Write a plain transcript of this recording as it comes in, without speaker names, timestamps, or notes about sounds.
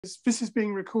this is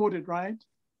being recorded, right?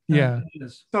 Yeah.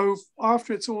 So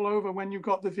after it's all over, when you've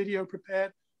got the video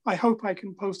prepared, I hope I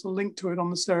can post a link to it on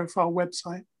the Stereophile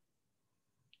website.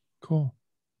 Cool.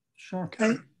 Sure.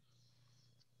 Okay.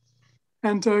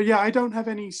 And yeah, I don't have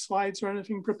any slides or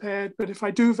anything prepared, but if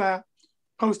I do that,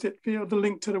 post it via the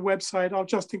link to the website, I'll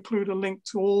just include a link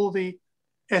to all the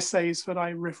essays that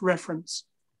I reference.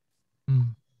 Great.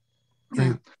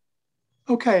 Yeah.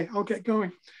 Okay, I'll get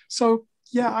going. So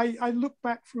yeah, I look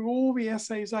back through all the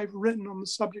essays I've written on the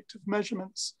subject of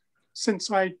measurements since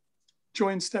I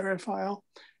joined Stereophile.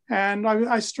 And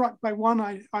I struck by one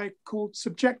I called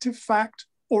subjective fact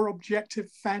or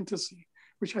objective fantasy,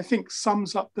 which I think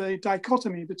sums up the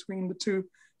dichotomy between the two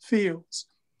fields.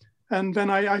 And then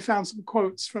I found some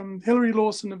quotes from Hilary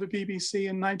Lawson of the BBC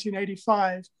in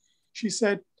 1985. She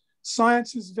said,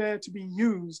 "Science is there to be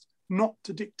used, not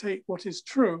to dictate what is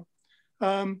true."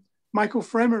 Michael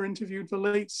Fremer interviewed the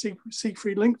late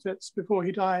Siegfried Linkwitz before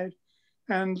he died.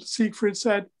 And Siegfried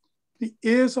said, "The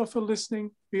ears are for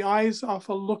listening, the eyes are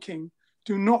for looking.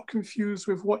 Do not confuse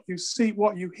with what you see,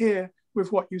 what you hear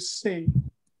with what you see."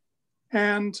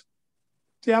 And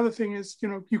the other thing is,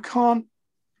 what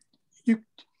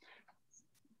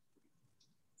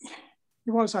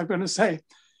was I going to say?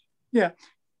 Yeah.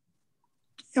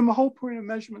 And the whole point of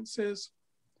measurements is,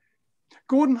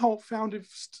 Gordon Holt founded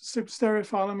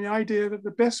Stereophile on the idea that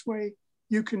the best way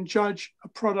you can judge a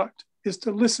product is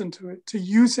to listen to it, to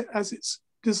use it as its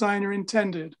designer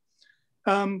intended.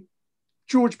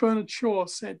 George Bernard Shaw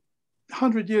said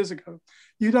 100 years ago,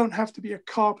 you don't have to be a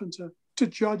carpenter to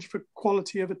judge the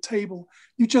quality of a table.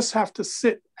 You just have to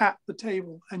sit at the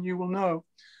table and you will know.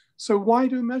 So why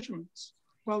do measurements?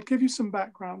 Well, I'll give you some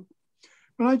background.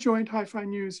 When I joined Hi-Fi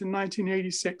News in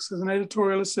 1986 as an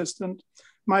editorial assistant,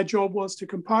 my job was to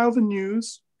compile the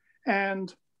news,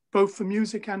 and both for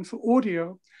music and for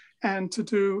audio, and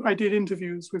I did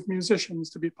interviews with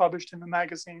musicians to be published in the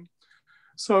magazine.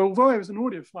 So although I was an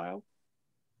audiophile,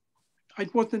 I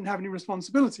didn't have any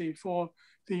responsibility for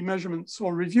the measurements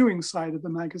or reviewing side of the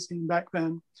magazine back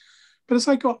then. But as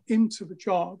I got into the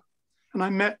job, and I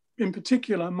met in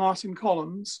particular Martin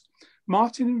Collins,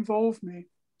 Martin involved me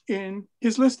in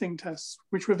his listening tests,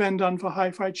 which were then done for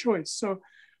Hi-Fi Choice. So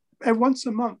once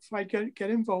a month, I'd get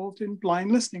involved in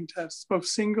blind listening tests, both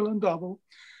single and double.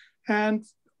 And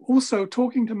also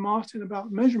talking to Martin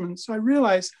about measurements, I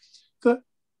realized that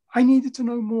I needed to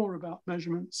know more about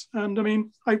measurements. And I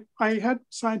mean, I had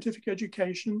scientific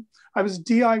education. I was a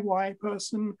DIY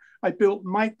person. I built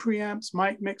mic preamps,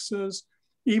 mic mixers,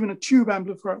 even a tube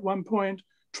amplifier at one point,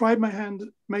 tried my hand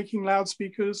at making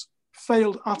loudspeakers,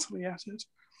 failed utterly at it.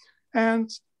 And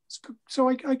so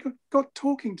I got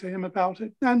talking to him about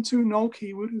it, and to Noel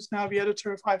Keywood, who's now the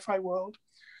editor of Hi-Fi World.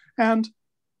 And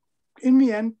in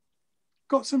the end,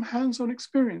 got some hands-on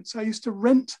experience. I used to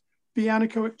rent the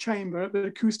anechoic chamber that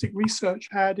Acoustic Research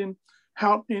had in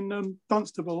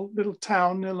Dunstable, little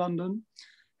town near London.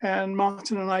 And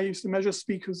Martin and I used to measure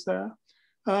speakers there.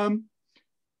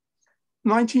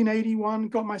 1981,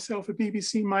 got myself a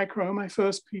BBC Micro, my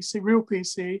first PC, real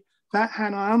PC, that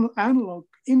had an analog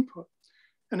input,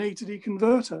 an A to D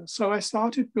converter. So I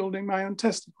started building my own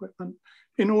test equipment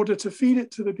in order to feed it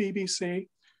to the BBC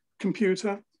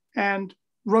computer, and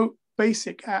wrote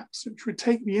basic apps which would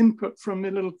take the input from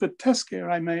the test gear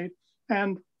I made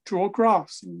and draw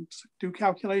graphs and do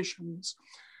calculations.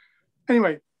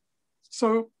 Anyway,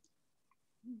 so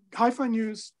Hi-Fi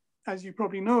News, as you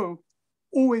probably know,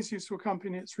 always used to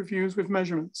accompany its reviews with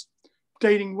measurements,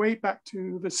 dating way back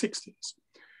to the 60s.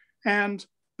 And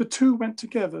the two went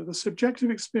together, the subjective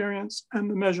experience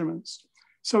and the measurements.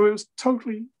 So it was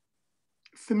totally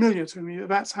familiar to me that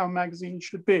that's how magazines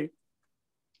should be.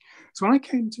 So when I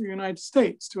came to the United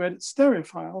States to edit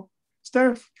Stereophile,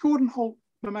 Gordon Holt,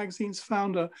 the magazine's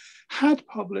founder, had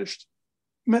published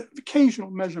occasional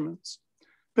measurements,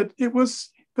 but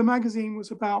the magazine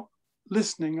was about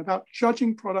listening, about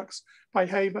judging products by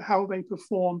how they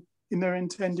perform in their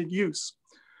intended use.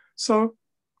 So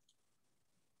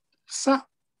sat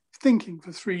thinking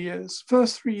for 3 years.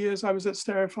 First 3 years I was at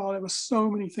Stereophile, there were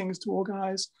so many things to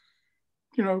organize,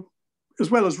 as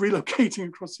well as relocating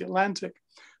across the Atlantic.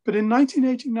 But in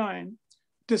 1989,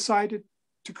 decided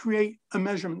to create a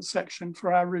measurement section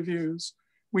for our reviews.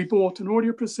 We bought an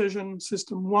Audio Precision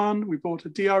System 1, we bought a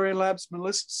DRA Labs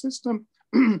Melissa system,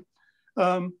 bought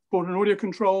an Audio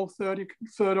Control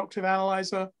third octave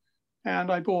analyzer, and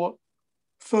I bought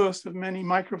first of many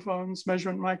microphones,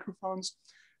 measurement microphones.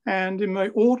 And in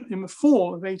the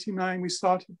fall of '89, we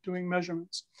started doing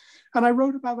measurements. And I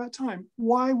wrote about that time,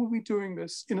 why were we doing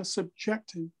this in a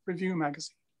subjective review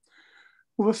magazine?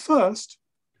 Well, the first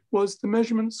was the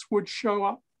measurements would show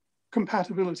up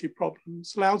compatibility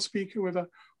problems. Loudspeaker with a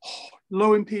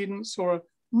low impedance or a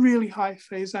really high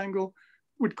phase angle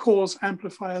would cause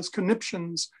amplifiers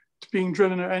conniptions to being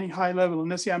driven at any high level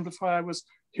unless the amplifier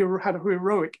had a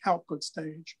heroic output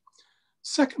stage.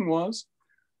 Second was,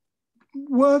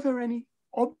 were there any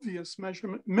obvious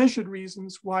measured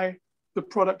reasons why the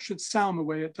product should sound the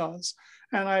way it does?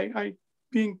 And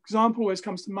the example always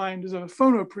comes to mind is a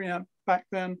phono preamp back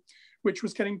then, which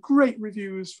was getting great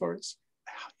reviews for its,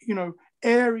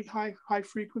 airy high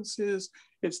frequencies,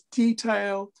 its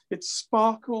detail, its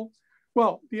sparkle.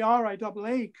 Well, the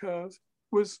RIAA curve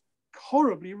was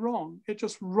horribly wrong. It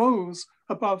just rose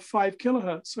above 5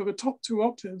 kilohertz. So the top 2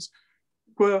 octaves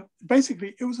were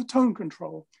basically, it was a tone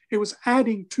control. It was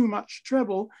adding too much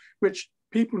treble, which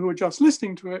people who were just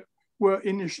listening to it were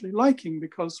initially liking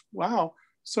because, wow,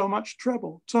 so much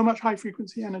treble, so much high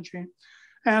frequency energy.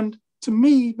 And to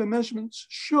me, the measurements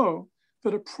show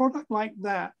that a product like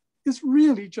that is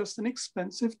really just an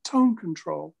expensive tone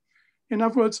control. In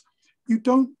other words, you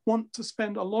don't want to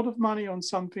spend a lot of money on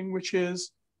something which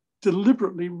is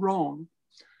deliberately wrong.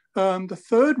 The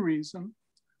third reason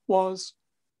was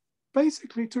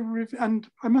basically and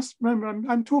I must remember,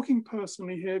 I'm talking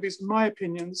personally here. These are my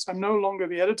opinions. I'm no longer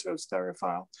the editor of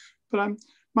Stereophile, but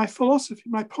my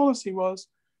policy was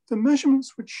the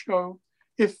measurements would show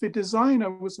if the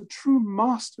designer was a true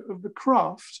master of the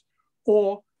craft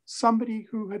or somebody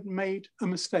who had made a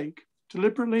mistake,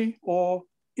 deliberately or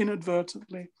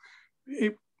inadvertently.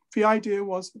 The idea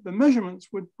was that the measurements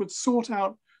would sort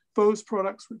out those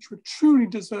products which were truly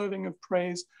deserving of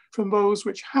praise from those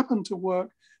which happened to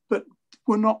work but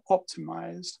were not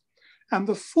optimized. And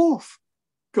the fourth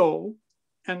goal,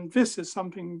 and this is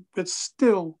something that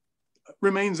still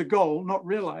remains a goal, not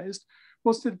realized,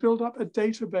 was to build up a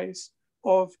database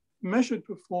of measured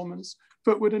performance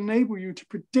that would enable you to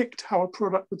predict how a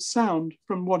product would sound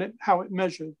from how it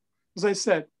measured. As I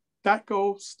said, that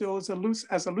goal still is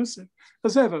as elusive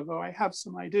as ever, though I have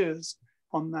some ideas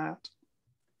on that.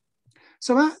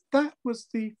 So that was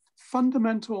the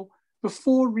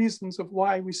 4 reasons of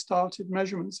why we started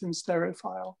measurements in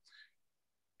Stereophile.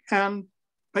 And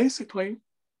basically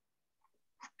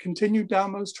continued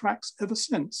down those tracks ever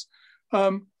since.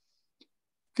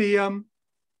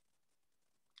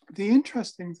 The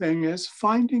interesting thing is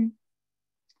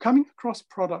coming across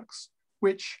products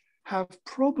which have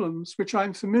problems which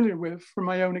I'm familiar with from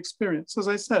my own experience. As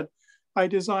I said, I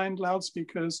designed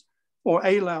loudspeakers, or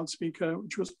a loudspeaker,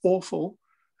 which was awful.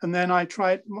 And then I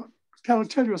tried, I'll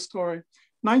tell you a story.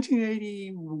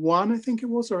 1981, I think it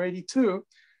was, or 82,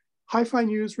 Hi-Fi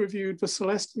News reviewed the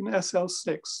Celestion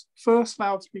SL6, first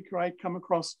loudspeaker I'd come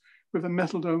across with a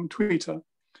metal dome tweeter.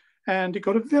 And it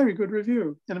got a very good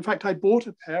review. And in fact, I bought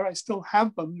a pair. I still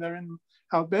have them. They're in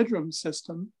our bedroom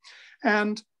system.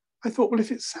 And I thought, well,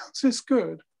 if it sounds this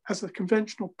good as a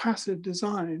conventional passive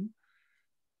design,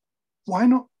 why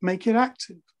not make it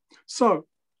active? So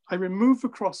I removed the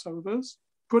crossovers,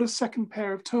 put a second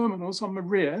pair of terminals on the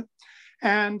rear,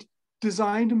 and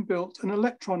designed and built an a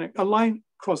line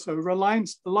crossover,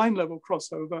 a line level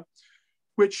crossover,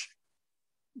 which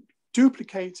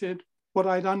duplicated what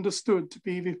I'd understood to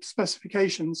be the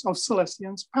specifications of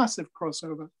Celestion's passive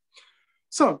crossover.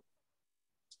 So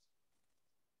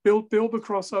build the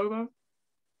crossover,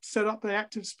 set up the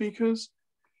active speakers,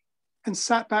 and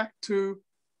sat back to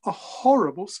a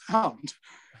horrible sound.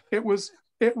 It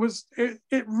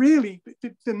really,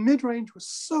 the mid-range was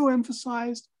so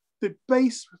emphasized, the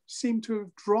bass seemed to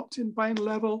have dropped by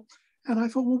level. And I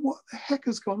thought, well, what the heck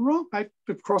has gone wrong?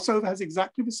 The crossover has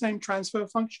exactly the same transfer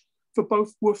function for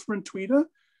both woofer and tweeter.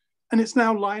 And it's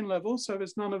now line level, so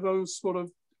there's none of those sort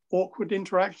of awkward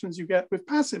interactions you get with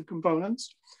passive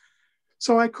components.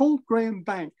 So I called Graham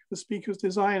Bank, the speaker's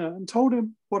designer, and told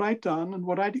him what I'd done and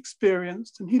what I'd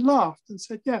experienced. And he laughed and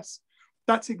said, yes,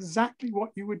 that's exactly what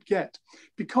you would get.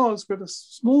 Because with a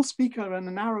small speaker and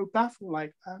a narrow baffle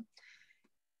like that,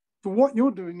 for what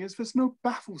you're doing is there's no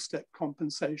baffle step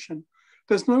compensation.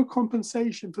 There's no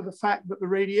compensation for the fact that the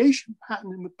radiation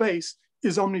pattern in the bass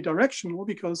is omnidirectional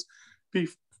because the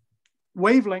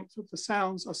wavelengths of the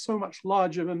sounds are so much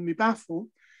larger than the baffle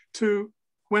to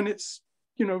when it's,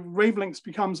 wavelengths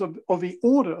becomes of the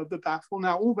order of the baffle.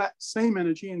 Now all that same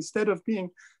energy, instead of being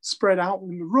spread out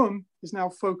in the room, is now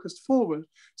focused forward.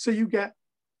 So you get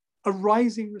a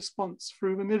rising response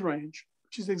through the mid-range,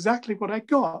 which is exactly what I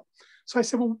got. So I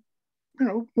said, well,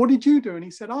 what did you do? And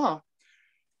he said,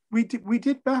 we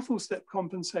did baffle step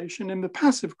compensation in the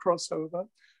passive crossover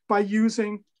by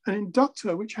using an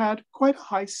inductor which had quite a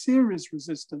high series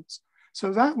resistance.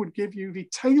 So that would give you the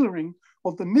tailoring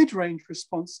of the mid-range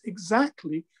response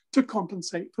exactly to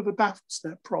compensate for the baffle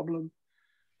step problem.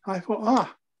 I thought,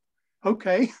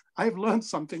 okay, I've learned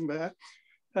something there.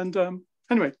 And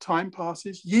anyway, time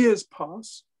passes, years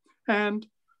pass, and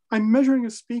I'm measuring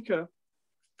a speaker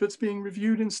that's being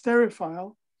reviewed in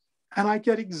Stereophile, and I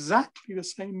get exactly the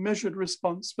same measured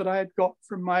response that I had got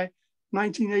from my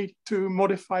 1982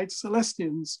 modified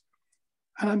Celestians.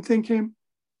 And I'm thinking,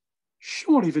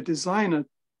 surely the designer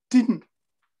didn't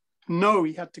know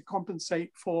he had to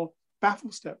compensate for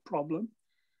baffle step problem.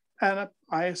 And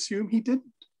I assume he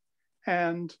didn't.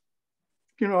 And,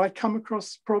 I come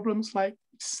across problems like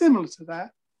similar to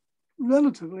that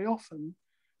relatively often.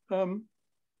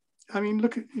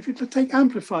 Look at, if you take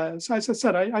amplifiers, as I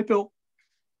said, I built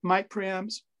mic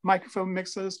preamps, microphone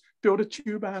mixers, built a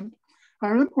tube amp. I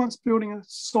remember once building a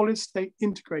solid state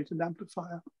integrated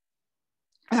amplifier,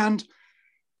 and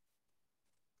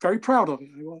very proud of it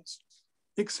I was,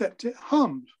 except it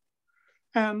hummed.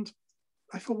 And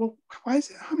I thought, well, why is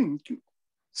it humming?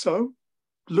 So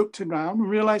looked around and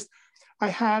realized I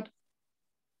had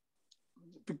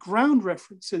the ground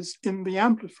references in the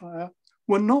amplifier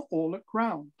were not all at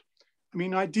ground. I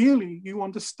mean, ideally, you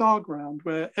want a star ground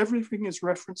where everything is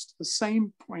referenced to the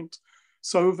same point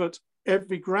so that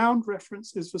every ground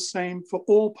reference is the same for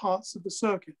all parts of the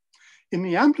circuit. In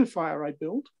the amplifier I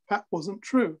built, that wasn't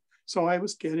true. So I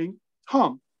was getting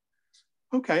hum.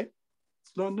 Okay,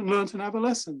 learned another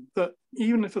lesson that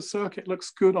even if a circuit looks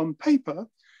good on paper,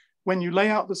 when you lay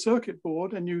out the circuit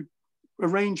board and you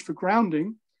arrange for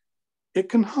grounding, it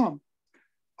can hum.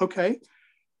 Okay,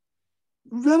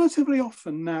 relatively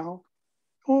often now,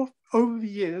 or over the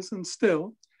years and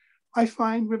still, I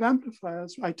find with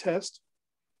amplifiers I test,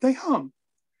 they hum.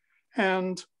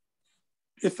 And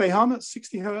if they hum at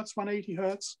 60 hertz, 180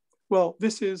 hertz, well,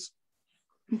 this is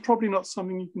probably not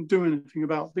something you can do anything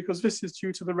about, because this is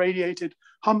due to the radiated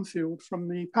hum field from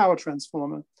the power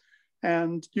transformer.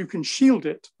 And you can shield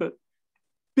it, but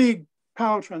big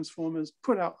power transformers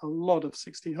put out a lot of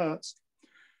 60 hertz.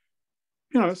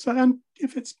 So, and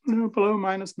if it's below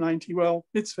minus 90, well,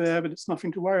 it's there, but it's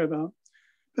nothing to worry about.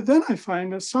 But then I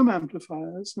find that some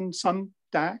amplifiers and some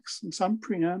DACs and some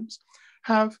preamps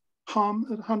have hum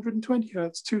at 120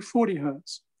 hertz, 240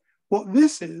 hertz. What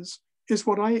this is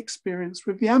what I experienced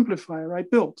with the amplifier I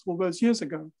built all those years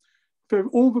ago.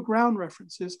 All the ground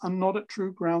references are not at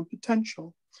true ground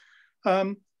potential.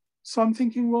 So I'm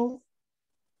thinking, well,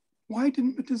 why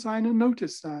didn't the designer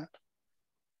notice that?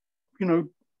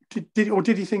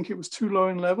 Did he think it was too low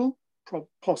in level?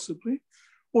 Possibly.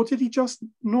 Or did he just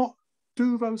not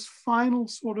do those final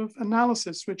sort of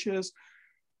analysis, which is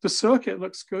the circuit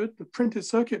looks good, the printed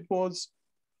circuit boards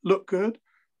look good,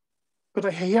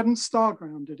 but he hadn't star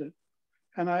grounded it.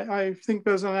 And I think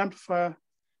there's an amplifier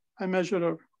I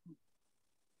measured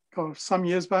some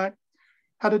years back,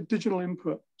 had a digital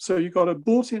input. So you got a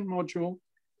built-in module,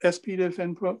 SPDIF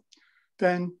input,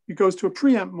 then it goes to a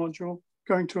preamp module,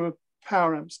 going to a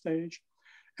power amp stage.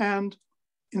 And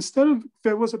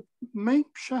there was a main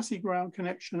chassis ground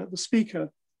connection at the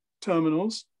speaker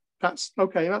terminals. That's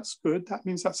okay, that's good. That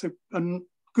means that's a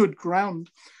good ground.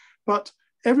 But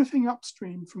everything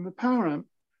upstream from the power amp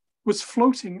was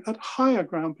floating at higher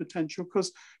ground potential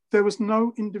because there was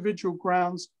no individual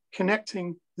grounds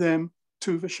connecting them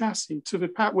to the chassis, to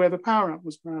where the power amp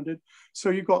was grounded.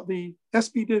 So you got the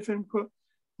SPDIF input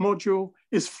module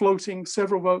is floating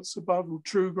several volts above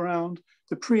true ground.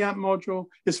 The preamp module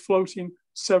is floating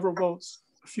several volts,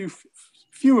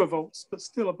 fewer volts, but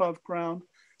still above ground.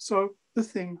 So the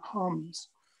thing hums.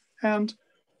 And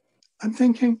I'm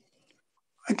thinking,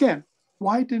 again,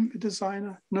 why didn't the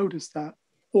designer notice that?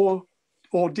 Or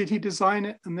did he design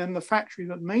it and then the factory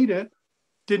that made it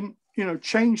didn't,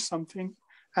 change something,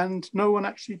 and no one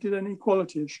actually did any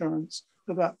quality assurance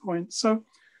at that point? So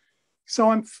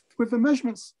I'm with the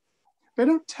measurements, they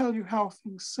don't tell you how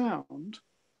things sound,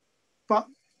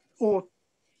 or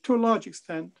to a large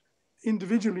extent,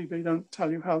 individually, they don't tell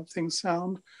you how things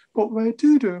sound. What they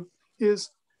do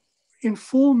is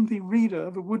inform the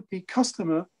reader, the would-be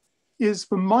customer, is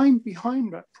the mind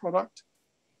behind that product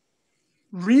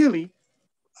really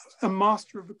a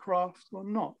master of the craft or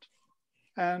not?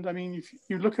 And I mean, if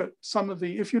you look at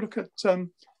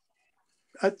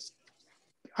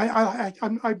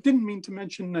I didn't mean to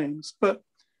mention names, but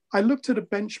I looked at a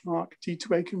benchmark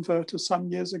D2A converter some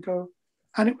years ago,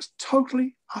 and it was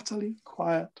totally, utterly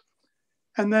quiet.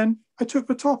 And then I took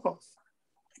the top off,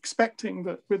 expecting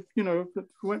that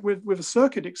with a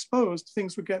circuit exposed,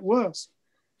 things would get worse.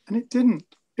 And it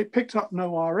didn't. It picked up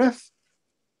no RF.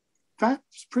 That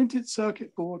printed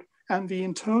circuit board and the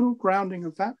internal grounding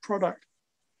of that product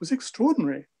was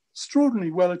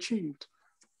extraordinarily well achieved.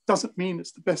 Doesn't mean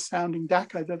it's the best sounding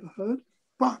DAC I've ever heard,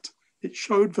 but it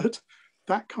showed that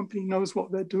that company knows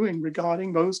what they're doing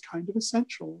regarding those kind of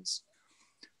essentials.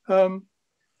 Okay,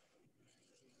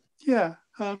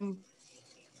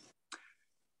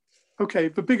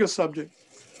 the bigger subject,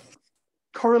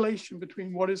 correlation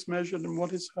between what is measured and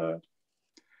what is heard.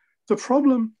 The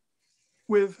problem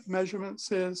with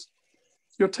measurements is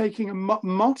you're taking a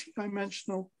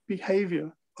multi-dimensional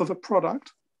behavior of a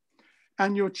product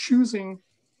and you're choosing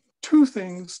two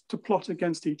things to plot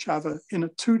against each other in a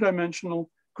two-dimensional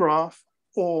graph,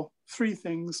 or three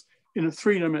things in a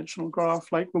three-dimensional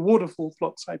graph, like the waterfall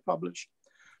plots I publish.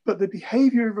 But the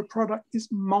behavior of a product is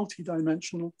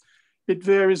multi-dimensional. It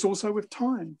varies also with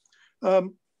time.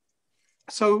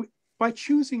 So by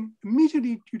choosing,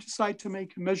 immediately you decide to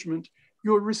make a measurement,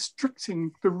 you're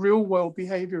restricting the real world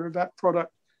behavior of that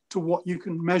product to what you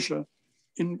can measure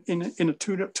in a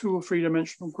two or three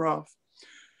dimensional graph.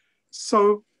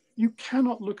 So you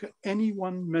cannot look at any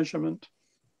one measurement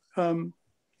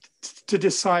to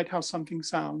decide how something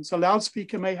sounds. A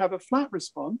loudspeaker may have a flat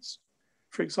response,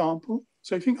 for example.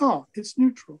 So you think, oh, it's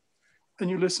neutral. And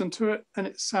you listen to it and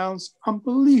it sounds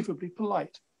unbelievably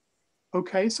polite.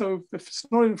 Okay, so if it's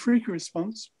not in a frequency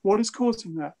response, what is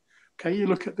causing that? Okay, you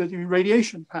look at the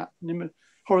radiation pattern in the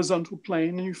horizontal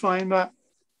plane and you find that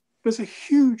there's a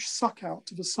huge suck out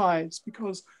to the sides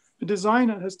because the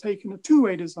designer has taken a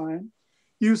two-way design,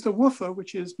 used a woofer,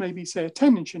 which is maybe say a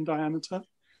 10-inch in diameter,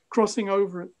 crossing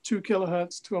over at 2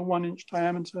 kilohertz to a 1-inch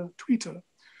diameter tweeter.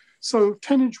 So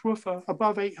 10-inch woofer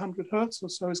above 800 hertz or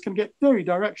so is going to get very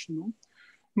directional,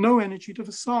 no energy to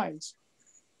the sides.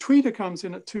 Tweeter comes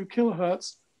in at 2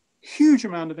 kilohertz, huge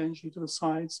amount of energy to the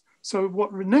sides. So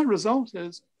what the net result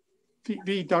is,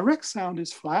 the direct sound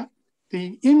is flat,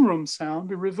 the in-room sound,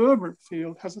 the reverberant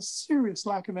field, has a serious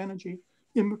lack of energy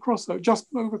in the crossover, just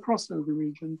over crossover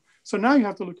region. So now you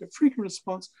have to look at frequency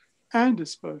response and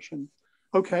dispersion.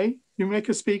 Okay, you make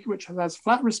a speaker which has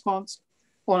flat response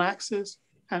on axis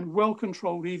and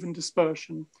well-controlled even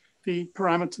dispersion, the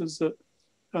parameters that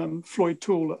Floyd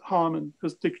Toole at Harman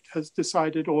has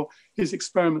decided, or his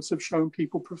experiments have shown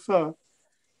people prefer.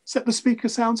 Except the speaker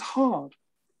sounds hard.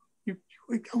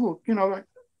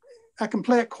 I can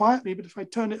play it quietly, but if I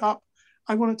turn it up,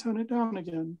 I want to turn it down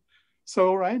again. So,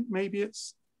 all right, maybe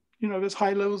it's, there's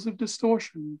high levels of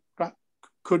distortion. That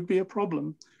could be a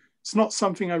problem. It's not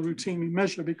something I routinely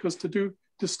measure because to do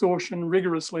distortion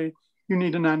rigorously, you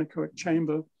need an anechoic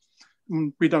chamber,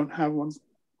 and we don't have one.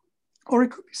 Or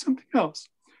it could be something else.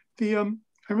 I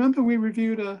remember we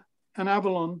reviewed an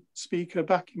Avalon speaker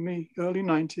back in the early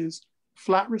 90s,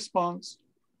 flat response,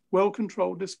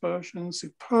 well-controlled dispersion,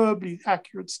 superbly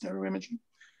accurate stereo imaging,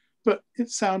 but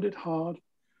it sounded hard.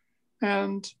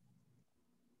 And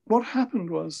what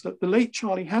happened was that the late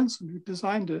Charlie Hanson, who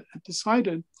designed it, had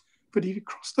decided that if he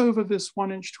crossed over this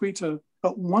 1-inch tweeter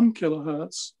at 1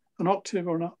 kilohertz, an octave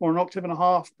or an octave and a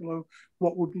half below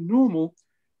what would be normal,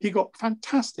 he got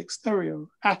fantastic stereo,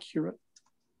 accurate,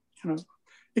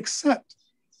 except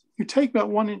you take that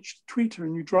 1-inch tweeter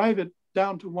and you drive it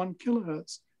down to 1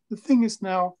 kilohertz, the thing is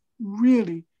now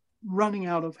really running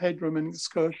out of headroom and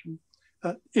excursion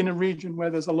in a region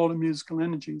where there's a lot of musical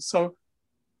energy. So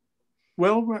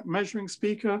well measuring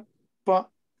speaker, but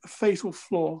a fatal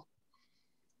flaw.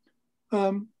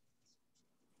 The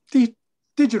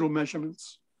digital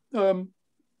measurements.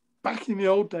 Back in the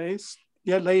old days,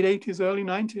 late 80s, early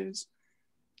 90s,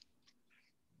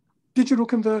 digital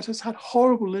converters had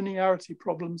horrible linearity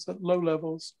problems at low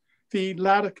levels. The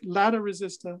ladder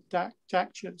resistor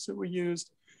DAC chips that were used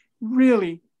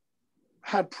really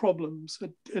had problems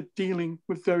at dealing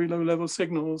with very low level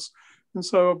signals. And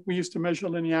so we used to measure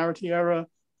linearity error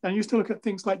and used to look at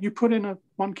things like you put in a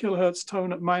 1 kilohertz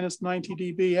tone at minus 90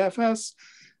 dB FS,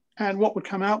 and what would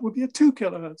come out would be a 2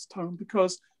 kilohertz tone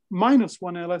because minus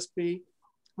 1 LSB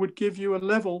would give you a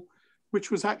level which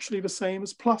was actually the same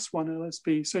as plus 1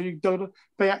 LSB. So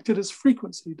they acted as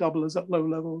frequency doublers at low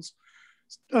levels.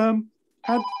 Advent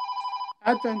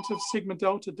of sigma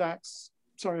delta DACs,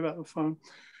 sorry about the phone.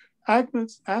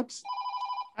 Advent of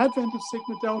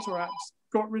sigma delta apps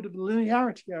got rid of the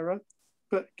linearity error,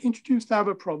 but introduced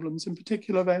other problems. In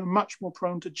particular, they are much more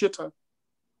prone to jitter.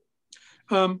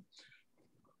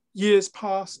 Years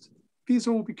passed, these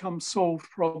all become solved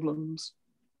problems,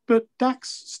 but DACs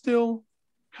still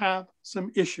have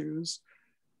some issues.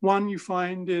 One you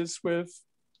find is with,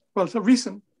 a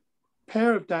recent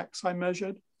pair of DACs I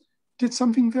measured did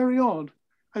something very odd.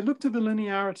 I looked at the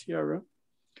linearity error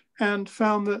and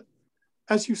found that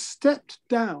as you stepped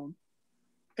down,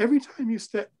 every time you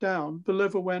stepped down, the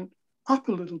level went up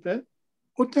a little bit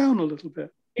or down a little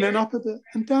bit, then up a bit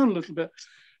and down a little bit.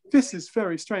 This is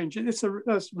very strange. It's a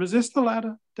resistor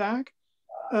ladder DAC,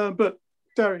 but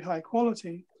very high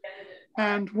quality.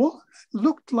 And what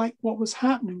looked like what was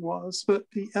happening was that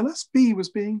the LSB was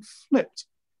being flipped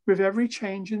with every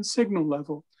change in signal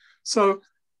level. So,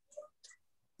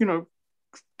 you know,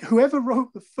 whoever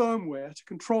wrote the firmware to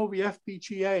control the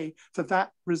FPGA for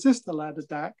that resistor ladder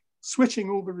DAC, switching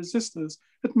all the resistors,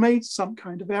 had made some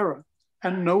kind of error,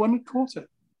 and no one had caught it.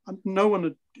 And no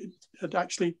one had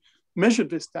actually measured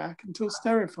this DAC until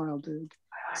Stereophile did.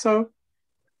 So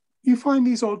you find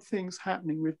these odd things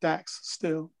happening with DACs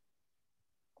still.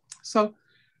 So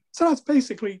that's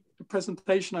basically the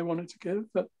presentation I wanted to give.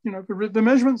 That, you know, the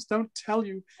measurements don't tell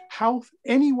you how,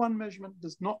 any one measurement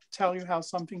does not tell you how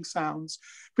something sounds.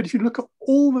 But if you look at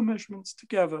all the measurements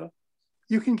together,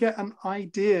 you can get an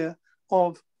idea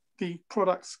of the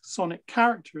product's sonic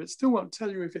character. It still won't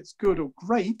tell you if it's good or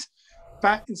great.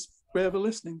 That is where the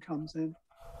listening comes in.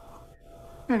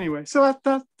 Anyway, so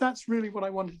that's really what I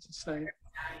wanted to say.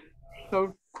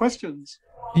 So, questions?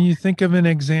 Can you think of an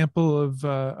example of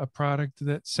a product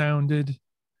that sounded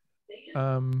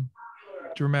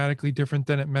dramatically different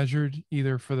than it measured,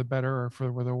 either for the better or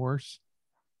for the worse?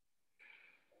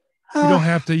 You don't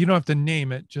have to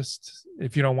name it, just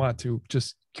if you don't want to.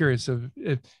 Just curious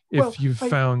if you've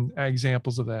found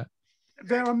examples of that.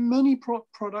 There are many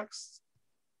products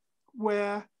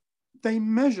where they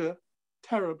measure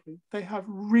terribly. They have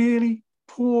really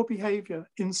poor behavior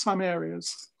in some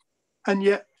areas, and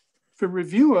yet the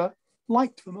reviewer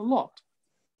liked them a lot.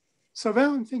 So then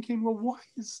I'm thinking, well, why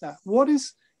is that? What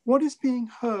is being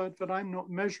heard that I'm not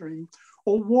measuring,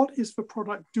 or what is the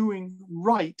product doing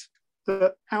right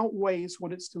that outweighs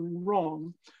what it's doing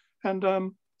wrong? And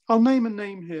I'll name a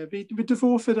name here: the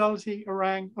DeVore Fidelity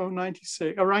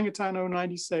Orangutan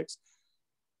 096,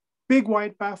 big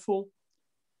wide baffle,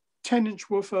 10-inch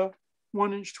woofer,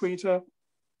 1-inch tweeter.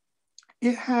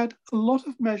 It had a lot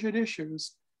of measured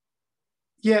issues,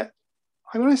 yet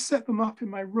when I set them up in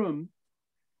my room,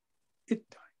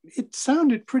 it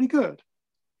sounded pretty good.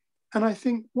 And I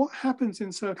think what happens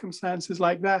in circumstances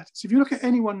like that is, if you look at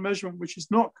any one measurement which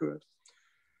is not good,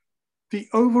 the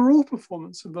overall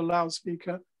performance of the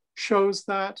loudspeaker shows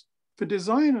that the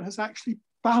designer has actually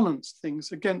balanced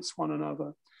things against one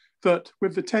another. That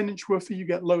with the 10-inch woofer, you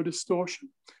get low distortion.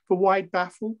 The wide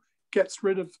baffle gets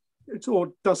rid of it,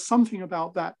 or does something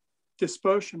about that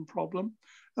dispersion problem.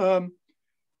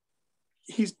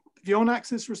 The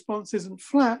on-axis response isn't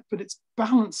flat, but it's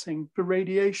balancing the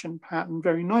radiation pattern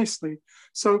very nicely.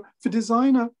 So the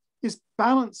designer is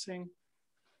balancing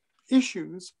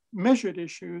issues, measured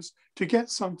issues, to get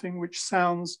something which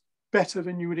sounds better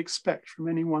than you would expect from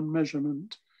any one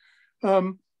measurement.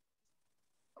 Trying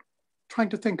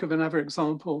to think of another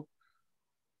example.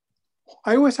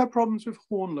 I always have problems with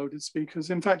horn-loaded speakers.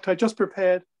 In fact, I just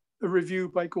prepared a review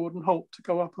by Gordon Holt to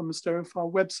go up on the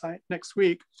Stereophile website next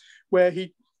week, where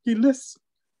he lists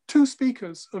 2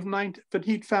 speakers that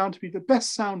he'd found to be the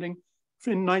best sounding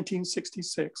in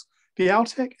 1966, the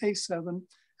Altec A7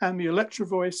 and the Electro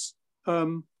Voice,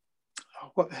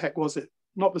 what the heck was it?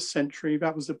 Not the Century,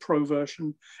 that was the Pro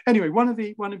version. Anyway, one of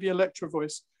the Electro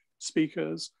Voice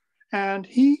speakers. And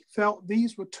he felt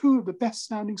these were 2 of the best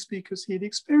sounding speakers he'd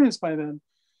experienced by then,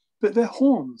 but they're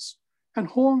horns. And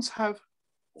horns have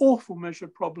awful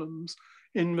measured problems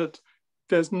in that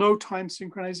there's no time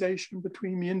synchronization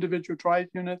between the individual drive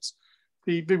units.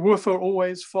 The woofer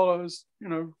always follows, you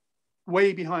know,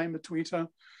 way behind the tweeter.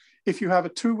 If you have a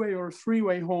 2-way or a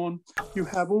 3-way horn, you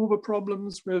have all the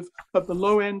problems with at the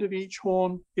low end of each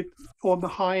horn. On the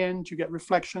high end, you get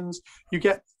reflections. You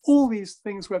get all these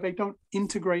things where they don't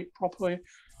integrate properly.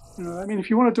 You know, I mean, if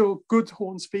you want to do a good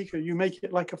horn speaker, you make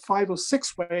it like a 5- or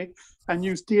 6-way and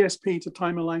use DSP to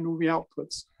time align all the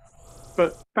outputs.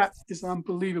 But that is an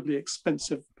unbelievably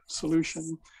expensive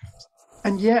solution.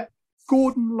 And yet,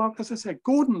 Gordon loved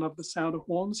the sound of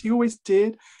horns. He always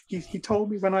did. He told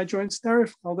me when I joined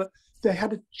Stereophile that they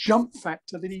had a jump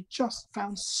factor that he just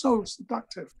found so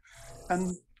seductive.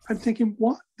 And I'm thinking,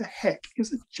 what the heck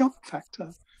is a jump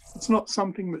factor? It's not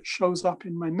something that shows up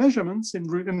in my measurements,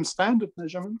 in standard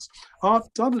measurements. Art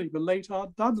Dudley, the late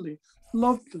Art Dudley,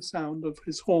 loved the sound of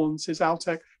his horns, his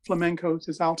Altec flamencos,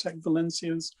 his Altec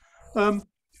Valencias.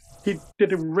 He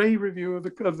did a rave review of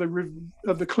the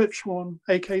Klipschhorn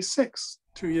AK6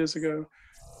 2 years ago,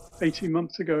 18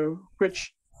 months ago,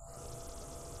 which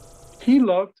he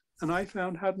loved and I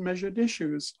found had measured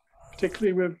issues,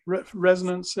 particularly with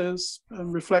resonances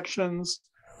and reflections,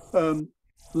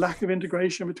 lack of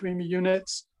integration between the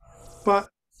units. But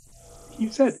he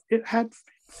said it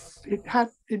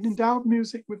endowed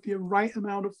music with the right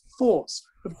amount of force,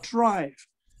 of drive.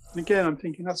 And again, I'm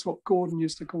thinking that's what Gordon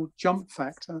used to call jump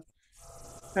factor.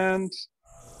 And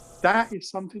that is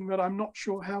something that I'm not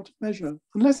sure how to measure,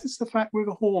 unless it's the fact with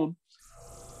a horn.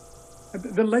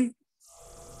 The late,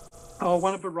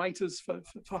 one of the writers for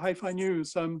Hi-Fi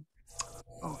News, I've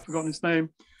forgotten his name.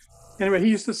 Anyway, he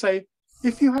used to say,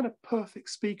 if you had a perfect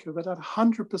speaker that had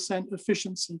 100%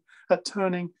 efficiency at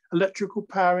turning electrical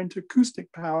power into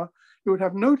acoustic power, it would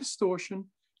have no distortion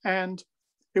and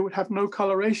it would have no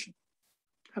coloration.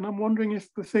 And I'm wondering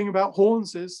if the thing about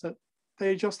horns is that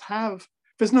they just have,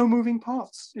 there's no moving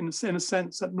parts in a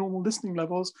sense at normal listening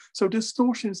levels. So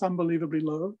distortion is unbelievably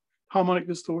low, harmonic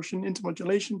distortion,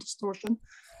 intermodulation distortion.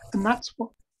 And that's what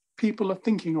people are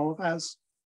thinking of as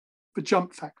the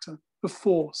jump factor, the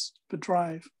force, the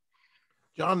drive.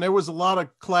 John, there was a lot of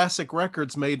classic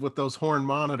records made with those horn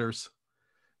monitors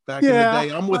back in the day.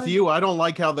 I'm with you. I don't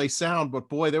like how they sound, but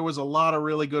boy, there was a lot of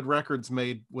really good records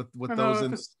made with those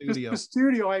in the studio. The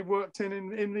studio I worked in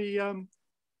the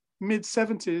mid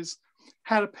 70s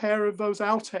had a pair of those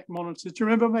Altec monitors. Do you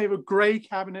remember they have a gray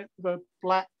cabinet with a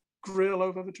black grill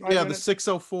over the drive? Yeah, the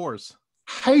 604s.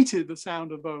 Hated the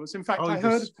sound of those. In fact, I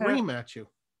heard scream at you.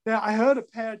 Yeah, I heard a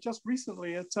pair just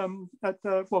recently at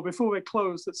before they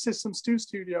closed, at System 2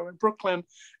 Studio in Brooklyn,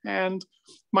 and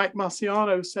Mike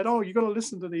Marciano said, "Oh, you got to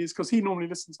listen to these," because he normally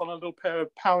listens on a little pair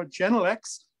of powered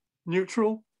Genelecs,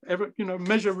 neutral,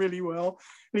 measure really well.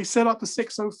 And he set up the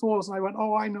 604s, and I went,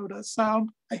 "Oh, I know that sound.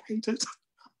 I hate it."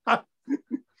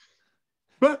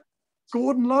 But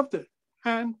Gordon loved it,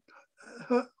 and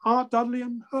Art Dudley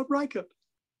and Herb Reichert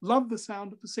loved the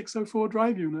sound of the 604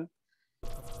 drive unit.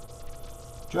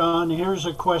 John, here's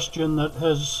a question that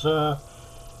has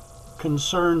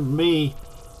concerned me.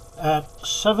 At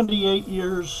 78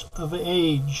 years of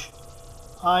age,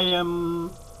 I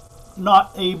am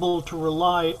not able to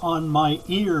rely on my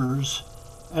ears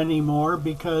anymore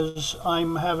because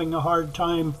I'm having a hard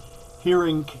time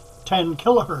hearing 10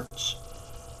 kilohertz.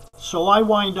 So I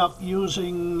wind up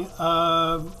using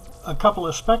a couple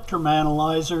of spectrum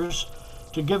analyzers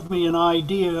to give me an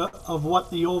idea of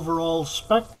what the overall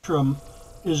spectrum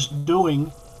is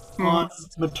doing on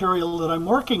material that I'm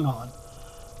working on.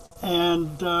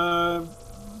 And,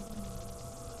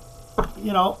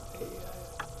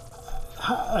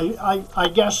 I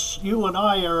guess you and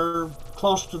I are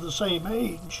close to the same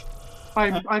age.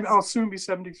 I'll soon be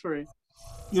 73.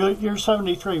 You're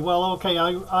 73. Well, okay,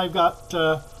 I got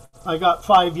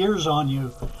 5 years on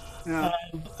you. Yeah.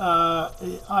 And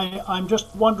I'm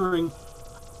just wondering,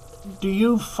 do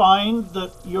you find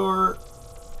that your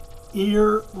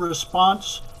ear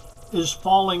response is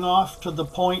falling off to the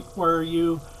point where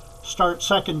you start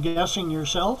second guessing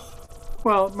yourself?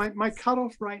 Well, my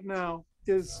cutoff right now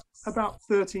is about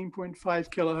 13.5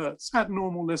 kilohertz at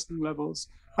normal listening levels.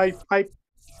 I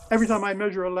every time I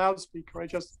measure a loudspeaker, I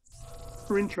just,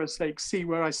 for interest's sake, see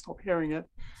where I stop hearing it.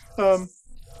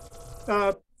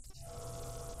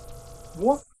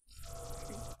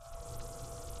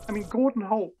 Gordon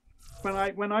Holt,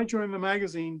 when I joined the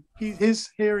magazine, his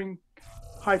hearing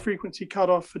high frequency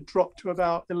cutoff had dropped to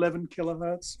about 11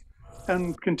 kilohertz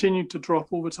and continued to drop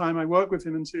all the time I worked with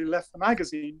him until he left the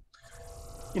magazine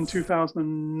in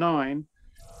 2009.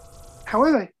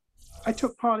 However, I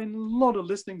took part in a lot of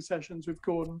listening sessions with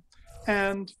Gordon,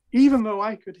 and even though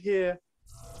I could hear,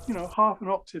 half an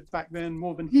octave back then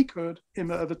more than he could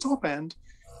at the top end,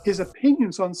 his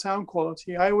opinions on sound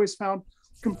quality I always found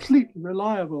completely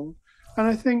reliable. And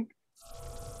I think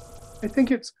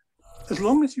it's, as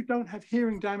long as you don't have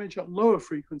hearing damage at lower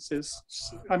frequencies.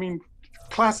 I mean,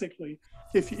 classically,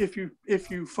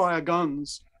 if you fire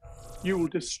guns, you will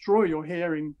destroy your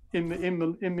hearing in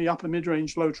the upper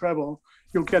mid-range low treble.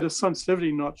 You'll get a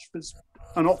sensitivity notch that's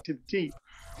an octave deep,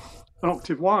 an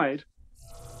octave wide.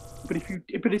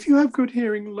 But if you have good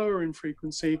hearing lower in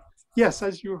frequency, yes,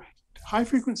 as your high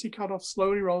frequency cutoff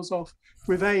slowly rolls off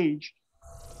with age,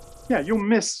 yeah, you'll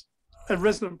miss a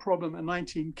resonant problem at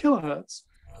 19 kilohertz,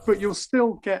 but you'll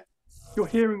still get, your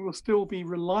hearing will still be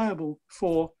reliable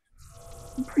for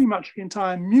pretty much the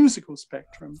entire musical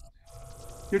spectrum.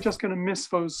 You're just going to miss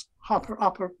those upper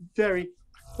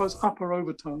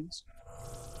overtones.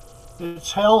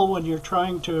 It's hell when you're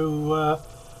trying to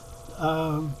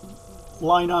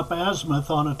line up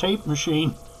azimuth on a tape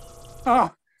machine.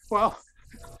 Ah, well,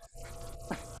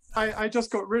 I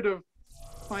just got rid of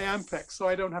my Ampex, so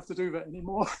I don't have to do that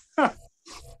anymore.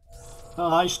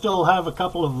 I still have a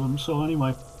couple of them, so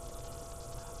anyway.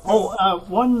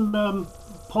 One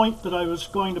point that I was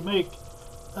going to make,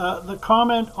 the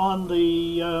comment on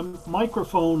the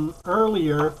microphone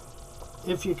earlier,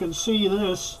 if you can see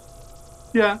this.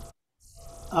 Yeah.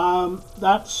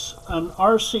 That's an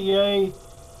RCA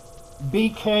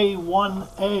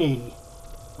BK1A.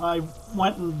 I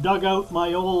went and dug out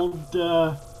my old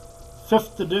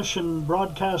 5th edition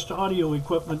broadcast audio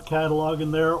equipment catalog,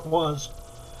 and there it was.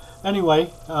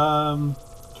 Anyway,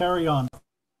 carry on.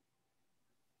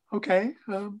 Okay.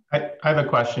 I have a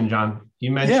question, John.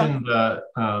 You mentioned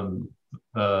the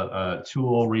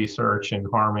tool research and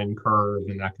Harman curve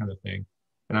and that kind of thing.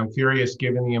 And I'm curious,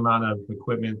 given the amount of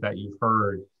equipment that you've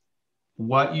heard,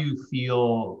 what you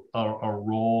feel a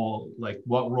role, like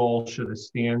what role should a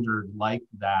standard like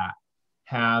that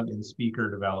have in speaker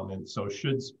development? So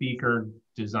should speaker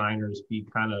designers be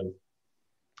kind of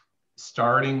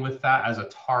starting with that as a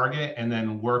target and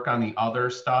then work on the other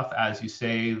stuff, as you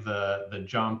say, the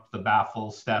jump, the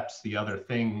baffle steps, the other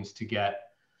things to get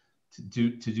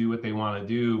to do what they want to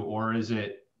do? Or is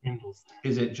it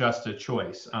just a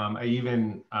choice?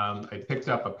 I picked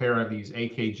up a pair of these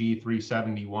AKG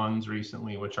 371s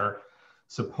recently, which are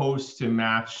supposed to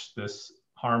match this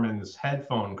Harman's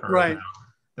headphone curve. Right. Now.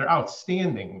 They're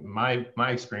outstanding. My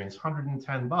experience,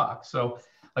 $110. So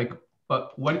like,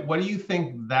 but what do you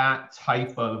think that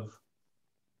type of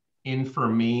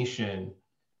information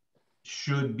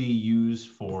should be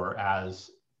used for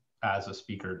as a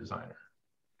speaker designer?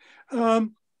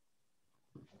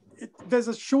 There's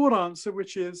a short answer,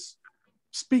 which is,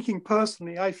 speaking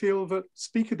personally, I feel that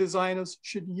speaker designers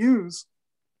should use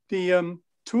the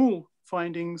tool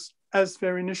findings as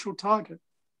their initial target,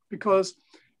 because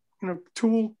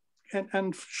Tool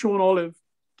and Sean Olive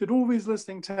did all these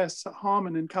listening tests at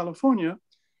Harman in California,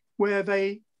 where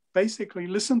they basically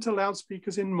listened to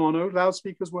loudspeakers in mono.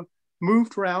 Loudspeakers were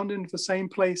moved around into the same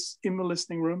place in the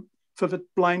listening room for the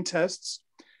blind tests,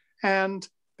 and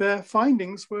their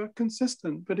findings were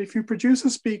consistent. But if you produce a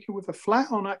speaker with a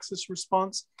flat on-axis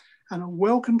response and a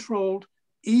well-controlled,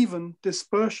 even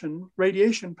dispersion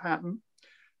radiation pattern,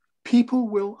 people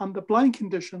will, under blind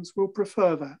conditions, will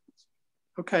prefer that.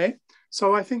 Okay,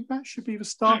 so I think that should be the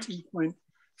starting point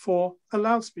for a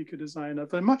loudspeaker designer.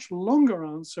 The much longer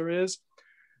answer is,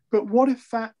 but what if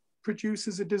that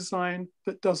produces a design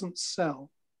that doesn't sell?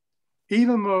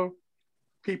 Even though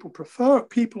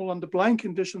people under blind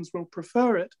conditions will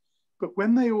prefer it, but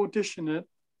when they audition it,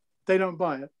 they don't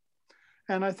buy it.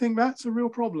 And I think that's a real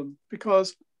problem,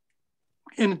 because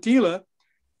in a dealer,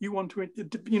 you want to,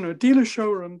 a dealer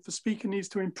showroom, the speaker needs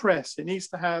to impress. It needs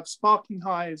to have sparking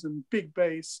highs and big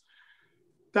bass.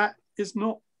 That is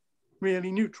not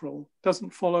really neutral,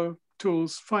 doesn't follow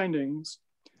Tool's findings.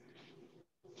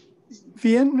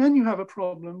 Then you have a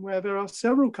problem where there are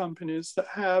several companies that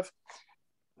have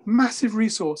massive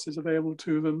resources available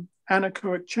to them,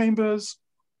 anechoic chambers,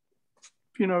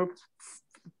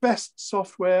 best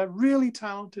software, really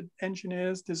talented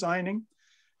engineers designing,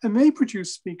 and they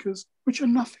produce speakers which are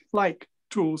nothing like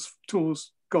Tool's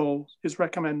goal, his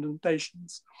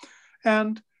recommendations.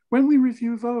 And when we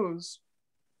review those,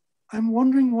 I'm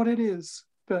wondering what it is,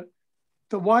 that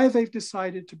why they've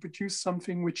decided to produce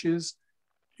something which is,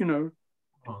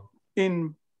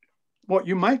 in what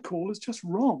you might call is just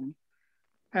wrong.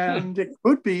 And it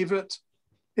could be that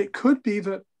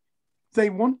they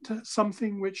want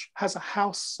something which has a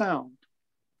house sound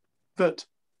that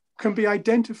can be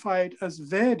identified as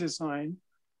their design,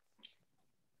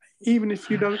 even if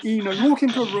you don't, you walk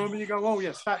into a room and you go, oh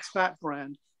yes, that's that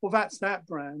brand, or that's that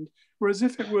brand. Whereas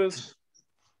if it was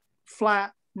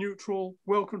flat, neutral,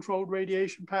 well-controlled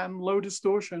radiation pattern, low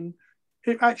distortion,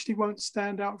 it actually won't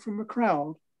stand out from the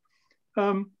crowd.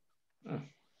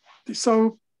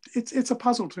 So it's a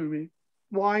puzzle to me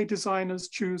why designers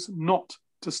choose not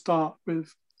to start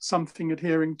with something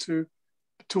adhering to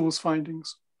Tool's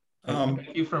findings.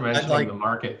 Thank you for mentioning the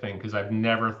market thing, because I've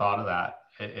never thought of that.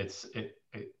 It's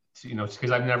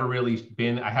because I've never really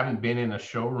I haven't been in a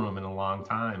showroom in a long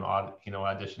time,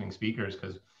 auditioning speakers,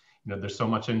 because there's so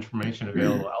much information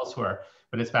available elsewhere.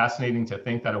 But it's fascinating to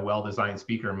think that a well-designed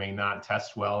speaker may not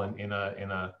test well in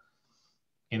a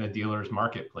dealer's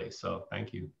marketplace. So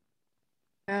thank you.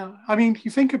 Yeah, I mean, you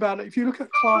think about it, if you look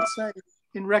at Class A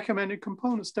in recommended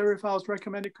components, Stereophile's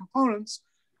recommended components,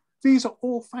 these are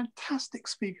all fantastic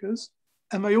speakers,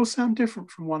 and they all sound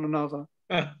different from one another.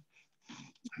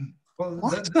 Well,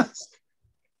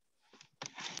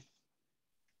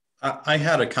 I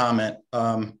had a comment.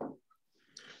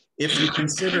 If you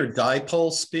consider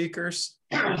dipole speakers,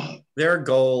 their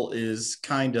goal is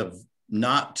kind of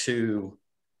not to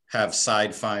have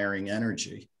side firing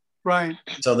energy. Right.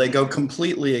 So they go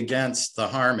completely against the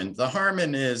Harman. The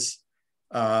Harman is,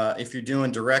 if you're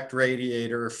doing direct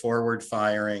radiator, forward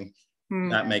firing,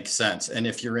 that makes sense. And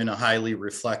if you're in a highly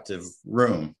reflective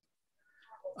room,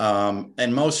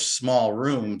 and most small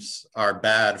rooms are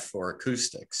bad for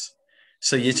acoustics.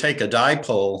 So you take a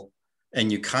dipole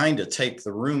and you kind of take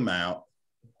the room out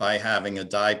by having a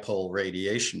dipole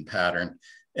radiation pattern.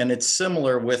 And it's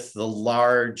similar with the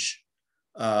large,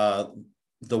 the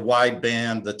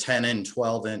wideband, the 10 and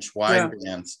 12-inch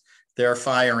widebands. They're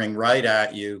firing right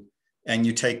at you, and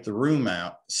you take the room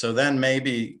out. So then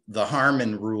maybe the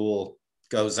Harman rule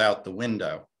goes out the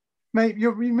window.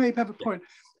 You may have a point.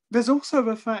 There's also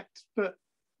the fact that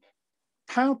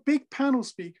how big panel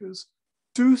speakers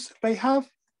they have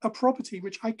a property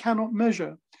which I cannot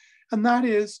measure, and that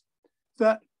is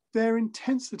that their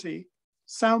intensity,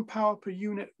 sound power per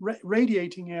unit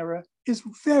radiating area, is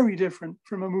very different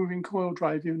from a moving coil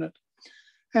drive unit.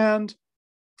 And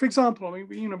for example, I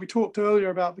mean, we talked earlier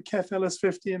about the KEF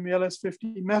LS50 and the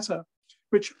LS50 Meta,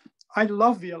 which I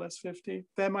love the LS50.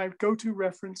 They're my go-to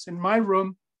reference in my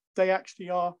room. They actually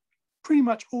are pretty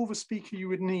much all the speaker you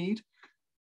would need,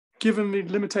 given the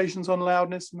limitations on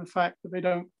loudness and the fact that they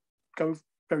don't go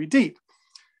very deep.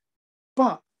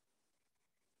 But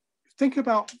think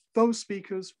about those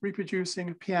speakers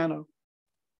reproducing a piano.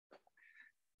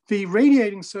 The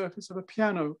radiating surface of a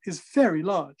piano is very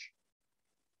large.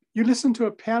 You listen to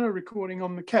a piano recording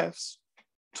on the KEFs,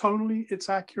 tonally it's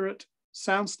accurate,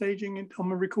 sound staging on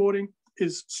the recording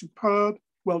is superb,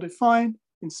 well-defined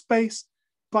in space,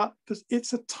 but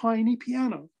it's a tiny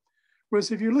piano.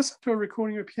 Whereas if you listen to a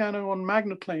recording of a piano on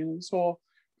magnetoplaners or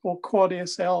quad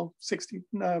ESL 60,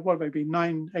 what would they be,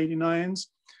 989s,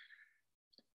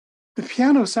 the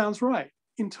piano sounds right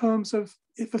in terms of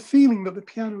the feeling that the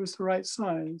piano is the right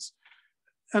size.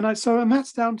 And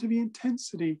that's down to the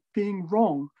intensity being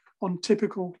wrong on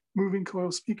typical moving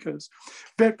coil speakers.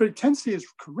 But intensity is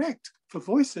correct for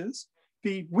voices.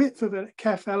 The width of the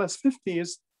KEF LS50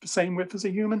 is the same width as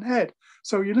a human head.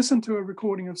 So you listen to a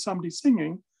recording of somebody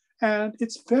singing and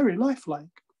it's very lifelike,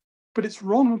 but it's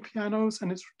wrong on pianos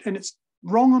and it's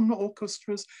wrong on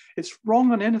orchestras. It's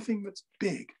wrong on anything that's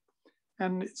big.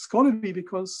 And it's got to be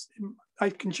because, I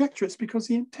conjecture it's because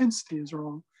the intensity is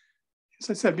wrong.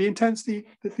 As I said, the intensity,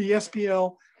 the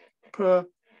SPL per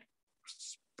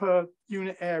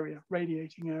unit area,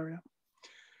 radiating area.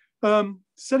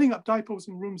 Setting up dipoles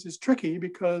in rooms is tricky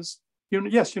because,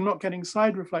 yes, you're not getting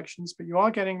side reflections, but you are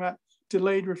getting that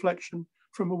delayed reflection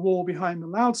from a wall behind the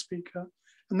loudspeaker.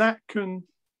 And that can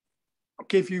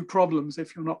give you problems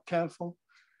if you're not careful.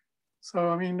 So,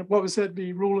 I mean, what was it?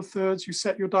 The rule of thirds, you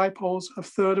set your dipoles a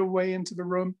third away into the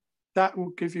room. That will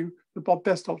give you the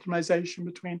best optimization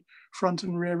between front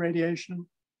and rear radiation.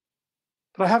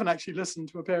 But I haven't actually listened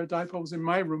to a pair of dipoles in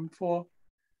my room for,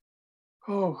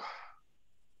 nearly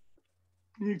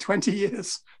 20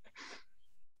 years.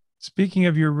 Speaking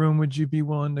of your room, would you be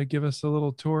willing to give us a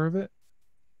little tour of it?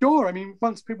 Sure. I mean,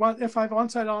 once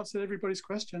I'd answered everybody's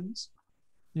questions.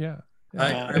 Yeah.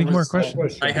 Any more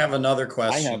questions? I have another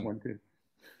question. I have one too.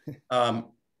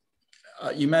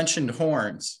 You mentioned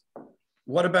horns.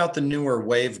 What about the newer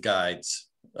waveguides?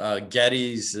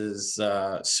 Getty's is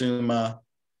Suma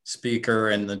speaker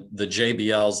and the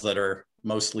JBLs that are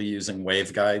mostly using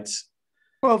waveguides?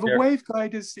 Well, the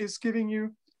waveguide is giving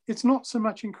you, it's not so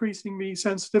much increasing the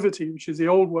sensitivity, which is the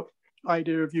old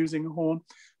idea of using a horn,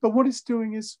 but what it's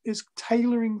doing is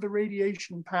tailoring the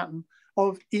radiation pattern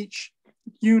of each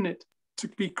unit to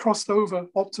be crossed over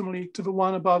optimally to the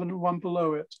one above and the one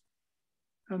below it.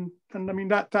 And I mean,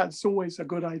 that's always a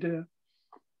good idea.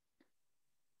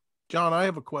 John, I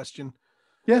have a question.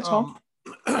 Yeah, Tom.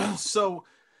 So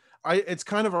it's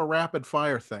kind of a rapid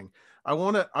fire thing. I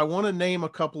want to name a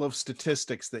couple of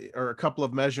statistics or a couple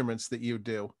of measurements that you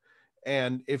do.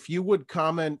 And if you would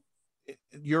comment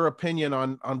your opinion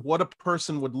on what a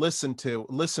person would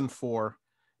listen for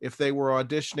if they were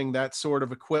auditioning that sort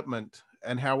of equipment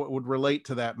and how it would relate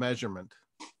to that measurement.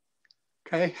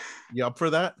 Okay. You up for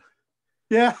that?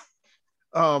 Yeah.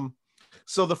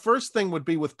 So the first thing would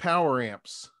be with power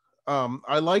amps.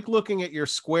 I like looking at your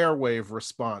square wave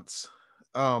response.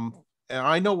 And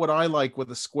I know what I like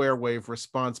with a square wave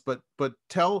response, but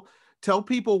tell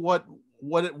people what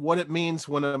it means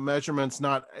when a measurement's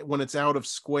when it's out of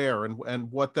square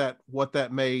and what that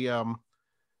may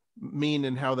mean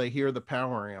and how they hear the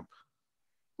power amp.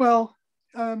 Well,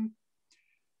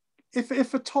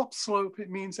 if a top slope, it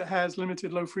means it has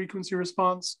limited low frequency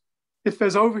response. If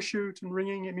there's overshoot and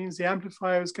ringing, it means the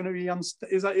amplifier is going to be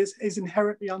is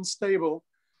inherently unstable.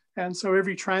 And so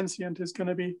every transient is going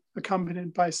to be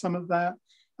accompanied by some of that.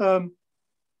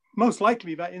 Most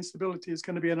likely that instability is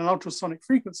going to be at an ultrasonic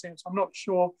frequency. So I'm not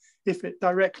sure if it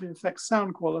directly affects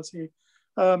sound quality.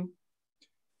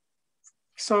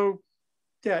 So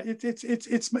yeah,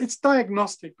 it's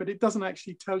diagnostic, but it doesn't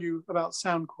actually tell you about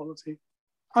sound quality.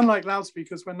 Unlike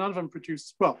loudspeakers, where none of them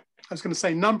produce, well, I was going to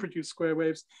say none produce square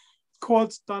waves.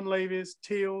 Quads, Dunleavys,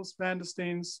 Teals,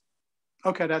 Vandersteens.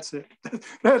 Okay, that's it.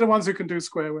 They're the ones who can do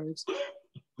square waves.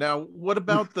 Now, what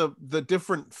about the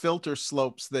different filter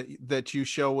slopes that you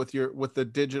show with the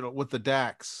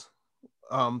DACs?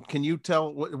 Can you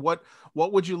tell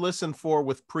what would you listen for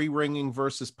with pre-ringing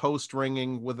versus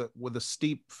post-ringing, with a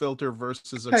steep filter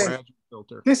versus a gradual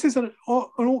filter? This is an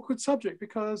awkward subject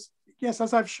because, yes,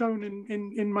 as I've shown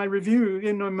in my review,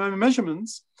 in my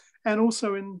measurements, and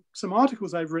also in some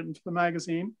articles I've written for the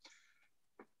magazine,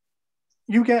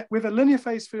 you get, with a linear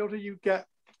phase filter, you get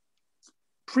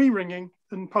pre-ringing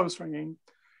and post-ringing.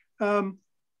 But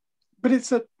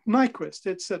it's at Nyquist,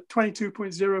 it's at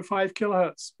 22.05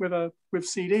 kilohertz with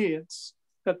CD, it's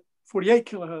at 48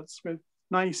 kilohertz with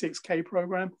 96K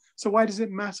program. So why does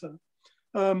it matter?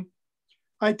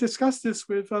 I discussed this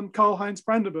with Karl-Heinz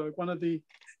Brandenburg, one of the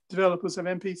developers of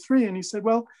MP3, and he said,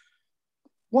 well,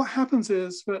 what happens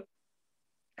is that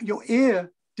your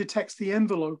ear detects the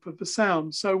envelope of the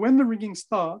sound. So when the ringing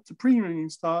starts, the pre-ringing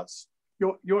starts,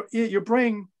 your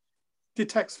brain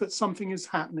detects that something is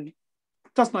happening.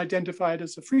 It doesn't identify it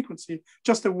as a frequency,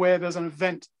 just aware there's an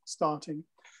event starting.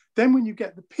 Then when you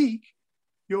get the peak,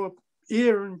 your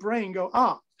ear and brain go,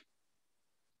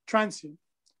 transient.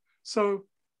 So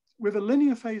with a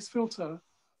linear phase filter,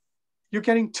 you're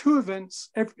getting 2 events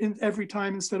every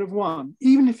time instead of 1,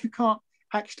 even if you can't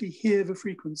actually hear the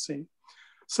frequency.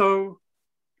 So,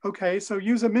 okay, so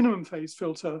use a minimum phase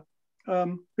filter,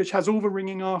 which has all the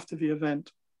ringing after the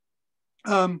event.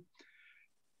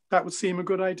 That would seem a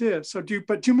good idea. So do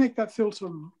you make that filter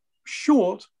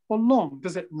short or long?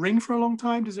 Does it ring for a long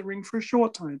time? Does it ring for a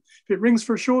short time? If it rings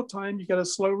for a short time, you get a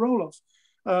slow roll-off.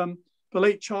 The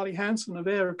late Charlie Hansen of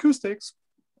Air Acoustics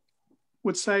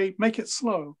would say, make it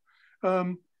slow.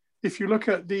 If you look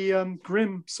at the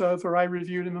Grimm server I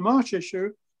reviewed in the March issue,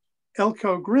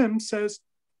 Elko Grimm says,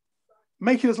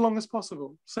 make it as long as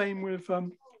possible. Same with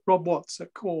Rob Watts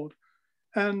at Chord.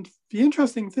 And the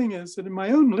interesting thing is that in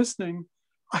my own listening,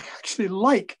 I actually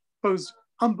like those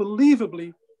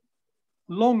unbelievably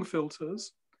long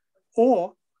filters,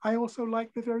 or I also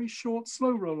like the very short,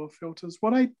 slow roll-off filters.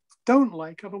 What I don't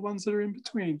like are the ones that are in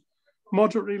between,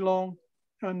 moderately long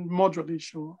and moderately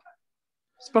short.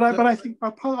 But I think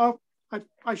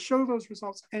I show those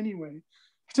results anyway,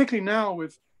 particularly now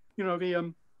with, you know,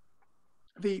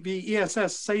 the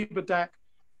ESS Saber DAC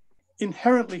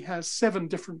inherently has 7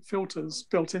 different filters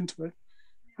built into it,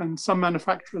 and some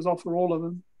manufacturers offer all of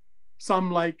them.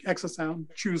 Some, like Exosound,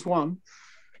 choose one,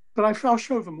 but I'll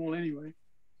show them all anyway.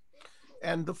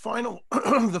 And the final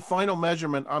the final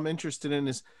measurement I'm interested in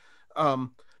is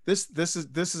this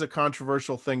is a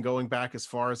controversial thing going back as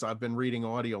far as I've been reading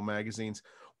audio magazines.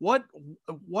 What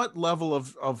level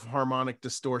of harmonic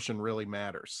distortion really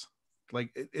matters?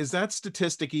 Like, is that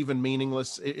statistic even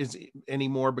meaningless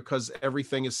anymore because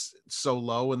everything is so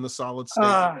low in the solid state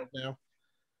right now?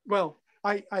 Well,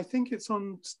 I think it's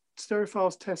on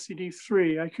Stereophile's Test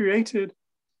CD3. I created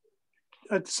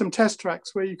some test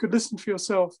tracks where you could listen for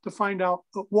yourself to find out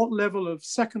at what level of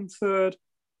 2nd, 3rd,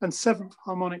 and 7th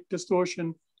harmonic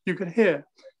distortion you could hear,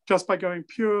 just by going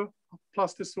pure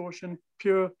plus distortion,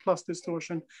 pure plus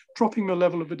distortion, dropping the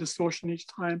level of the distortion each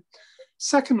time.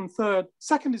 2nd and 3rd,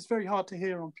 2nd is very hard to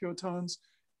hear on pure tones,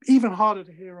 even harder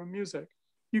to hear on music.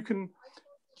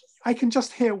 I can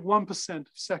just hear 1% of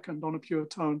 2nd on a pure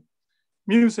tone.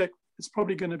 Music, it's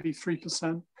probably going to be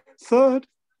 3%. 3rd,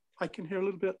 I can hear a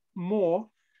little bit more.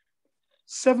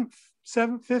 7th,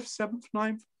 5th, 7th,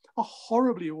 9th are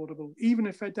horribly audible, even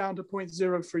if they're down to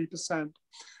 0.03%.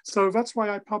 So that's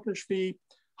why I publish the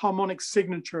harmonic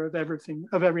signature of everything,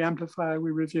 of every amplifier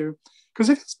we review. Because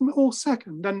if it's all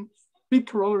 2nd, then big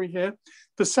corollary here,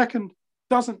 the 2nd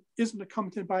isn't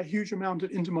accompanied by a huge amount of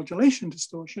intermodulation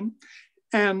distortion,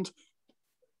 and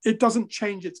it doesn't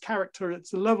change its character,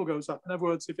 the level goes up. In other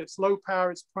words, if it's low power,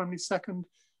 it's primarily 2nd.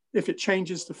 If it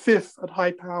changes to 5th at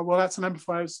high power, well, that's an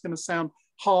amplifier that's going to sound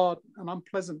hard and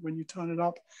unpleasant when you turn it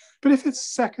up. But if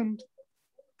it's 2nd,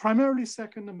 primarily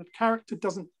 2nd, and the character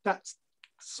that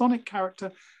sonic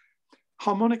character,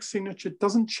 harmonic signature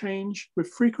doesn't change with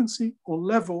frequency or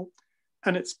level,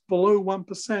 and it's below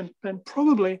 1%, then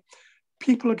probably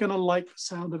people are going to like the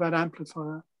sound of that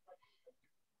amplifier.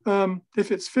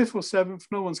 If it's 5th or 7th,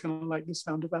 no one's going to like the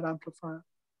sound of that amplifier.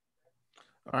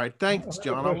 All right, thanks,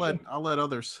 John. I'll let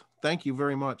others. Thank you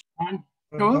very much. I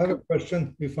have a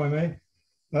question, if I may,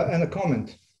 and a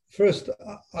comment. First,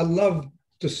 I love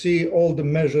to see all the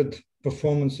measured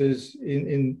performances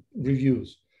in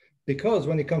reviews, because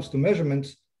when it comes to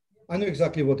measurements, I know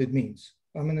exactly what it means.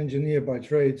 I'm an engineer by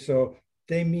trade, so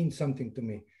they mean something to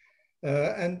me.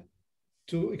 And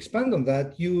to expand on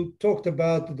that, you talked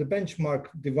about the benchmark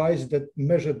device that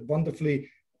measured wonderfully,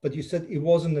 but you said it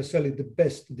wasn't necessarily the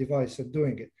best device at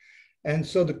doing it. And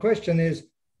so the question is,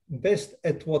 best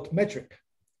at what metric?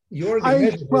 You already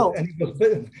measured it, and it was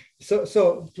better.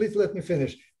 So please let me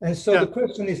finish. And so the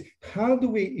question is, how do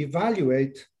we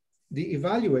evaluate the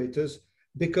evaluators?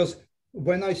 Because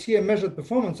when I see a measured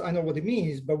performance, I know what it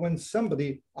means. But when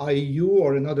somebody, i.e. you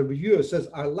or another reviewer, says,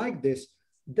 I like this,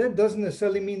 that doesn't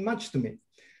necessarily mean much to me.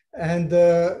 And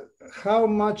how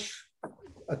much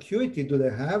acuity do they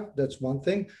have? That's one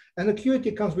thing. And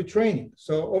acuity comes with training.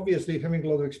 So obviously having a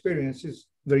lot of experience is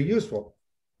very useful.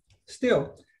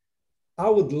 Still, I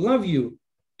would love you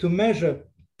to measure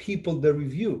people they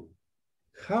review.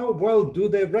 How well do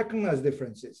they recognize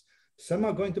differences? Some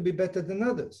are going to be better than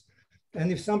others.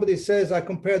 And if somebody says, I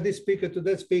compare this speaker to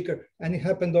that speaker, and it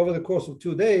happened over the course of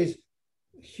 2 days,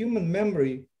 human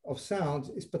memory of sounds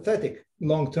is pathetic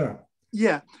long-term.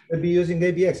 Yeah. They'll be using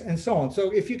ABX and so on.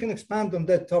 So if you can expand on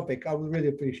that topic, I would really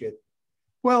appreciate it.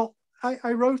 Well,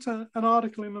 I wrote an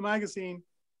article in the magazine,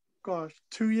 gosh,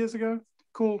 2 years ago,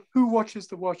 called Who Watches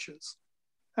the Watchers?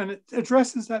 And it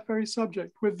addresses that very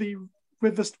subject. With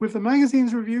the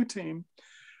magazine's review team,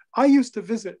 I used to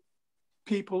visit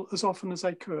people as often as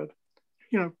I could,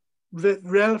 you know,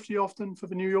 relatively often for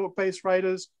the New York-based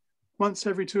writers, once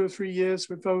every 2 or 3 years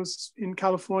with those in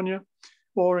California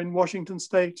or in Washington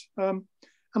State. And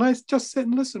I just sit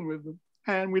and listen with them.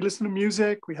 And we listen to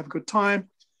music, we have a good time.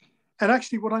 And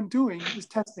actually what I'm doing is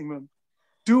testing them.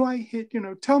 Do I hit, you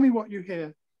know, tell me what you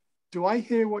hear. Do I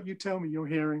hear what you tell me you're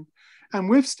hearing? And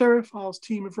with Stereophile's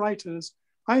team of writers,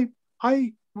 I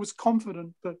was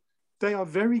confident that they are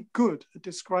very good at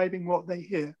describing what they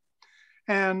hear.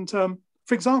 And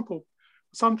for example,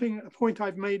 a point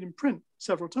I've made in print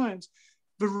several times,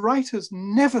 the writers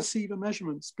never see the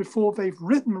measurements before they've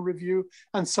written a review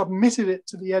and submitted it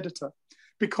to the editor,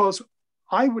 because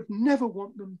I would never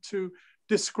want them to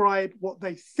describe what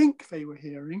they think they were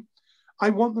hearing. I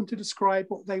want them to describe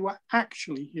what they were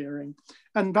actually hearing.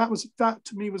 And that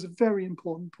to me was a very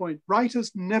important point.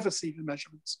 Writers never see the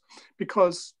measurements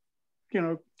because, you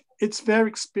know, it's their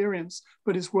experience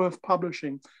that is worth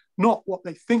publishing, not what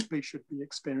they think they should be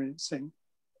experiencing.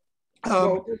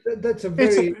 Well, that's a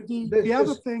very... The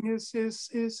other thing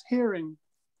is hearing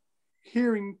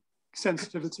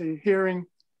sensitivity, hearing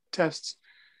tests.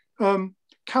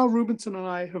 Cal Rubinson and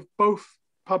I have both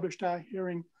published our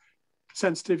hearing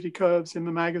sensitivity curves in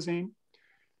the magazine.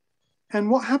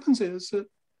 And what happens is that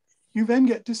you then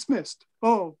get dismissed.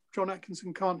 Oh, John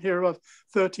Atkinson can't hear above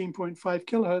 13.5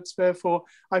 kilohertz. Therefore,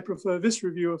 I prefer this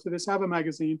reviewer for this other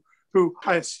magazine, who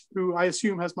I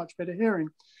assume has much better hearing.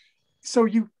 So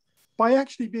by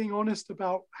actually being honest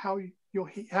about how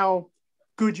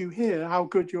good you hear, how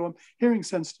good your hearing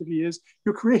sensitivity is,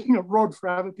 you're creating a rod for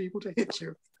other people to hit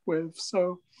you with.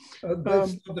 So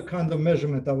that's not the kind of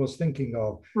measurement I was thinking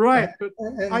of. Right, but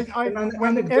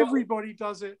when everybody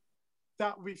does it,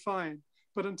 that will be fine.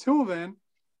 But until then,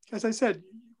 as I said,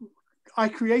 I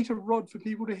create a rod for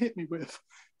people to hit me with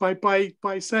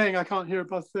by saying I can't hear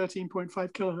above 13.5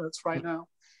 kilohertz right now.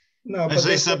 No, I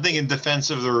say something in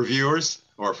defense of the reviewers,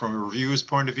 or from a reviewer's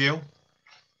point of view.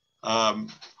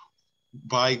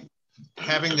 By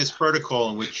having this protocol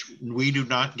in which we do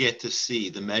not get to see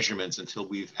the measurements until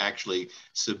we've actually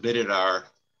submitted our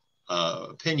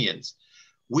opinions,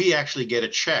 we actually get a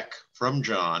check from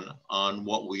John on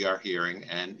what we are hearing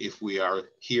and if we are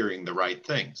hearing the right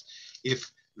things.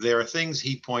 If there are things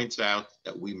he points out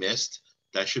that we missed,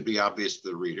 that should be obvious to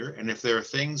the reader. And if there are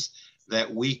things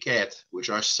that we get, which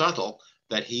are subtle,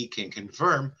 that he can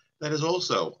confirm, that is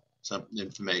also some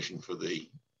information for the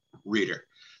reader.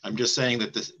 I'm just saying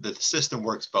that the system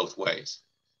works both ways.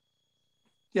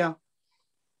 Yeah.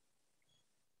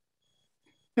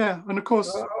 Yeah, and of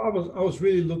course, I was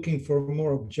really looking for a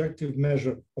more objective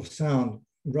measure of sound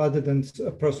rather than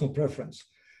a personal preference.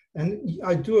 And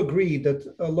I do agree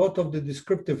that a lot of the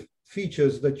descriptive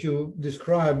features that you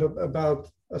describe about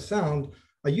a sound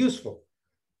are useful.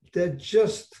 They're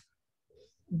just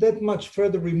that much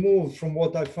further removed from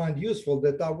what I find useful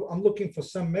that I'm looking for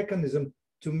some mechanism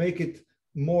to make it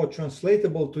more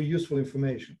translatable to useful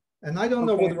information. And I don't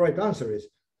know what the right answer is.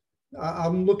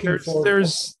 I'm looking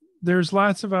There's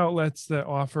lots of outlets that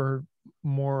offer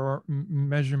more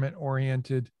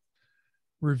measurement-oriented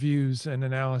reviews and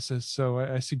analysis. So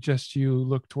I suggest you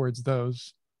look towards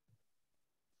those.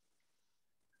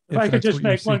 If I could just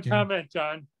make one comment,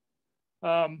 John.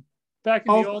 Back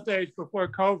in the old days before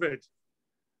COVID,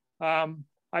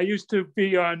 I used to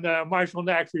be on Marshall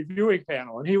Knack's reviewing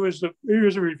panel, and he was a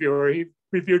reviewer. He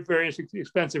reviewed various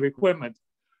expensive equipment,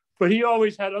 but he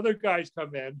always had other guys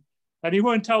come in, and he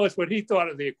wouldn't tell us what he thought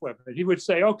of the equipment. He would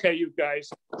say, "Okay, you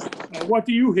guys, what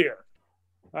do you hear?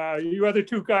 You other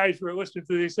two guys who are listening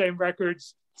to these same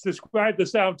records, describe the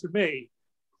sound to me."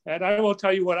 and I will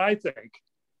tell you what I think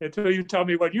until you tell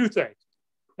me what you think.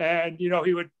 And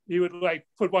he would like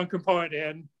put one component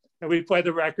in, and we'd play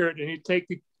the record, and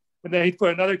and then he'd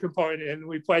put another component in, and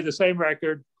we'd play the same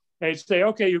record, and he'd say,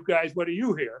 "Okay, you guys, what do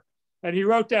you hear?" And he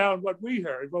wrote down what we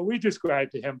heard, what we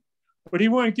described to him, but he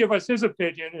wouldn't give us his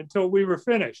opinion until we were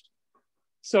finished.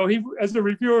 So he, as a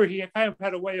reviewer, he kind of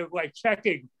had a way of like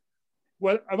checking,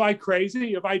 what, am I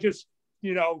crazy? Am I just,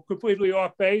 completely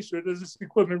off base, or does this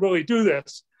equipment really do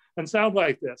this and sound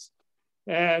like this?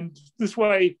 And this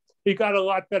way he got a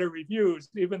lot better reviews,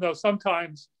 even though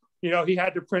sometimes, he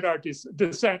had to print our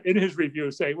dissent in his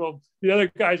review, say, well, the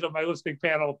other guys on my listening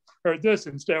panel heard this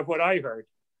instead of what I heard.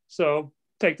 So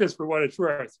take this for what it's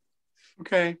worth.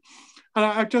 Okay. And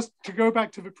I just, to go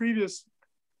back to the previous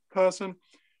person,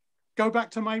 go back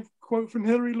to my quote from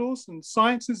Hillary Lawson: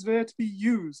 science is there to be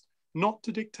used, not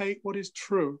to dictate what is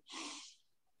true.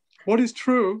 What is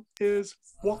true is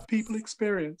what people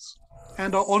experience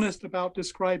and are honest about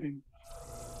describing.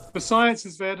 The science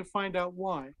is there to find out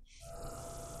why.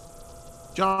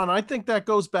 John, I think that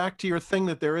goes back to your thing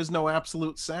that there is no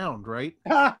absolute sound, right?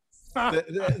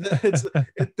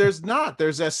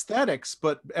 There's aesthetics,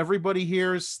 but everybody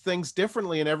hears things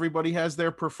differently and everybody has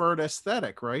their preferred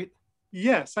aesthetic, right?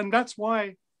 Yes, and that's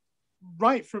why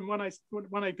right from when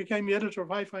I became the editor of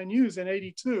Hi-Fi News in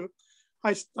 '82,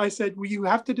 I said, well, you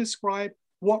have to describe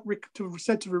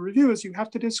said to the reviewers, you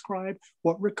have to describe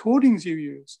what recordings you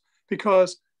use.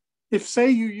 Because if, say,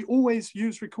 you always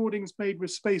use recordings made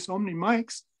with Space Omni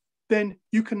mics, then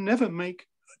you can never make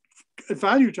a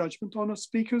value judgment on a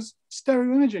speaker's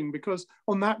stereo imaging, because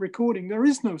on that recording, there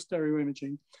is no stereo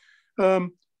imaging.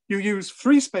 You use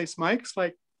free space mics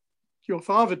like your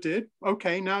father did.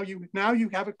 Okay, now you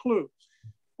have a clue.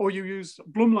 Or you use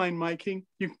Blumlein miking,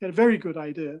 you can get a very good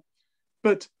idea.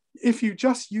 But if you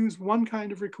just use one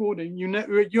kind of recording,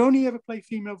 you only ever play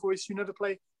female voice, you never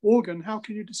play organ, how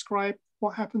can you describe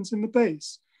what happens in the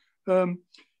bass? So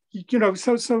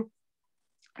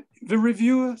the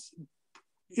reviewer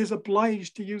is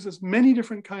obliged to use as many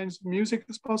different kinds of music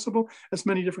as possible, as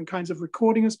many different kinds of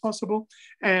recording as possible,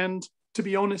 and to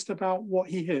be honest about what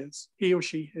he or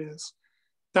she hears.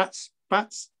 That's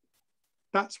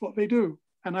what they do.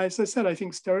 And as I said, I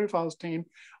think Stereophile's team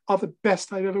are the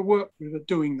best I've ever worked with at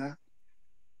doing that.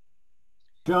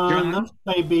 John, this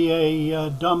may be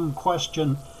a dumb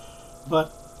question,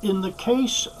 but in the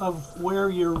case of where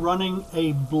you're running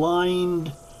a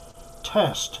blind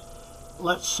test,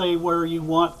 let's say where you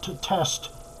want to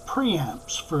test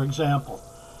preamps, for example,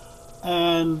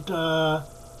 and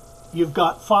you've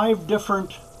got 5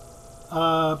 different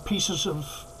pieces of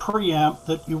preamp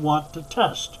that you want to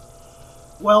test.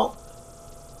 Well,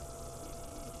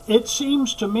 it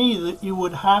seems to me that you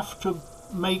would have to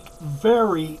make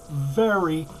very,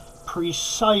 very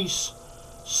precise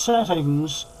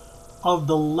settings of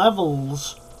the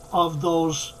levels of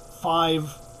those 5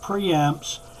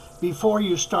 preamps before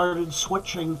you started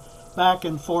switching back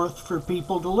and forth for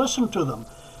people to listen to them.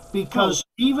 Because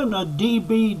even a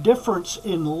dB difference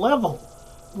in level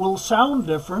will sound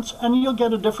different and you'll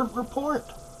get a different report.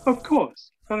 Of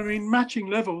course. But I mean, matching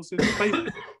levels is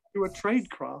basically a trade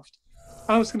craft.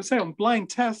 I was going to say, on blind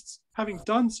tests, having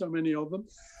done so many of them,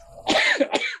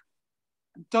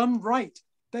 done right,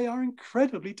 they are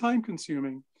incredibly time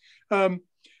consuming.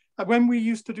 When we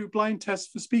used to do blind tests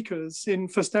for speakers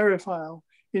for Stereophile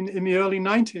in the early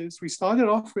 90s, we started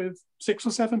off with 6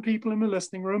 or 7 people in the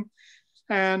listening room,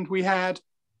 and we had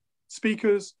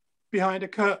speakers behind a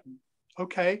curtain.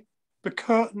 Okay, the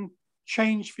curtain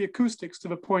changed the acoustics to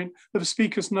the point that the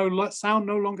speakers no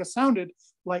longer sounded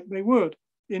like they would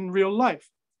in real life.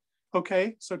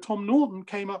 Okay, so Tom Norton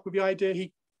came up with the idea.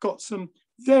 He got some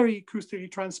very acoustically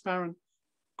transparent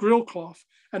grill cloth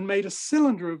and made a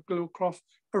cylinder of grill cloth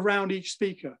around each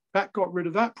speaker. That got rid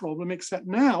of that problem, except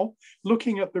now,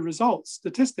 looking at the results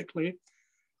statistically,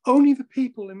 only the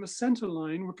people in the center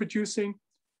line were producing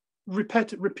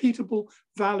repeatable,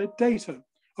 valid data.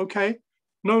 Okay,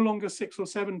 no longer 6 or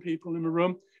 7 people in the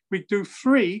room. We do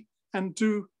 3 and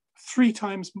do 3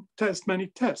 times as many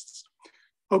tests.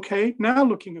 Okay, now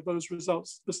looking at those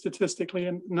results statistically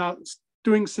and now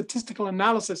doing statistical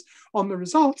analysis on the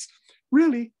results,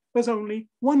 really, there's only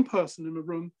 1 person in the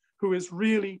room who is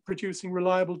really producing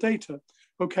reliable data.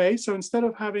 Okay, so instead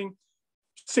of having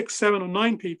 6, 7, or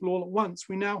 9 people all at once,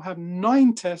 we now have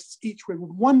 9 tests, each with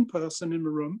 1 person in the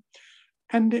room,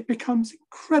 and it becomes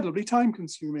incredibly time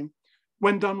consuming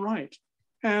when done right.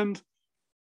 And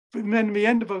then at the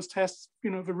end of those tests,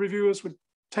 the reviewers would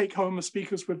take home the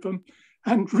speakers with them.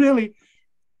 And really,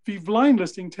 the blind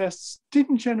listing tests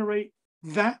didn't generate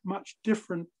that much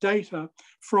different data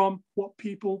from what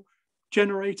people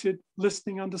generated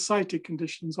listening under sighted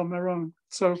conditions on their own.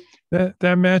 So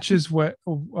that matches what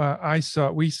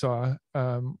we saw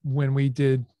when we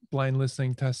did blind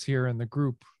listening tests here in the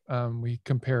group. We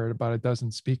compared about a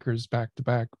dozen speakers back to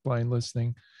back blind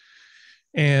listening,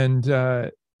 and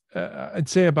I'd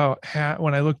say about half,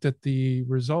 when I looked at the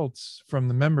results from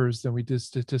the members, then we did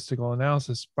statistical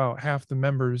analysis, about half the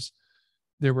members,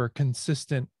 there were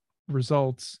consistent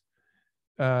results,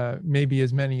 maybe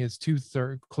as many as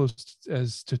close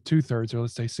as to 2/3, or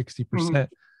let's say 60%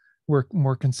 were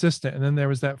more consistent. And then there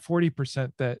was that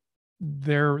 40% that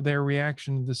their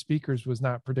reaction to the speakers was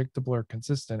not predictable or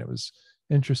consistent. It was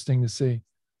interesting to see.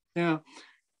 Yeah.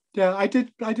 I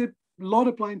did a lot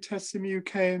of blind tests in the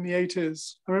UK in the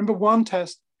 80s. I remember one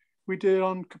test we did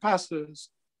on capacitors,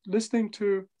 listening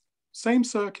to same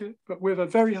circuit, but with a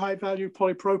very high value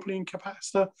polypropylene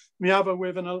capacitor, and the other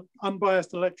with an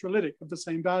unbiased electrolytic of the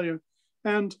same value.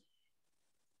 And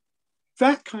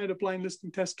that kind of blind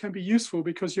listening test can be useful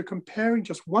because you're comparing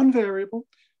just one variable.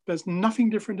 There's nothing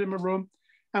different in the room.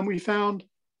 And we found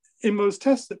in those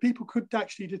tests that people could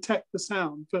actually detect the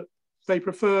sound that they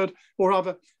preferred, or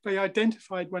other, they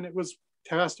identified when it was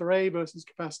capacitor A versus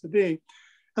capacitor B.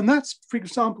 And that's, for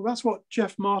example, that's what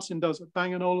Jeff Martin does at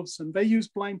Bang & Olufsen. They use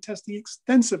blind testing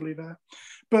extensively there,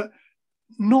 but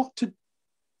not to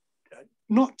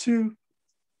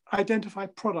identify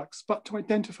products, but to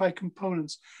identify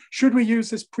components. Should we use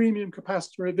this premium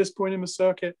capacitor at this point in the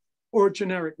circuit or a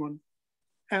generic one?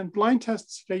 And blind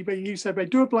tests, he said they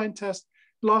do a blind test,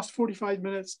 last 45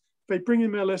 minutes, they bring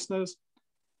in their listeners,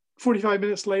 45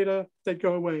 minutes later, they'd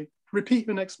go away. Repeat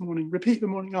the next morning, repeat the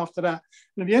morning after that.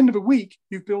 And at the end of the week,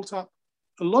 you've built up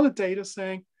a lot of data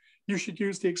saying you should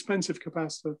use the expensive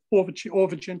capacitor or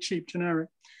the cheap generic.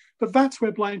 But that's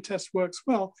where blind test works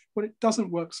well. What it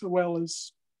doesn't work so well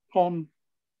is on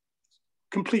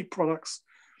complete products.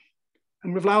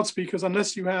 And with loudspeakers,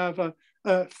 unless you have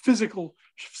a physical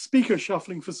speaker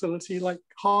shuffling facility like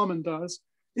Harman does,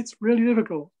 it's really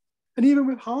difficult. And even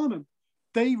with Harman,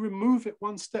 they remove it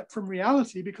one step from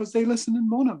reality because they listen in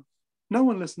mono. No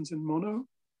one listens in mono.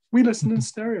 We listen in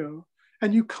stereo.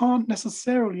 And you can't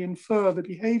necessarily infer the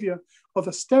behavior of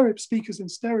the stereo speakers in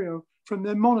stereo from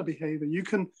their mono behavior. You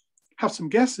can have some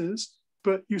guesses,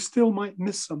 but you still might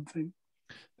miss something.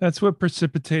 That's what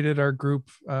precipitated our group.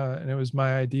 And it was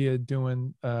my idea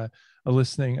doing a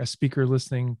speaker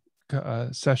listening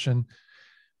session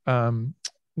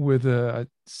with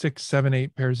 6, 7,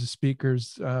 8 pairs of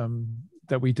speakers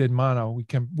that we did mono.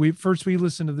 We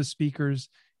listened to the speakers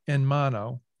in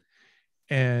mono,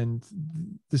 and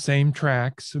the same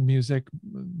tracks of music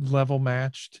level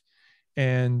matched,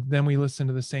 and then we listened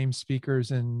to the same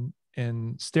speakers in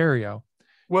stereo.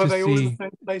 Were they all in the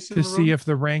same place in the room? To see if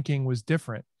the ranking was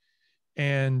different,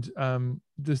 and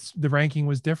the ranking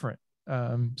was different.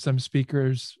 Some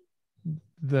speakers,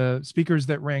 the speakers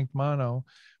that ranked mono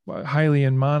highly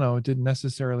in mono didn't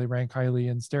necessarily rank highly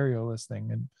in stereo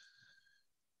listening.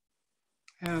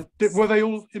 And were they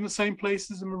all in the same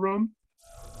places in the room?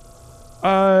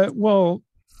 Well,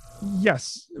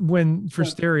 yes. For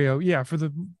stereo, yeah.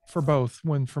 For both.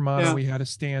 When for mono, we had a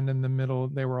stand in the middle.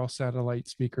 They were all satellite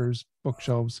speakers,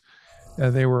 bookshelves.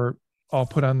 They were all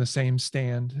put on the same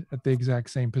stand at the exact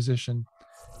same position.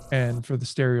 And for the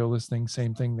stereo listening,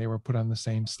 same thing. They were put on the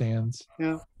same stands.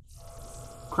 Yeah.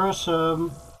 Chris,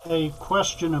 a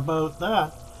question about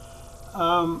that.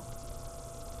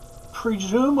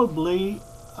 Presumably,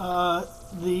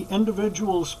 the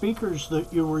individual speakers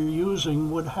that you were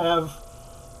using would have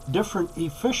different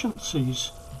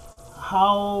efficiencies.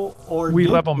 How or we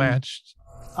level matched?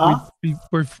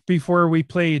 Before we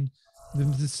played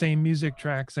the same music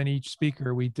tracks on each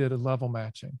speaker, we did a level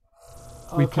matching.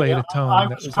 We played a tone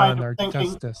that was on our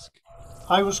test disc.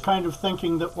 I was kind of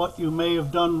thinking that what you may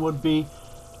have done would be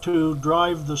to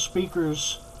drive the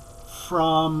speakers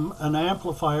from an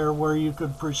amplifier where you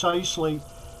could precisely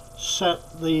set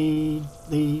the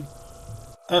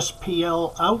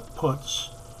SPL outputs.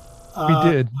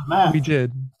 We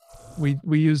did.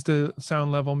 We used a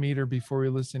sound level meter before we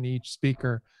listened to each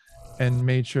speaker and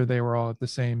made sure they were all at the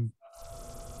same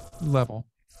level.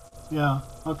 Yeah,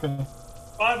 okay.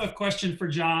 I have a question for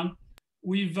John.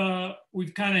 We've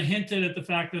kind of hinted at the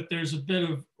fact that there's a bit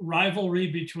of rivalry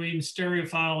between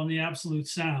Stereophile and the Absolute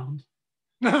Sound.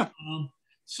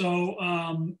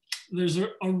 There's a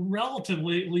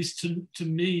relatively, at least to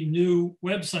me, new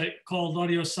website called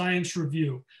Audio Science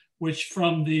Review, which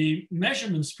from the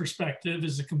measurements perspective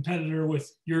is a competitor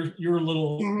with your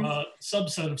little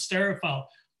subset of Stereophile.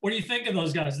 What do you think of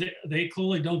those guys? They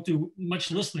clearly don't do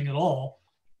much listening at all.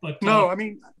 But no, I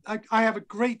mean, I have a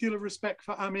great deal of respect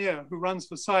for Amir, who runs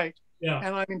the site.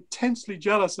 And I'm intensely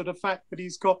jealous of the fact that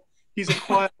he's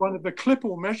acquired one of the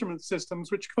Clipple measurement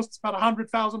systems, which costs about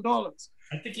 $100,000.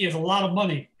 I think he has a lot of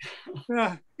money.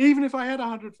 Yeah, even if I had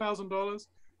 $100,000,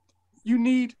 you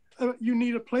need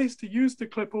a place to use the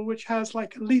Clipple, which has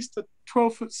like at least a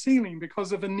 12-foot ceiling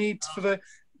because of the need for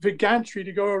the gantry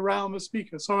to go around the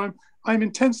speaker. So I'm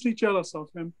intensely jealous of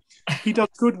him. He does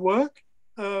good work.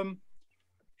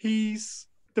 He's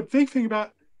the big thing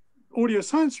about Audio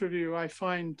Science Review, I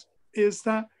find, is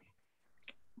that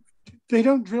they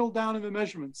don't drill down in the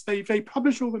measurements. They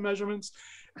publish all the measurements,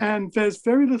 and there's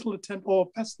very little attempt, or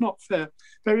that's not fair.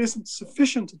 There isn't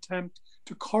sufficient attempt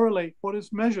to correlate what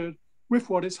is measured with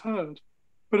what is heard.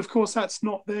 But of course, that's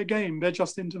not their game. They're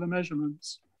just into the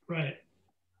measurements. Right.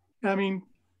 I mean,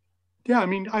 yeah,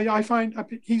 I find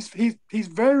he's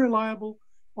very reliable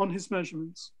on his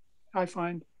measurements, I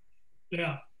find.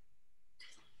 Yeah.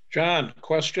 John,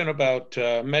 question about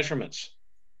measurements.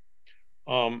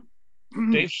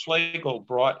 Dave Schlegel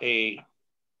brought a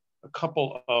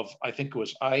couple of, I think it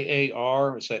was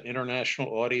IAR, is that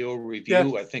International Audio Review?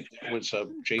 Yeah. I think it was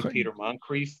J. Peter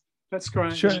Moncrief. That's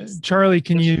correct. Charlie,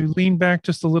 can you lean back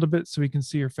just a little bit so we can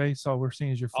see your face? All we're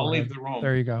seeing is your forehead. I'll leave the room.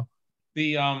 There you go.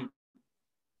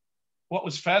 What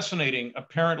was fascinating,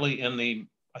 apparently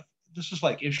this is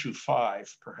like issue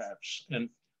 5, perhaps, and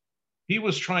he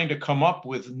was trying to come up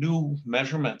with new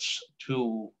measurements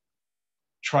to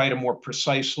try to more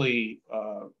precisely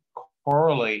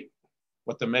correlate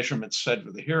what the measurements said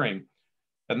with the hearing.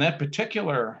 And that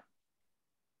particular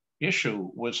issue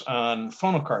was on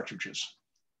phono cartridges.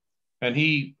 And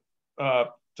the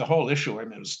whole issue, I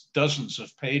mean, it was dozens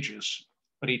of pages,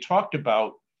 but he talked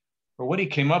about, or what he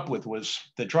came up with was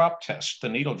the drop test, the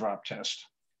needle drop test.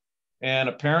 And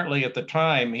apparently at the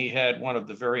time, he had one of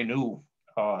the very new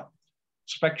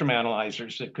spectrum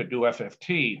analyzers that could do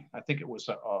FFT. I think it was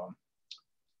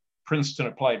Princeton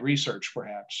Applied Research,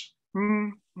 perhaps.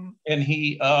 Mm-hmm. And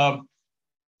he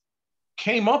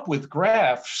came up with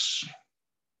graphs,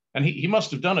 and he must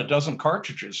have done a dozen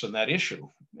cartridges in that issue,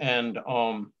 and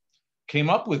came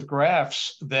up with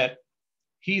graphs that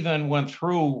he then went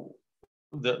through,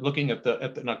 looking at the,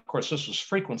 and of course this was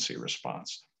frequency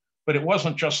response, but it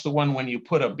wasn't just the one when you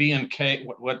put a B and K,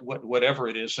 whatever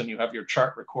it is, and you have your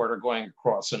chart recorder going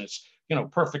across, and it's, you know,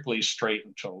 perfectly straight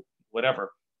until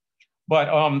whatever. But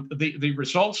the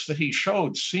results that he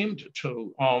showed seemed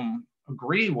to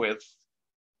agree with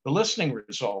the listening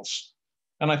results.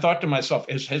 And I thought to myself,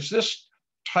 has this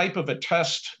type of a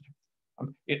test,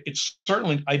 it's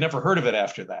certainly, I never heard of it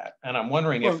after that. And I'm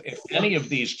wondering if any of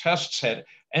these tests had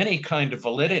any kind of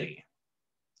validity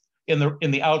in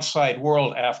the outside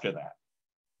world after that.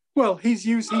 Well, he's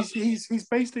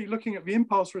basically looking at the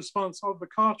impulse response of the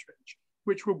cartridge,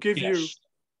 which will give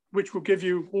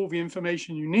you all the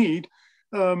information you need.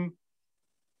 I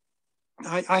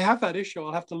have that issue.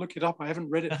 I'll have to look it up. I haven't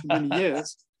read it for many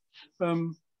years.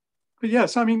 But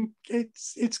yes, I mean,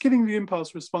 it's giving the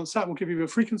impulse response. That will give you a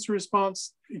frequency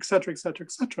response, et cetera, et cetera,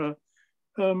 et cetera.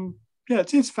 Yeah,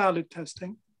 it's valid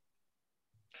testing.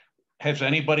 Has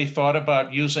anybody thought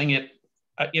about using it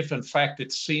if in fact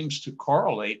it seems to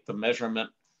correlate the measurement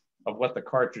of what the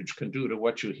cartridge can do to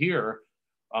what you hear?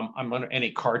 I'm wondering, any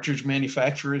cartridge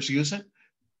manufacturers use it?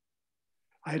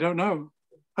 I don't know.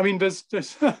 I mean, there's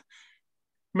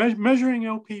measuring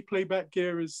LP playback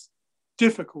gear is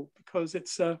difficult because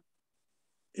it's an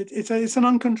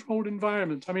uncontrolled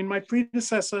environment. I mean, my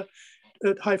predecessor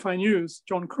at Hi-Fi News,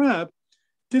 John Crabb,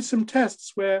 did some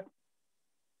tests where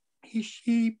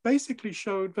he basically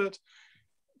showed that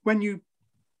when you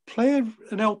play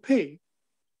an LP,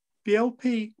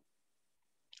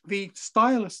 the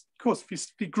stylus, of course,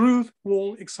 the groove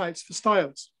wall excites the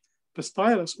stylus. The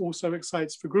stylus also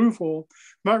excites the groove wall.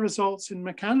 That results in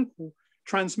mechanical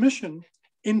transmission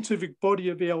into the body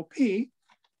of the LP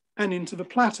and into the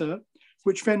platter,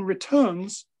 which then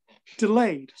returns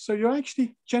delayed. So you're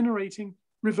actually generating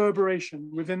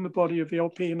reverberation within the body of the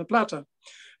LP and the platter.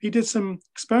 He did some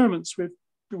experiments with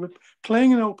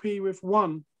playing an LP with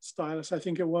one stylus, I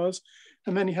think it was,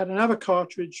 and then he had another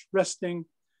cartridge resting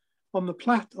on the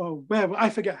I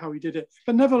forget how he did it,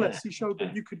 but nevertheless, he showed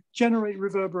that you could generate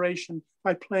reverberation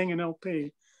by playing an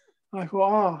LP. And I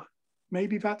thought,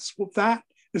 maybe that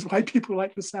is why people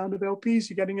like the sound of LPs.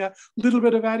 You're getting a little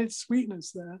bit of added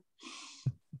sweetness there.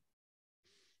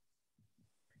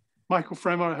 Michael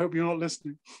Fremer, I hope you're not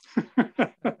listening.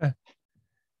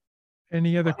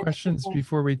 Any other questions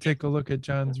before we take a look at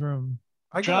John's room?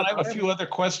 John, I have a few other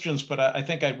questions, but I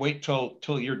think I'd wait till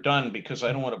you're done because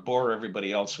I don't want to bore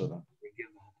everybody else with them.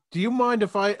 Do you mind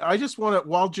if I just want to,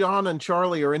 while John and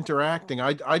Charlie are interacting,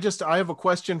 I have a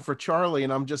question for Charlie,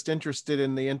 and I'm just interested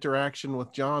in the interaction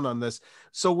with John on this.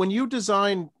 So when you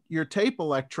design your tape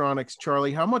electronics,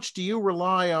 Charlie, how much do you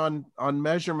rely on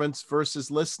measurements versus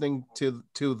listening to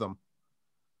them?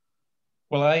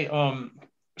 Well, I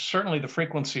certainly the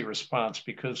frequency response,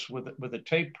 because with a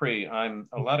tape pre, I'm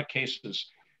a lot of cases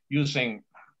using.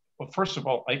 Well, first of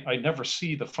all, I never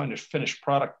see the finished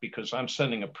product because I'm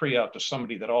sending a pre out to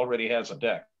somebody that already has a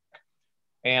deck,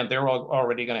 and they're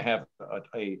already going to have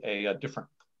a different,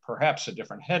 perhaps a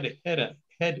different head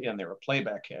in there, a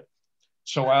playback head.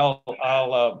 So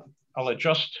I'll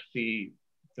adjust the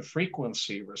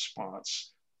frequency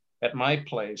response at my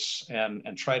place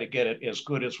and try to get it as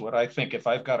good as what I think, if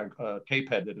I've got a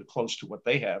tape head that is close to what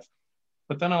they have.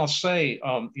 But then I'll say,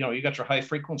 you got your high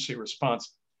frequency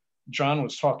response. John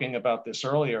was talking about this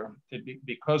earlier,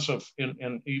 because of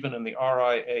even in the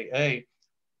RIAA,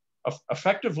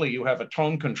 effectively you have a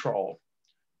tone control.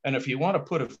 And if you want to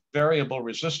put a variable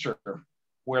resistor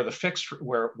where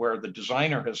the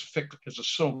designer has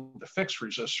assumed the fixed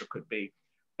resistor could be,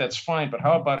 that's fine. But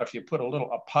how about if you put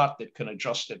a pot that can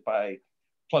adjust it by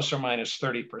plus or minus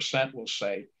 30%, we'll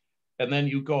say, and then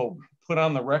you go put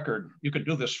on the record. You could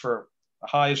do this for the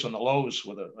highs and the lows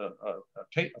with a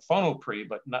phono pre,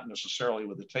 but not necessarily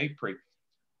with a tape pre.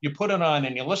 You put it on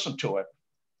and you listen to it,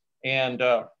 and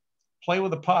play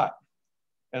with the pot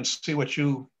and see what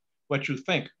you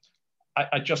think.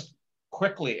 I just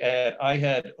quickly add, I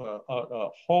had a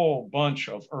whole bunch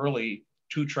of early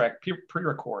 2-track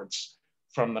pre-records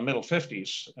from the middle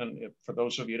 50s. And for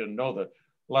those of you who didn't know, that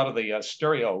a lot of the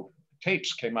stereo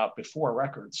tapes came out before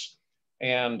records.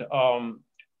 And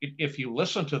if you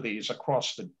listen to these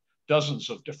across the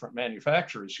dozens of different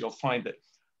manufacturers, you'll find that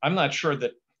I'm not sure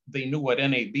that they knew what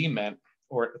NAB meant,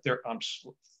 or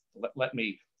let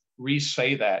me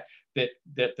re-say that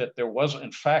there was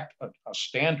in fact a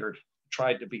standard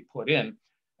tried to be put in,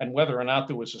 and whether or not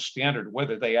there was a standard,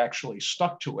 whether they actually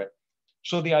stuck to it.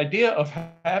 So the idea of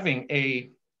having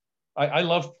I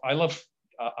love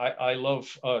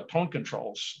tone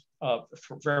controls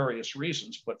for various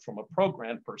reasons, but from a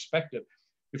program perspective,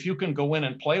 if you can go in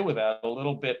and play with that a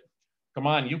little bit, come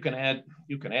on, you can add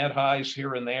highs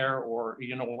here and there, or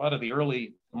a lot of the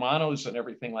early monos and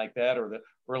everything like that, or the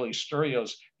early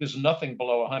stereos, there's nothing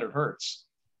below 100 hertz.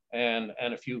 And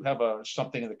if you have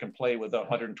something that can play with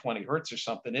 120 hertz or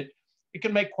something, it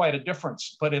can make quite a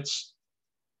difference. But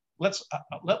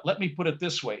let me put it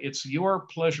this way: it's your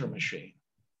pleasure machine.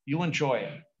 You enjoy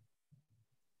it.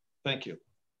 Thank you.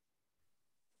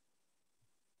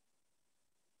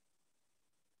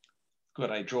 Good,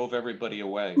 I drove everybody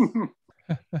away.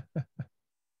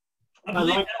 I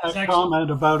like that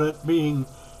comment about it being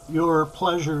your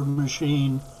pleasure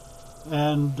machine,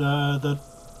 and that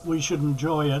we should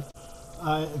enjoy it.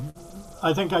 I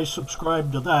think I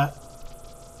subscribe to that.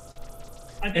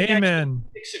 Amen.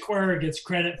 Dick Sequeira gets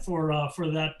credit for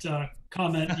that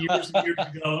comment years and years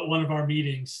ago at one of our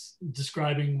meetings,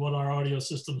 describing what our audio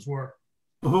systems were.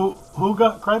 Who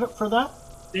got credit for that?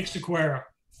 Dick Sequeira.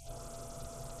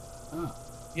 Oh.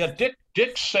 Yeah, Dick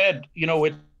said, he's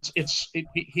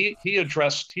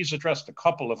addressed a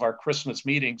couple of our Christmas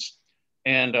meetings,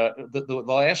 and the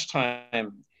last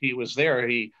time he was there,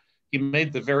 he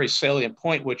made the very salient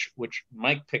point, which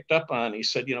Mike picked up on. He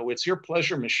said, it's your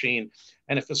pleasure machine,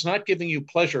 and if it's not giving you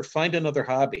pleasure, find another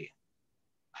hobby.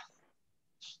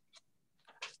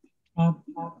 Hey,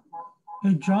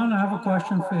 John, I have a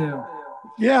question for you.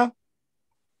 Yeah.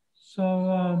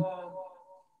 So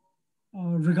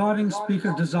regarding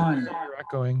speaker design, you're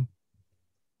echoing.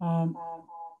 The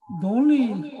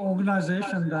only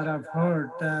organization that I've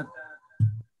heard that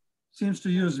seems to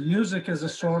use music as a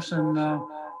source and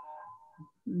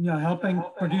helping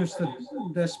produce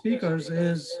their speakers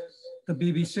is the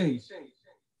BBC.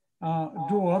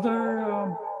 Do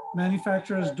other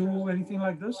manufacturers do anything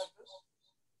like this?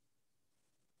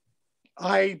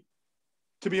 To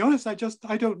be honest, I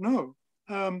don't know.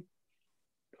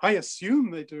 I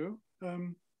assume they do,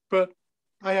 but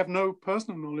I have no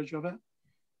personal knowledge of it.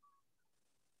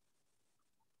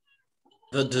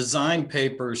 The design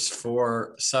papers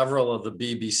for several of the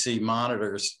BBC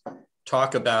monitors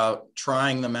talk about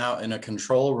trying them out in a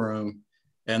control room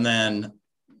and then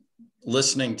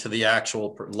listening to the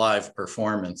actual live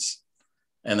performance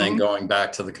and then going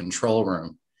back to the control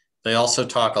room. They also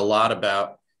talk a lot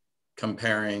about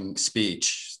comparing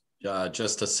speech,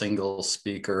 just a single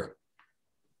speaker,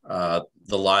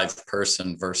 the live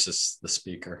person versus the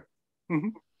speaker. Mm-hmm.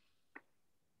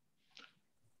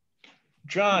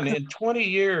 John, in 20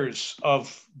 years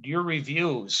of your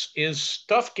reviews, is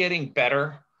stuff getting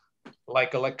better?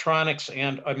 like electronics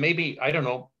and maybe, I don't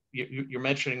know, you're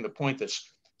mentioning the point that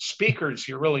speakers,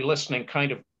 you're really listening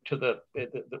kind of to the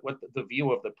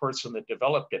view of the person that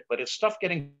developed it, but is stuff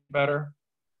getting better?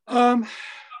 I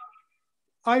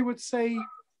would say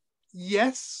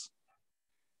yes.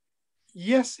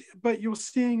 Yes, but you're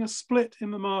seeing a split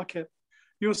in the market.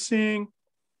 You're seeing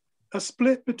a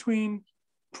split between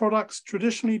products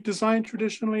designed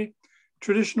traditionally,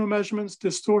 traditional measurements,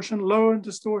 distortion, lower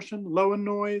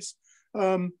noise.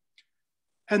 And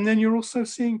then you're also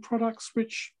seeing products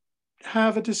which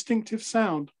have a distinctive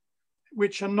sound,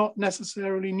 which are not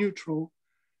necessarily neutral.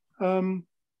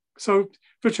 So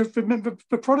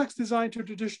the products designed to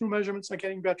traditional measurements are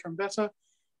getting better and better.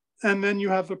 And then you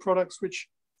have the products which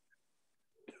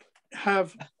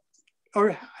have,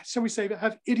 or shall we say, that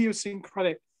have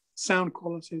idiosyncratic sound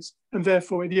qualities and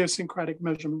therefore idiosyncratic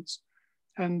measurements.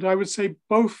 And I would say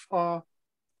both are,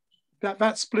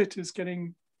 that split is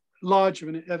getting larger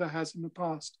than it ever has in the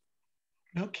past.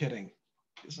 No kidding.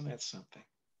 Isn't that something?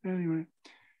 Anyway.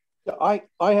 I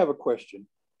have a question,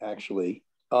 actually.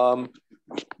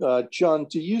 John,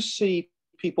 do you see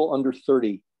people under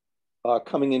 30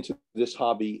 coming into this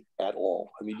hobby at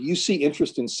all? I mean, do you see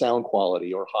interest in sound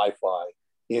quality or hi-fi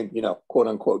in, quote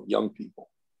unquote, young people?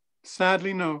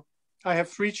 Sadly, no. I have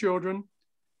 3 children.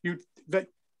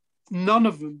 None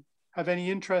of them have any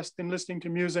interest in listening to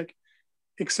music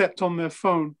except on their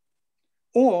phone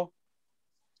or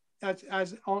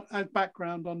as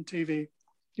background on TV.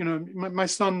 My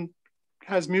son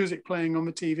has music playing on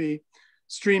the TV,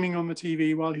 streaming on the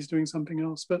TV while he's doing something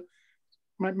else. But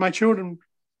my children,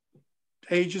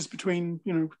 ages between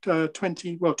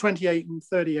 28 and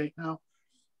 38 now,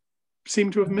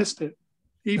 seem to have missed it,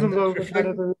 even though they've had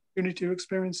an opportunity to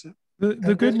experience it.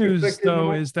 The good news,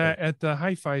 though, is that at the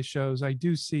hi-fi shows, I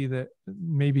do see that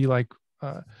maybe like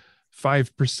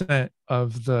 5%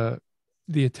 of the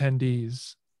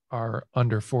attendees are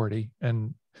under 40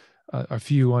 and a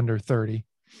few under 30.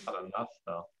 Not enough,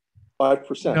 though.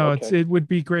 5%. No, okay. it would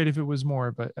be great if it was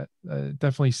more, but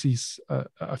definitely see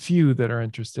a few that are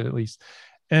interested at least.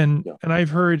 And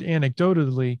I've heard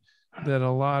anecdotally that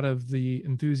a lot of the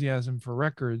enthusiasm for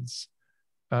records,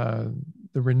 the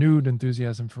renewed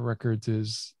enthusiasm for records,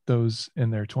 is those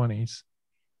in their 20s.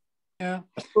 Yeah.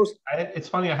 It's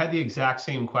funny, I had the exact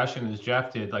same question as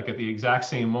Jeff did, like at the exact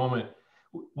same moment.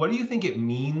 What do you think it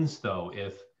means, though,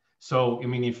 if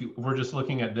we're just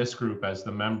looking at this group as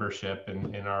the membership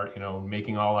and our,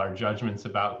 making all our judgments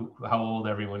about how old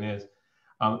everyone is,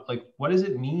 like, what does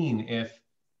it mean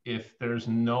if there's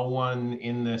no one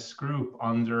in this group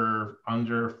under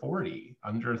 40,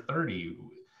 under 30?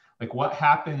 Like, what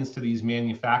happens to these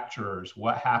manufacturers?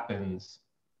 What happens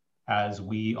as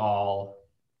we all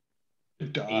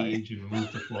age and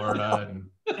move to Florida? And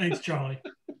thanks, Charlie.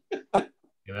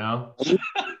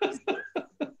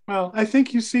 Well, I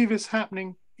think you see this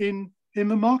happening in the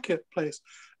marketplace.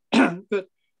 That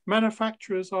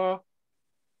manufacturers are,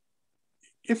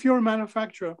 if you're a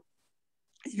manufacturer,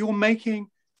 you're making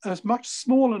a much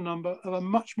smaller number of a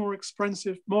much more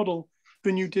expensive model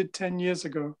than you did 10 years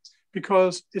ago,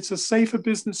 because it's a safer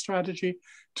business strategy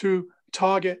to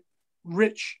target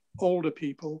rich older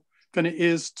people than it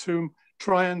is to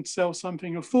try and sell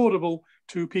something affordable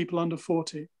to people under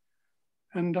 40.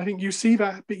 And I think you see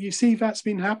that, but you see that's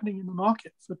been happening in the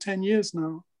market for 10 years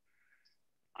now.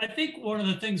 I think one of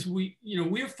the things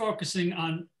we're focusing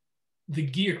on the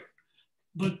gear,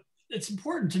 but it's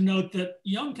important to note that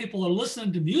young people are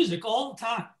listening to music all the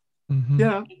time. Mm-hmm.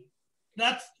 Yeah.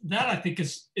 That I think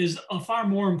is a far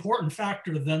more important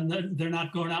factor than they're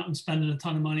not going out and spending a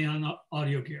ton of money on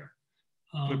audio gear.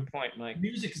 Good point, Mike.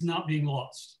 Music is not being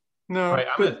lost. No, right.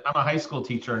 I'm a high school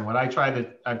teacher, and what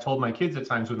I've told my kids at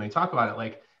times when they talk about it,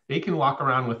 like, they can walk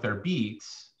around with their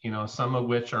Beats, some of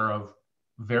which are of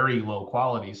very low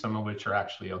quality, some of which are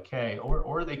actually okay,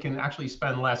 or they can actually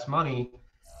spend less money,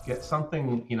 get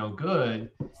something good,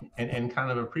 and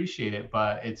kind of appreciate it.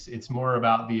 But it's more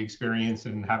about the experience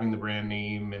and having the brand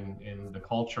name and the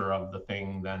culture of the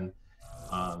thing than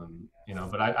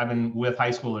but I've been with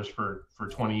high schoolers for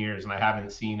 20 years, and I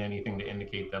haven't seen anything to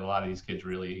indicate that a lot of these kids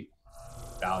really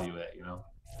value it.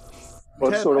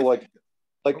 Well, it's sort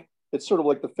of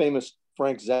like the famous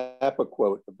Frank Zappa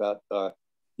quote about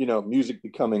music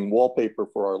becoming wallpaper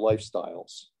for our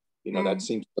lifestyles. That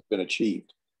seems to have been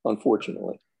achieved,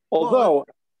 unfortunately. Although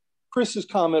Chris's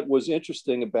comment was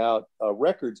interesting about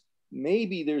records.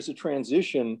 Maybe there's a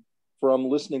transition from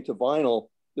listening to vinyl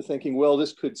to thinking, well,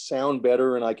 this could sound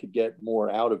better and I could get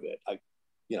more out of it.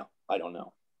 I don't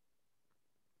know.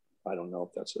 I don't know if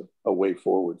that's a way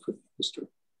forward for history.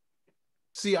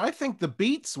 See, I think the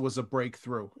Beats was a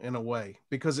breakthrough in a way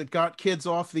because it got kids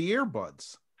off the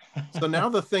earbuds. So now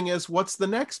the thing is, what's the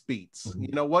next Beats?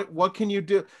 You know, what can you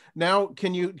do now?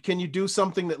 Can you do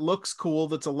something that looks cool,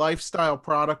 that's a lifestyle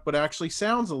product, but actually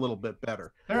sounds a little bit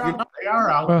better? They are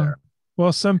out there.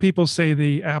 Well, some people say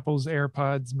the Apple's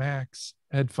AirPods Max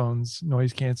headphones,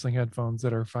 noise canceling headphones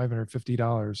that are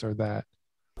 $550 are that.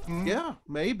 Yeah,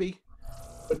 maybe.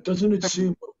 But doesn't it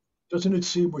seem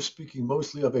we're speaking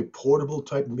mostly of a portable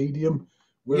type medium?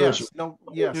 Kids are not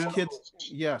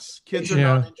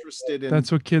interested in.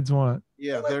 That's what kids want.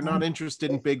 Yeah, they're not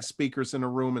interested in big speakers in a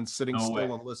room and sitting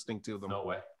still and listening to them. No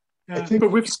way. Yeah,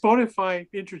 but with Spotify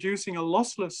introducing a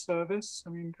lossless service, I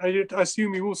mean, I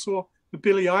assume you all saw the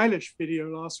Billie Eilish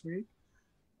video last week.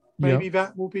 Maybe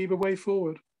that will be the way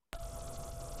forward.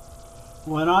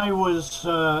 When I was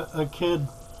a kid,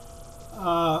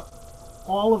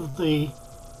 all of the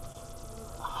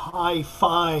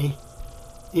hi-fi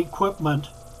equipment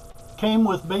came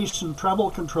with bass and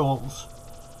treble controls,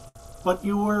 but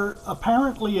you were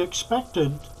apparently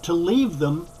expected to leave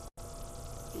them,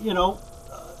 you know,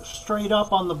 straight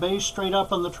up on the bass, straight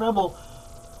up on the treble.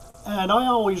 And I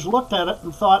always looked at it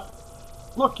and thought,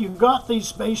 look, you've got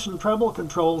these bass and treble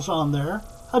controls on there,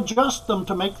 adjust them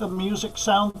to make the music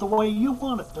sound the way you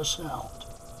want it to sound.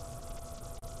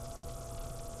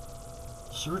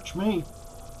 Search me.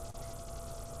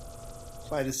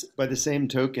 By the same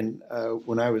token,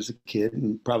 when I was a kid,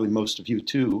 and probably most of you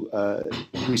too,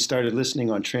 we started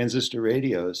listening on transistor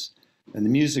radios, and the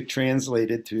music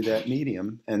translated through that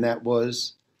medium, and that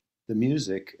was the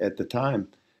music at the time.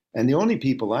 And the only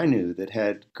people I knew that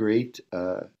had great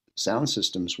sound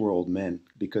systems were old men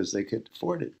because they could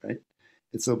afford it, right?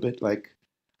 It's a bit like,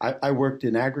 I worked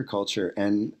in agriculture,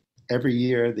 and every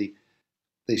year they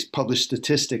publish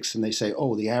statistics and they say,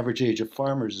 oh, the average age of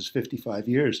farmers is 55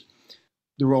 years.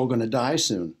 They're all going to die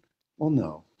soon. Well,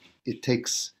 no, it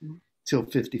takes till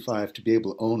 55 to be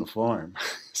able to own a farm.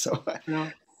 So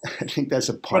I think that's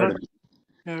a part of it.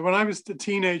 Yeah, when I was a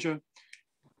teenager,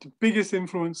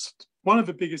 one of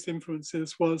the biggest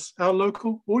influences was our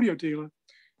local audio dealer.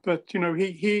 But, you know,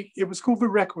 it was called the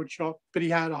Record Shop, but he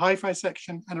had a hi-fi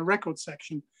section and a record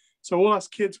section. So all us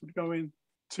kids would go in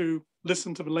to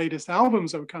listen to the latest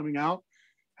albums that were coming out.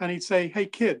 And he'd say, hey,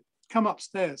 kid, come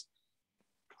upstairs.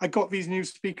 I got these new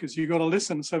speakers, you got to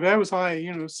listen. So there was I,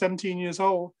 you know, 17 years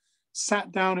old,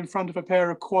 sat down in front of a pair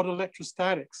of quad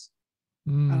electrostatics.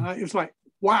 And it was like,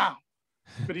 wow.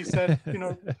 But he said, you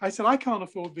know, I said, I can't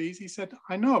afford these. He said,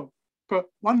 I know, but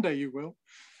one day you will.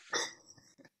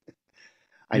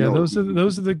 Those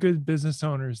are the good business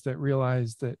owners that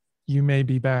realize that you may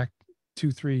be back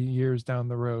 2-3 years down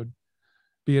the road,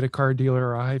 be it a car dealer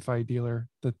or a hi-fi dealer,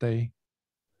 that they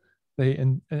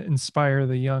inspire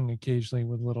the young occasionally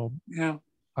with little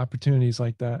opportunities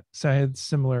like that. So I had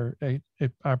similar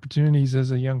opportunities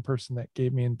as a young person that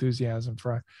gave me enthusiasm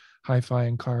for hi-fi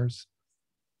and cars.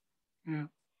 Yeah.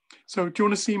 So do you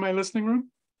want to see my listening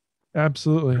room?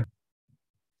 Absolutely.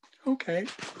 Okay.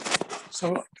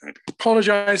 So I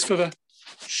apologize for the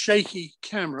shaky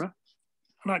camera.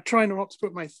 And I try not to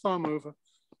put my thumb over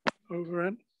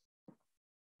it.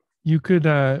 You could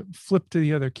flip to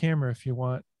the other camera if you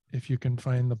want, if you can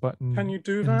find the button. Can you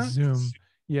do in that? Zoom.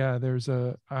 Yeah, there's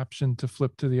a option to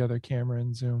flip to the other camera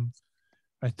in Zoom.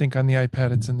 I think on the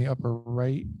iPad it's in the upper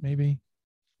right, maybe.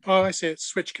 Oh, I see it.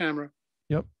 Switch camera.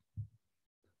 Yep.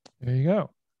 There you go.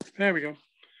 There we go.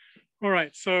 All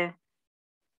right. So,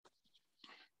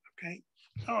 okay.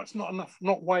 Oh, it's not enough,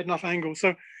 not wide enough angle.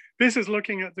 So this is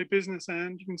looking at the business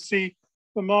end. You can see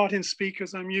the Martin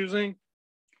speakers I'm using.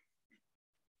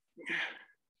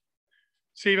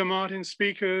 See the Martin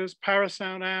speakers,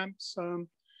 Parasound amps.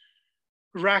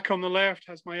 Rack on the left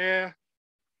has my Air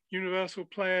universal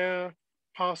player,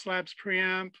 Pass Labs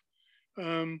preamp.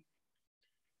 The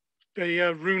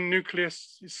Rune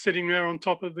Nucleus is sitting there on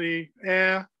top of the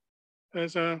Air.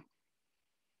 As I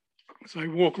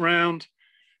walk around,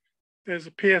 there's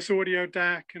a PS Audio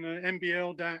DAC and an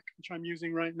MBL DAC, which I'm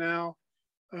using right now.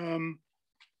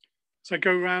 So I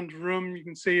go around the room, you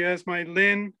can see there's my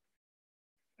Lin.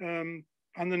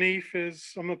 Underneath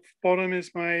on the bottom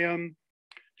is my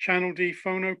Channel D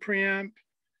phono preamp.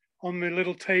 On the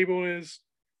little table is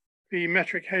the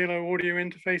Metric Halo audio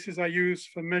interfaces I use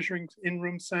for measuring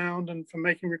in-room sound and for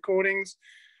making recordings.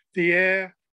 The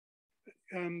Air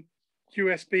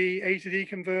USB A to D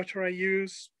converter I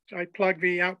use. I plug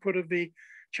the output of the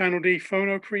Channel D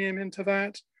phono preamp into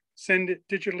that, send it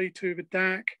digitally to the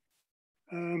DAC.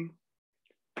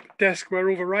 Desk where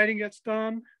all the writing gets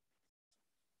done.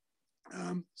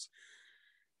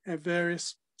 Have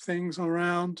various things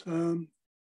around.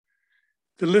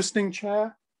 the listening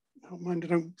chair. Don't mind I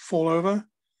don't fall over.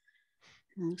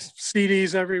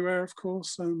 CDs everywhere, of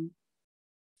course.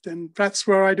 Then that's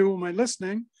where I do all my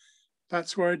listening.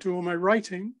 That's where I do all my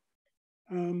writing.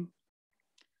 I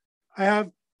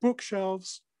have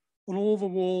bookshelves on all the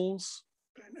walls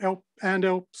for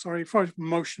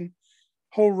motion,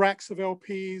 whole racks of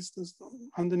LPs. There's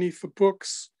underneath the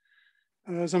books.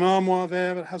 There's an armoire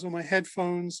there that has all my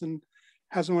headphones and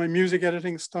has all my music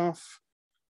editing stuff.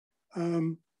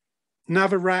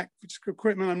 Navirack, which is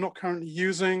equipment I'm not currently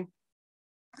using.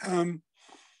 A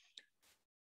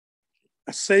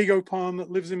sago palm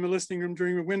that lives in the listening room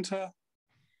during the winter.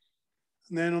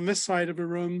 And then on this side of the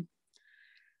room,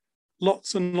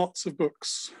 lots and lots of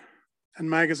books and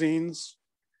magazines,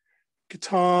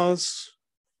 guitars,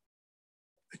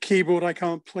 a keyboard I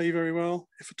can't play very well,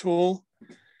 if at all.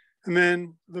 And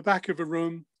then the back of the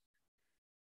room,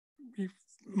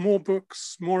 more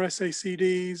books, more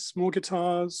SACDs, more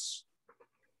guitars.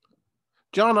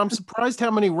 John, I'm surprised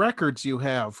how many records you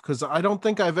have, because I don't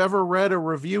think I've ever read a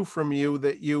review from you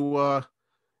that you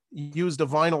used a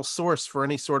vinyl source for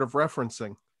any sort of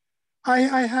referencing. I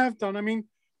have done. I mean,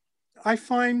 I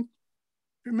find,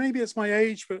 maybe it's my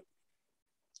age, but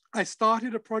I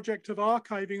started a project of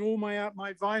archiving all my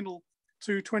vinyl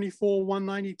to 24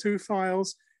 192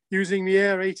 files using the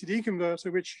Air ATD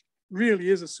converter, which really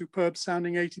is a superb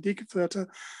sounding ATD converter.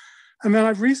 And then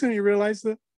I've recently realized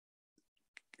that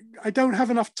I don't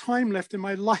have enough time left in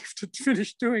my life to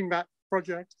finish doing that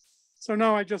project. So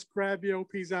now I just grab the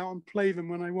LPs out and play them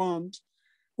when I want.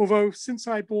 Although since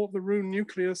I bought the Roon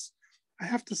Nucleus, I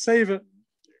have to say that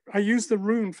I use the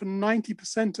Roon for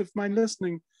 90% of my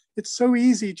listening. It's so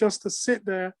easy just to sit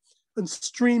there and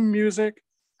stream music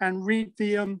and read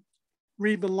the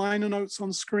liner notes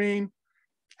on screen,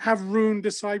 have Roon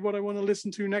decide what I want to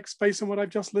listen to next based on what I've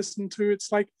just listened to.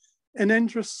 It's like an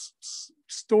endless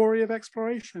story of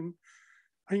exploration.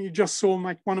 And you just saw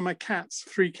one of my cats,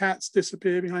 3 cats,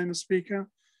 disappear behind the speaker.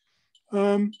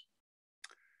 Yeah,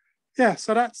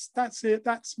 so that's it.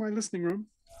 That's my listening room.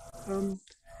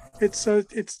 It's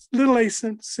little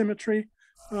asymmetry.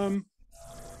 You're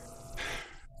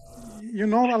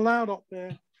not allowed up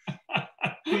there.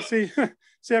 You see,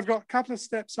 I've got a couple of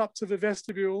steps up to the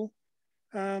vestibule,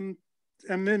 and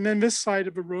then this side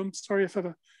of the room. Sorry if I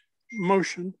have a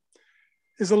motion.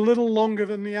 Is a little longer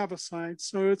than the other side.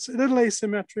 So it's a little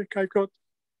asymmetric. I've got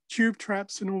tube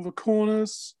traps in all the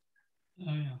corners.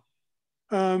 Oh,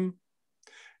 yeah.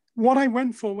 What I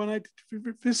went for when I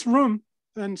did this room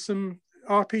and some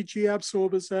RPG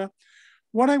absorbers there,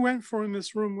 what I went for in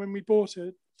this room when we bought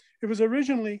it, it's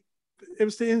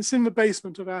in the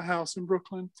basement of our house in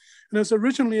Brooklyn. And it was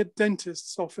originally a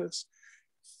dentist's office.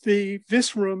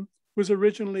 This room was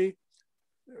originally,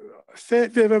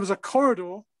 there was a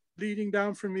corridor leading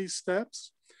down from these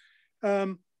steps.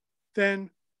 Then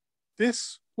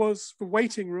this was the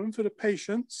waiting room for the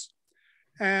patients.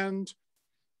 And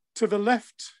to the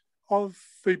left of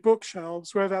the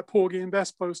bookshelves, where that Porgy and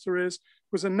Bess poster is,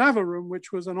 was another room,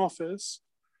 which was an office.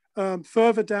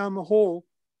 Further down the hall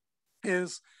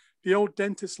is the old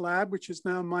dentist lab, which is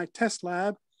now my test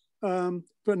lab, but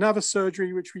another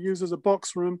surgery, which we use as a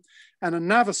box room, and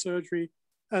another surgery,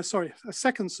 a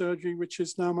second surgery, which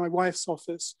is now my wife's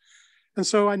office. And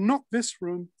so I knocked this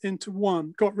room into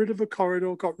one, got rid of the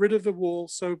corridor, got rid of the wall.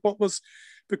 So what was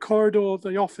the corridor,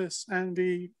 the office, and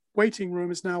the waiting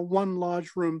room is now one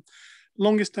large room.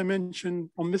 Longest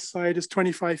dimension on this side is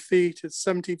 25 feet. It's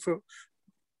 17 foot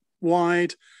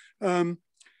wide, I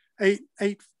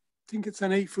think it's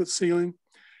an 8-foot ceiling.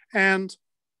 And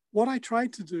what I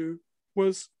tried to do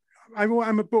was,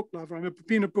 I'm a book lover. I've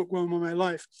been a bookworm all my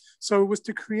life. So it was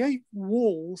to create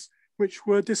walls which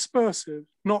were dispersive,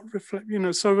 not reflect,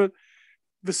 so that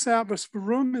the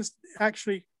room is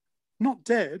actually not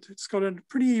dead. It's got a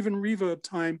pretty even reverb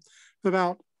time of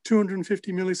about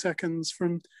 250 milliseconds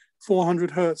from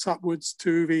 400 hertz upwards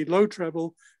to the low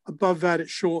treble. Above that, it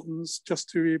shortens just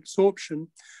to the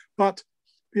absorption. But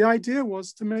the idea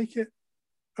was to make it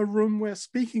a room where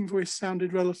speaking voice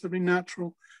sounded relatively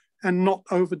natural and not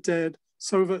over dead,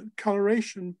 so that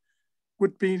coloration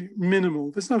would be minimal.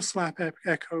 There's no slap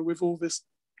echo with all this,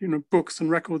 books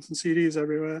and records and CDs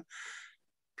everywhere. A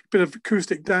bit of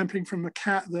acoustic damping from the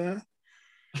cat there.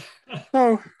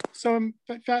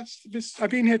 That's this.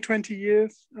 I've been here 20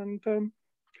 years, and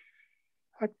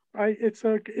it's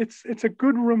a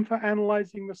good room for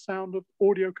analyzing the sound of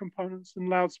audio components and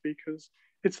loudspeakers.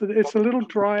 It's a little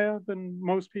drier than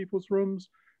most people's rooms,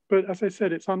 but as I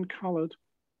said, it's uncolored.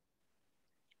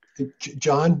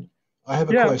 John, I have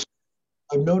a question.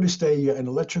 I've noticed an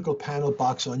electrical panel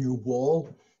box on your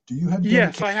wall. Do you have?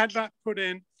 Yes, I had that put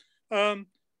in. the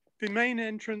main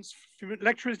entrance,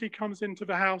 electricity comes into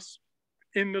the house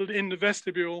in the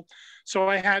vestibule. So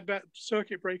I had that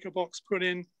circuit breaker box put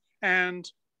in, and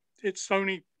it's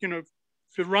only, you know,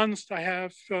 the runs I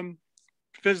have,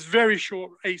 there's very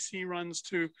short AC runs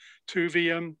to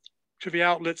the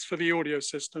outlets for the audio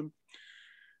system.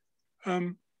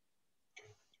 Thank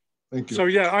you. So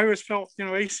yeah, I always felt, you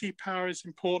know, AC power is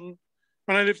important.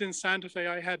 When I lived in Santa Fe,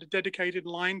 I had a dedicated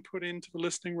line put into the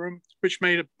listening room, which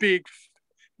made a big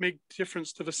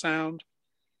difference to the sound.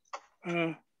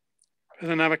 And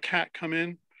then have a cat come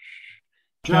in.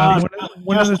 John,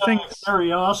 one of the things.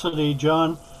 Curiosity,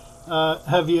 John,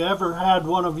 have you ever had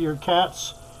one of your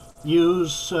cats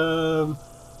use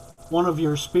one of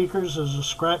your speakers as a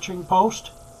scratching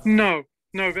post? No,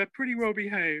 they're pretty well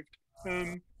behaved.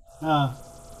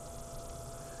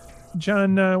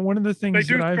 John, one of the things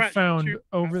that I've found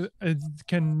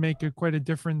can make quite a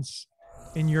difference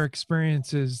in your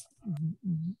experience is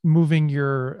moving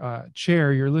your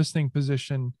chair, your listening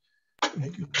position,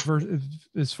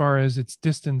 as far as its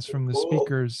distance from the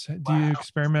speakers. Do you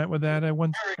experiment with that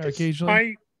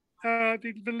occasionally?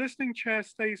 The listening chair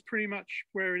stays pretty much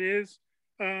where it is.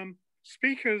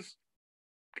 Speakers,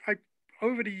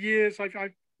 over the years,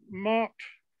 I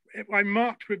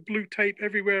marked with blue tape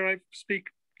everywhere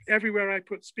I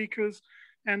put speakers,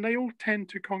 and they all tend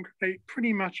to congregate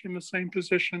pretty much in the same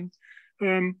position.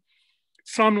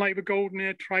 Some, like the Golden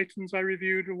Ear Tritons I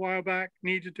reviewed a while back,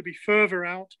 needed to be further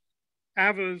out.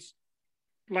 Others,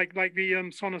 like the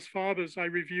Sonus Fabers I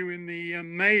review in the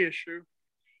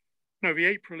the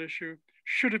April issue,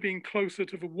 should have been closer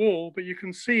to the wall, but you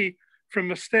can see from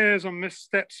the stairs on this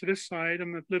steps to this side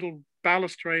and the little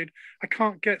balustrade, I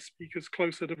can't get speakers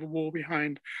closer to the wall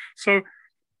behind. So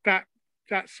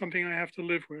that's something I have to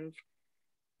live with.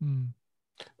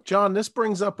 John, this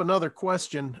brings up another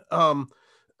question.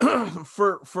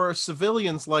 For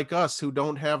civilians like us who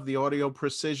don't have the audio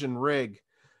precision rig,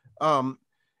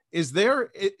 is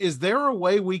there a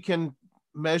way we can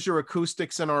measure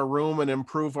acoustics in our room and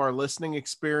improve our listening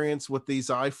experience with these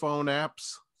iPhone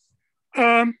apps?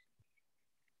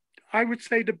 I would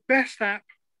say the best app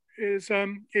is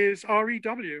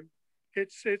REW.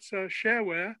 It's a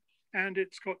shareware, and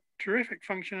it's got terrific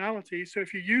functionality. So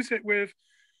if you use it with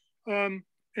an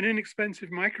inexpensive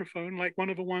microphone, like one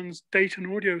of the ones Dayton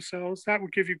Audio sells, that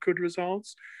would give you good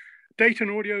results. Dayton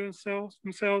Audio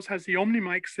themselves has the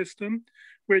OmniMic system,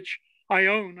 which I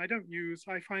own. I don't use.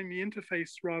 I find the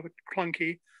interface rather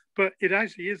clunky, but it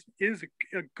actually is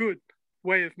a good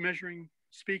way of measuring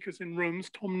speakers in rooms.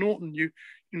 Tom Norton,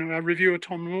 our reviewer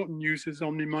Tom Norton uses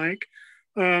OmniMic.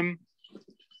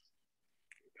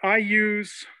 I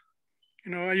use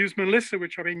Melissa,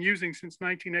 which I've been using since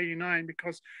 1989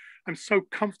 because I'm so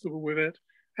comfortable with it,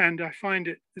 and I find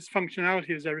its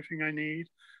functionality is everything I need.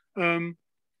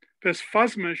 There's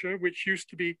Fuzz Measure, which used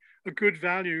to be a good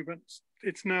value, but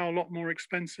it's now a lot more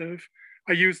expensive.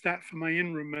 I use that for my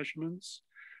in-room measurements.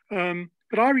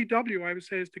 But REW, I would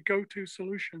say, is the go-to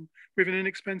solution with an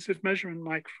inexpensive measurement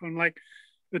microphone like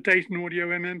the Dayton Audio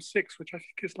MM6, which I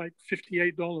think is like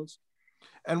 $58.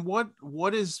 And what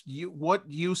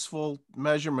useful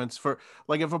measurements for,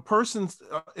 like, if a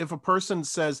person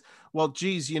says, well,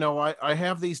 geez, I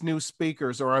have these new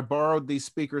speakers, or I borrowed these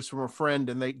speakers from a friend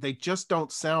and they just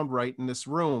don't sound right in this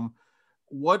room.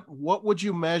 What would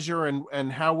you measure,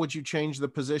 and how would you change the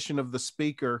position of the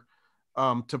speaker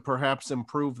to perhaps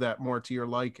improve that more to your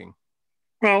liking?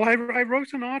 Well, I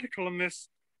wrote an article on this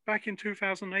back in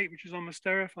 2008, which is on the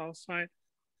Stereophile site.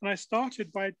 And I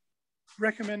started by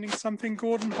recommending something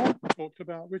Gordon Holt talked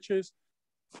about, which is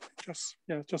just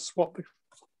swap the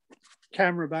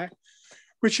camera back,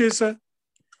 which is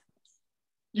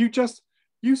you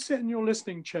sit in your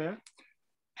listening chair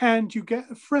and you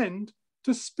get a friend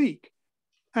to speak,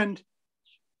 and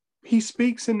he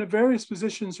speaks in the various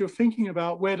positions you're thinking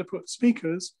about where to put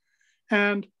speakers,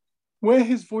 and where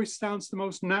his voice sounds the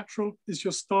most natural is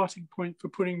your starting point for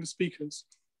putting the speakers.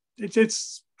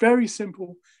 It's very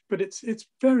simple, but it's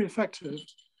very effective.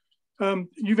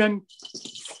 You then,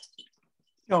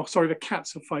 oh, sorry, the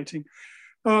cats are fighting.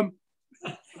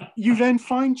 You then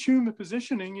fine tune the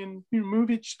positioning, and you move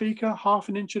each speaker half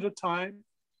an inch at a time.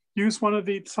 Use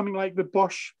something like the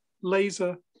Bosch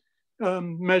laser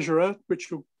measurer,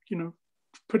 which will,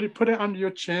 put it under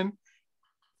your chin.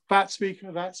 That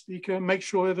speaker, make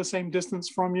sure they're the same distance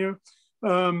from you.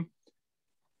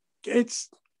 It's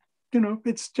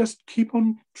just keep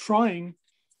on trying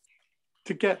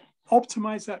to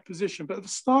optimize that position. But the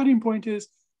starting point is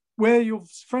where your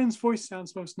friend's voice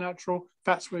sounds most natural.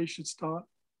 That's where you should start.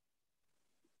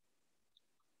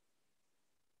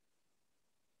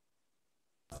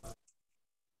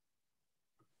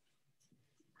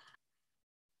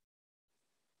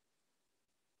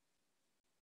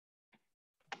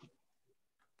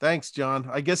 Thanks, John.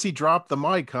 I guess he dropped the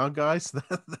mic, huh, guys?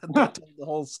 that told the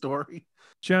whole story.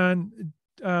 John,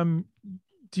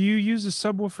 do you use a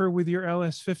subwoofer with your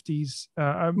LS50s?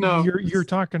 No. You're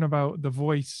talking about the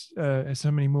voice.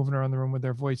 Somebody moving around the room with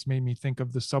their voice made me think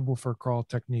of the subwoofer crawl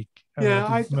technique. Yeah,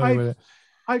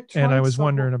 I was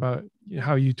wondering about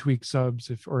how you tweak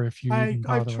subs, if you even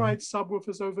bother. I've tried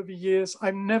subwoofers over the years.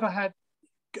 I've never had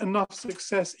enough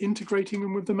success integrating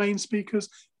them with the main speakers.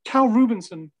 Cal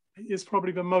Rubinson is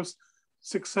probably the most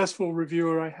successful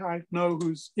reviewer I know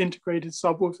who's integrated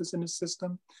subwoofers in his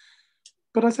system.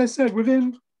 But as I said,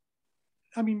 within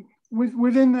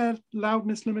their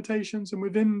loudness limitations and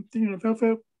within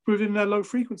their low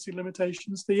frequency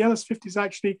limitations, the LS50s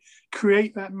actually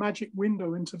create that magic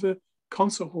window into the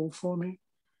concert hall for me.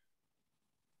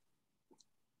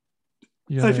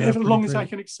 Yeah, as long as I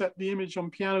can accept the image on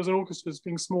pianos and orchestras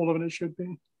being smaller than it should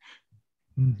be.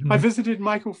 I visited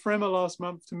Michael Fremer last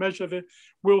month to measure the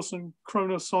Wilson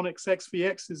Chronosonics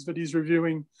XVXs that he's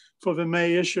reviewing for the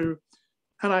May issue.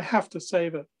 And I have to say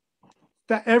that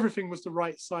everything was the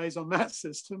right size on that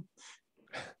system.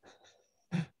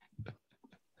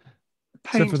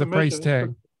 Except for the price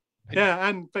tag. Yeah,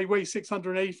 and they weigh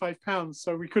 685 pounds,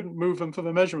 so we couldn't move them for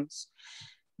the measurements,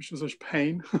 which was a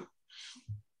pain.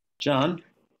 John,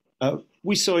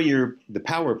 we saw the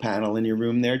power panel in your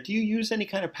room there. Do you use any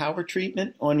kind of power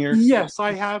treatment on your? Yes,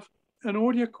 I have an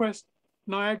AudioQuest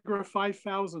Niagara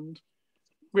 5000,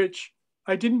 which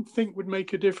I didn't think would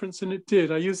make a difference, and it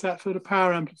did. I use that for the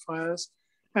power amplifiers.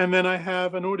 And then I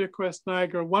have an AudioQuest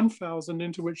Niagara 1000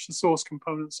 into which the source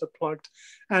components are plugged.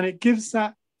 And it gives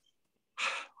that,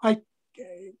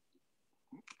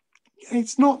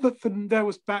 it's not that there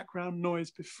was background noise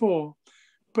before,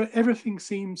 but everything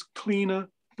seems cleaner.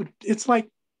 But it's like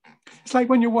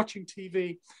when you're watching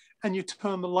TV and you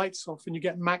turn the lights off and you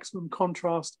get maximum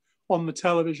contrast on the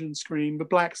television screen. The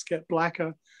blacks get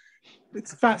blacker.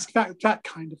 It's that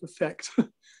kind of effect.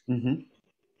 Mm-hmm.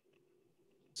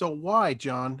 So why,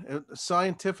 John?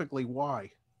 Scientifically,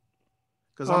 why?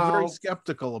 Because I'm very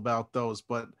skeptical about those,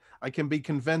 but I can be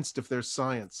convinced if there's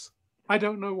science. I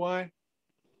don't know why.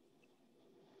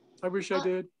 I wish I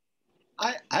did.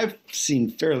 I've seen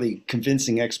fairly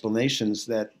convincing explanations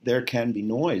that there can be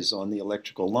noise on the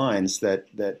electrical lines, that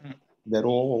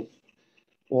all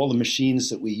the machines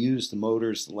that we use, the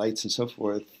motors, the lights, and so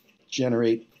forth,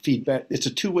 generate feedback. It's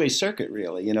a two-way circuit,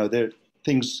 really. You know, there are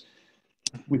things.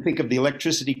 We think of the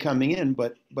electricity coming in,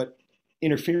 but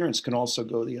interference can also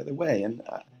go the other way. And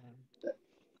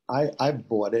I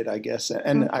bought it, I guess.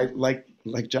 And I like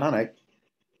John,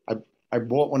 I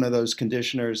bought one of those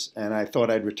conditioners, and I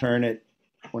thought I'd return it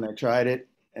when I tried it,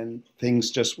 and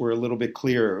things just were a little bit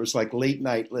clearer. It was like late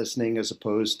night listening as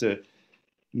opposed to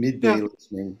midday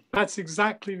listening. That's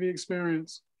exactly the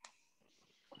experience.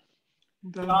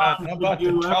 How about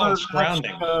the tallest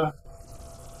grounding?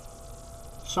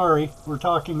 Sorry, we're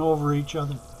talking over each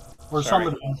other. Or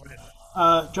somebody.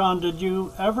 John, did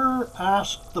you ever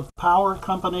ask the power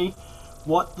company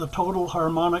what the total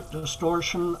harmonic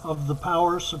distortion of the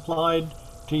power supplied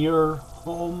to your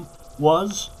home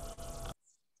was?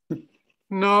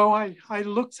 No, I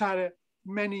looked at it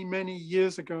many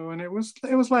years ago, and it was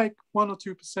like 1 or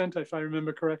 2%, if I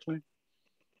remember correctly.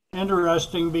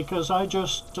 Interesting, because I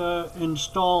just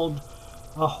installed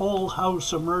a whole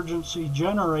house emergency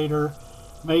generator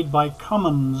made by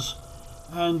Cummins,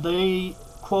 and they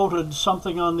quoted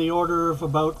something on the order of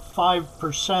about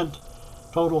 5%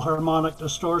 total harmonic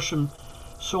distortion.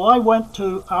 So I went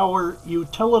to our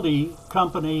utility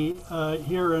company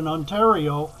here in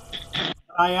Ontario.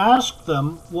 I asked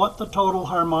them what the total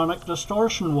harmonic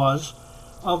distortion was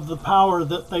of the power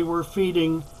that they were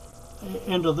feeding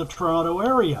into the Toronto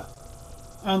area.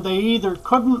 And they either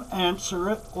couldn't answer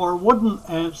it or wouldn't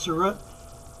answer it,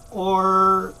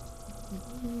 or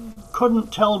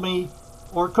couldn't tell me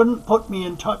or couldn't put me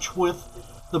in touch with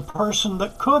the person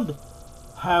that could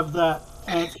have that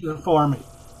answer for me.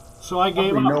 So I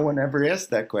gave up. No one ever asked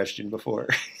that question before.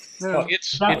 Yeah.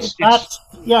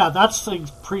 That's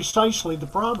precisely the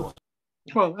problem.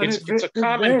 Well, it's a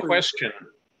common question.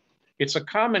 It's a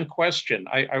common question.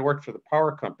 I worked for the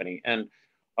power company, and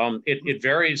it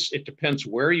varies. It depends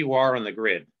where you are on the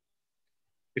grid.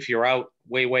 If you're out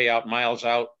way out, miles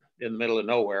out in the middle of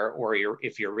nowhere, or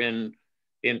if you're in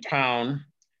town,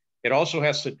 it also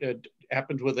has to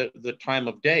happen with the time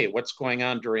of day. What's going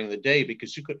on during the day?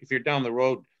 Because if you're down the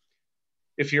road,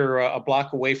 if you're a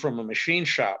block away from a machine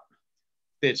shop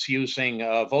that's using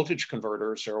voltage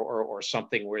converters or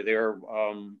something where you're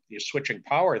switching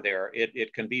power there,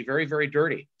 it can be very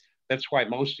dirty. That's why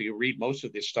you read most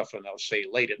of this stuff, and they'll say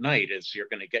late at night is you're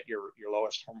going to get your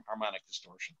lowest harmonic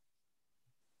distortion.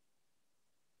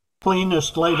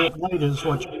 cleanest late at night is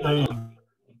what you're saying.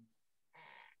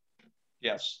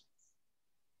 Yes.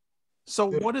 So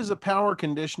what is a power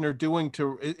conditioner doing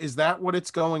to, is that what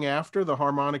it's going after, the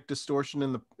harmonic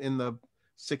distortion in the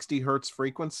 60 hertz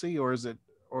frequency, or is it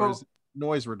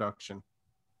noise reduction?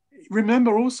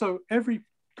 Remember also, every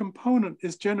component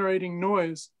is generating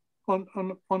noise on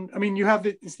I mean, you have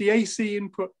it's the AC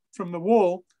input from the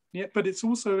wall, but it's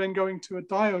also then going to a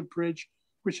diode bridge,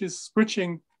 which is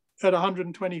switching at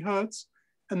 120 hertz.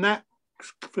 And that,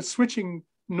 for switching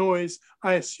noise,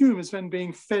 I assume is then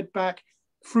being fed back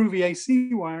through the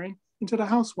AC wiring into the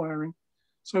house wiring.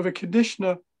 So the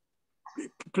conditioner,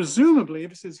 presumably,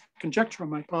 this is conjecture on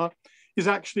my part, is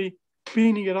actually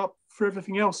cleaning it up for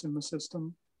everything else in the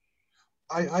system.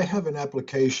 I have an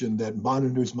application that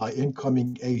monitors my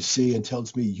incoming AC and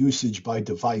tells me usage by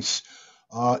device.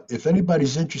 If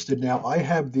anybody's interested now, I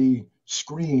have the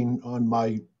screen on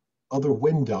my other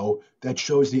window that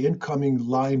shows the incoming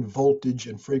line voltage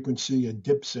and frequency and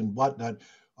dips and whatnot.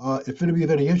 If it'd be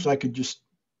of any interest, I could just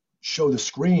show the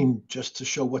screen just to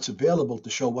show what's available, to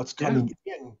show what's coming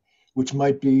in, which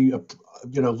might be,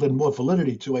 lend more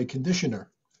validity to a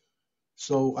conditioner.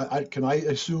 So can I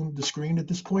assume the screen at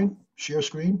this point? Share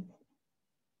screen?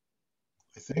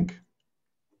 I think.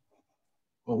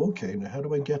 Oh, okay. Now, how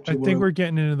do I get to? I think we're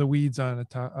getting into the weeds on a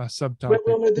subtopic.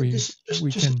 Well, it's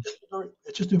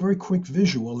just a very quick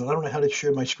visual, and I don't know how to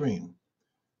share my screen.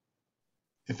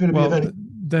 If it'd be of any...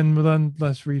 then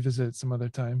let's revisit some other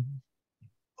time.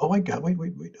 Oh my God! Wait!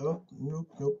 Oh,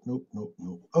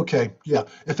 nope. Okay, yeah.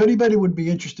 If anybody would be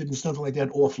interested in something like that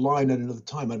offline at another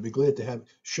time, I'd be glad to have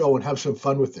some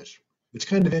fun with this. It's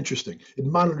kind of interesting. It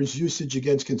monitors usage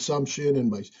against consumption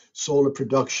and my solar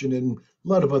production and a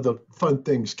lot of other fun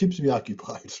things. Keeps me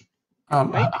occupied.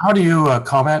 How do you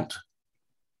comment?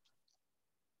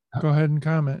 Go ahead and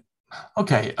comment.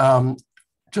 Okay.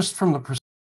 Just from the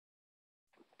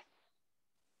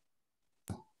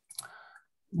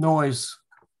noise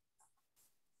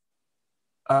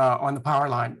on the power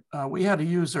line, we had a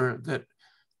user that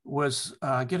was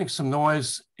getting some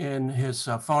noise in his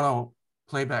phono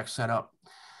playback setup,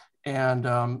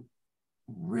 and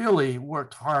really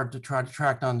worked hard to try to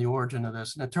track down the origin of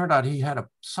this. And it turned out he had a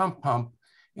sump pump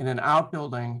in an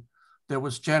outbuilding that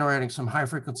was generating some high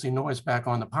frequency noise back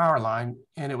on the power line,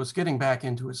 and it was getting back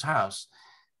into his house.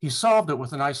 He solved it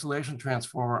with an isolation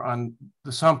transformer on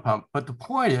the sump pump. But the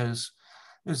point is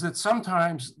that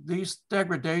sometimes these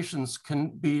degradations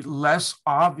can be less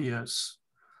obvious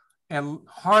and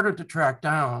harder to track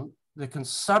down. They can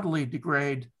subtly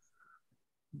degrade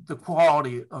the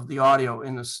quality of the audio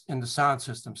in the sound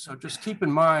system. So just keep in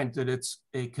mind that it's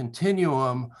a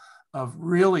continuum of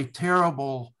really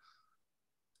terrible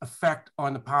effect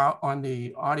on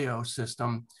the audio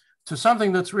system to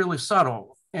something that's really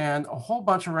subtle, and a whole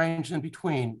bunch of range in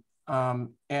between. And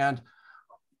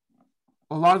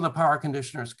a lot of the power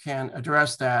conditioners can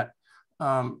address that.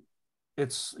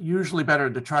 It's usually better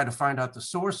to try to find out the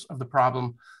source of the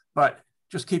problem, but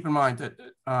just keep in mind that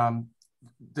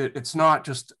that it's not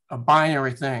just a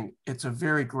binary thing. It's a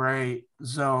very gray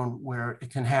zone where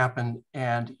it can happen,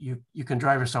 and you can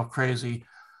drive yourself crazy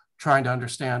trying to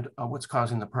understand what's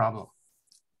causing the problem.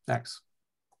 Thanks.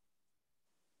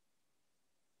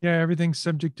 Yeah, everything's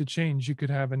subject to change. You could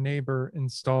have a neighbor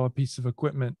install a piece of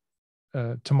equipment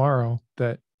tomorrow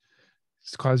that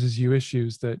causes you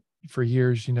issues that for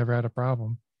years you never had a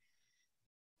problem.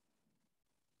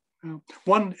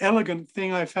 One elegant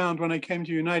thing I found when I came to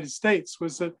the United States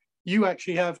was that you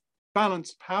actually have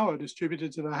balanced power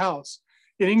distributed to the house.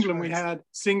 In England, we had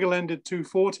single-ended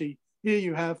 240. Here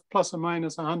you have plus or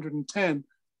minus 110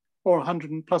 or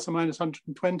 100 plus or minus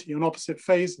 120 on opposite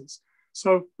phases.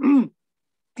 So in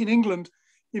England,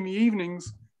 in the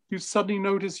evenings, you suddenly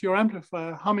notice your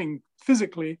amplifier humming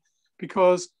physically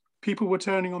because people were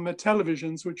turning on their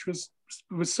televisions, which was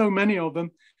so many of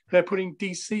them, they're putting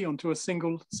DC onto a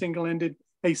single-ended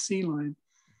AC line.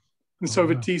 And so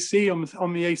the DC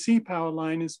on the AC power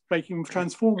line is making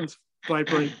transformers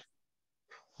vibrate,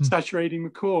 saturating the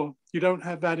core. You don't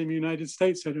have that in the United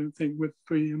States, I don't think, with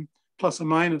the plus or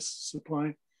minus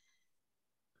supply.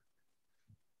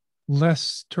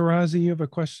 Les Tarazi, you have a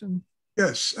question?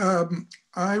 Yes,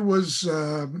 I was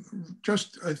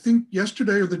I think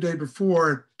yesterday or the day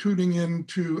before, tuning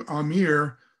into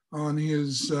Amir on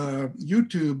his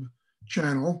YouTube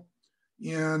channel,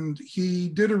 and he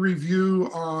did a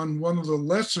review on one of the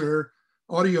lesser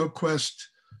AudioQuest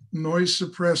noise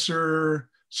suppressor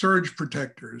surge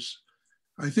protectors.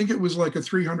 I think it was like a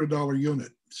 $300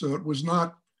 unit, so it was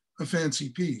not a fancy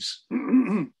piece.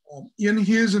 In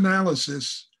his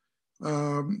analysis,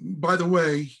 by the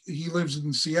way, he lives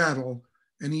in Seattle,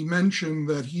 and he mentioned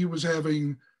that he was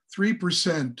having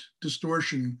 3%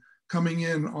 distortion coming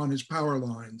in on his power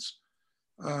lines.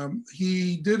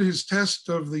 He did his test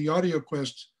of the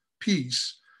AudioQuest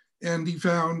piece, and he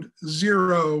found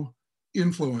 0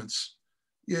 influence.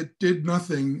 It did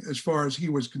nothing as far as he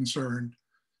was concerned.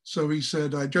 So he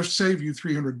said, I just saved you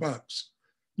 $300.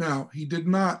 Now, he did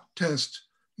not test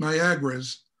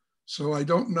Niagara's, so I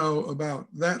don't know about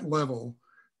that level.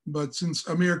 But since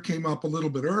Amir came up a little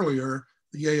bit earlier,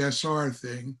 the ASR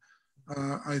thing,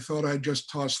 I thought I'd just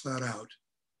toss that out.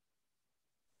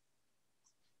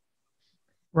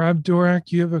 Rob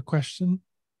Dorak, you have a question?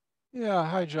 Yeah,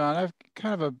 hi, John. I've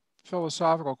kind of a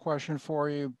philosophical question for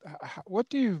you. What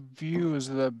do you view as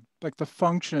the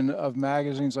function of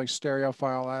magazines like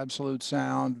Stereophile, Absolute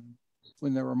Sound,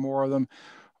 when there were more of them?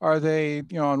 Are they,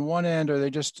 on one end, are they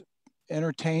just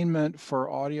entertainment for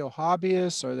audio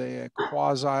hobbyists? Are they a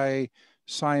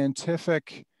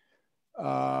quasi-scientific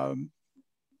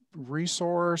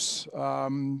resource? How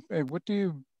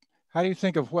do you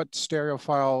think of what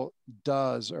Stereophile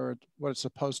does, or what it's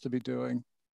supposed to be doing?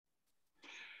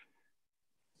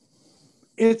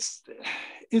 It's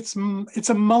a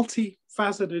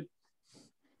multifaceted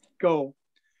goal.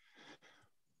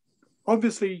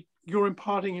 Obviously, you're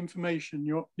imparting information.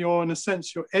 You're in a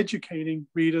sense, you're educating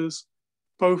readers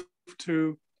both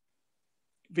to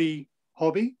the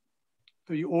hobby,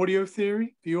 the audio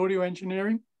theory, the audio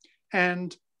engineering,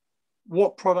 and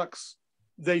what products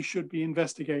they should be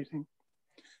investigating.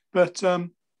 But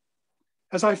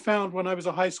as I found when I was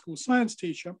a high school science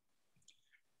teacher,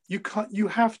 you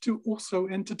have to also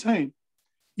entertain.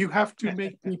 You have to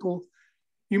make people,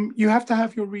 you have to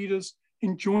have your readers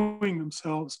enjoying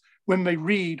themselves when they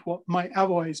read what might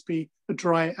otherwise be a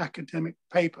dry academic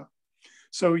paper.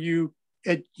 So you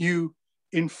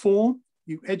inform,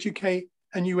 you educate,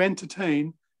 and you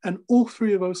entertain, and all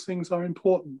three of those things are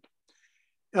important.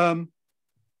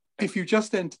 If you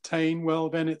just entertain, well,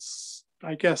 then it's,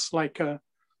 I guess, like a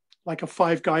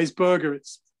Five Guys burger.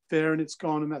 It's there and it's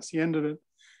gone, and that's the end of it.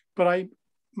 But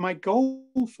my goal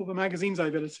for the magazines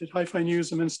I've edited, Hi-Fi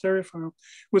News and then Stereophile,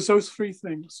 was those three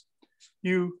things.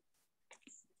 You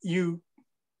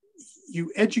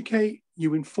educate,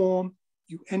 you inform,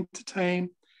 you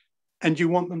entertain, and you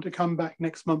want them to come back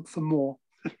next month for more.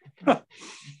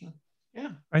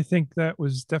 Yeah, I think that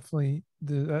was definitely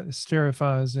the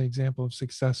Stereophile is an example of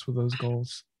success with those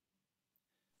goals.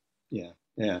 Yeah,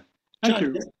 yeah. Thank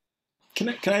John, you.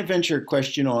 Can I venture a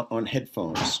question on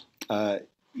headphones?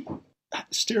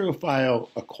 Stereophile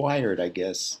acquired, I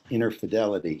guess, Inner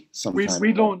Fidelity sometime.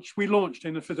 We launched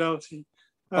Inner Fidelity.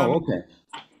 Oh, okay.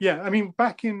 Yeah, I mean,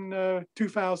 back in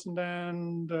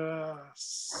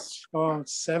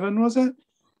 2007, was it? I'm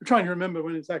trying to remember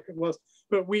when exactly it was,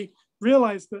 but we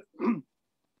realized that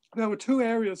there were two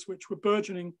areas which were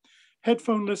burgeoning: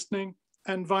 headphone listening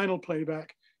and vinyl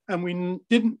playback. And we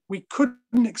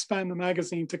couldn't expand the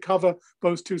magazine to cover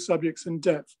those two subjects in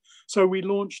depth. So we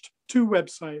launched two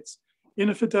websites,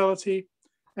 Inner Fidelity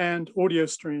and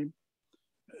AudioStream.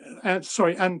 And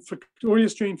for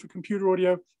AudioStream for computer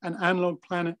audio and Analog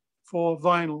Planet for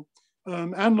vinyl.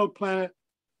 Analog Planet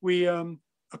we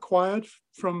acquired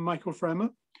from Michael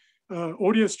Fremer.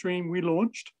 AudioStream we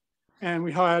launched, and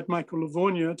we hired Michael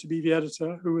Livornia to be the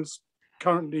editor, who is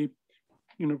currently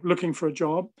looking for a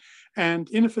job. And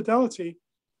Inner Fidelity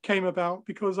came about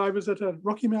because I was at a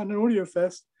Rocky Mountain Audio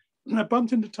Fest, and I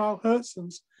bumped into Tyle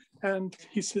Hertzens, and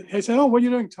he said, "Oh, what are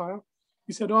you doing, Tyle?"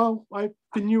 He said, "Oh, the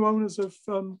new owners of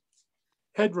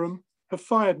Headroom have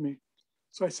fired me."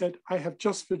 So I said, "I have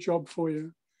just the job for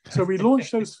you." So we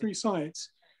launched those three sites,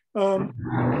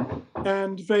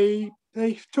 and they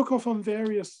took off on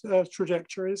various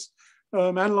trajectories.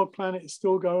 Analog Planet is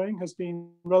still going, has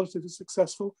been relatively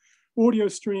successful.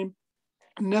 AudioStream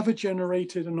never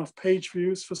generated enough page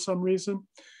views for some reason.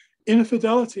 Inner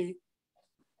Fidelity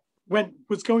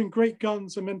was going great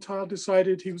guns, and then Tyle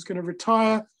decided he was going to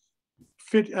retire,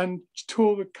 and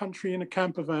tour the country in a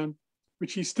camper van,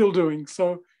 which he's still doing.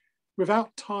 So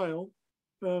without Tyle,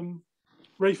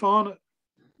 Rafe Arnott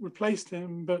replaced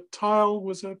him, but Tyle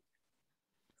was a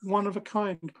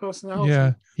one-of-a-kind personality.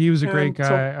 Yeah, he was a great guy.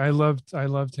 So, I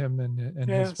loved him and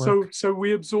his work. So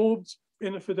we absorbed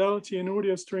Inner Fidelity and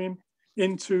AudioStream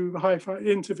into the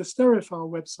Stereophile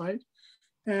website,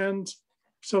 and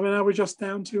so now we're just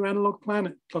down to Analog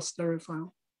Planet plus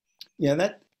Stereophile.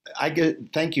 Yeah,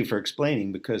 thank you for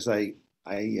explaining, because I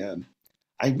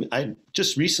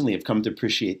just recently have come to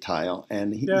appreciate Tyle,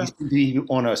 and he used to be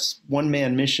on a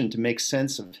one-man mission to make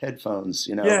sense of headphones.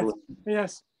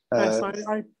 Yes.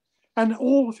 And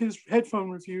all of his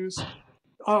headphone reviews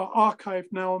are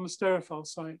archived now on the Stereophile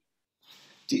site.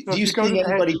 Do you see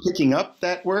anybody picking up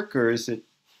that work, or is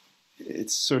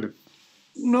it's sort of?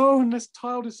 No, unless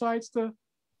Tile decides to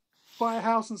buy a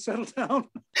house and settle down.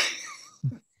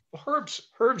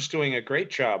 Herb's doing a great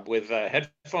job with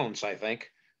headphones, I think.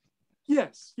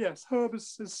 Yes. Herb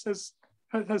has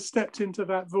stepped into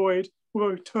that void,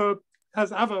 although Herb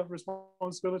has other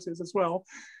responsibilities as well.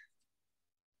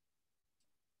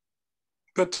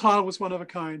 But Tile was one of a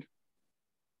kind.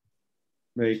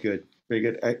 Very good, very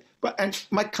good. And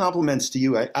my compliments to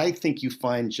you. I think you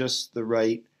find just the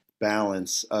right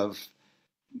balance of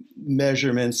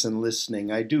measurements and listening.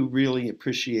 I do really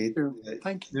appreciate it.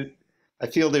 Thank you. I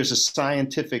feel there's a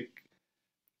scientific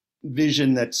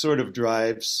vision that sort of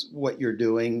drives what you're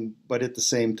doing, but at the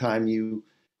same time, you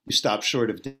stop short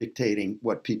of dictating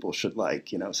what people should like,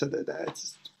 so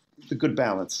that's a good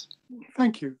balance.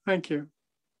 Thank you.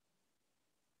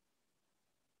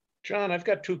 John, I've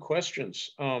got two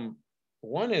questions.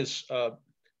 One is the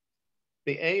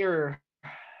Ayer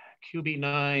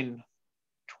QB920.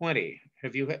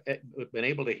 Have you been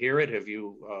able to hear it?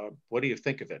 What do you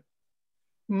think of it?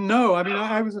 No, I mean,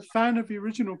 I was a fan of the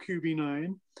original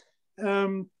QB9.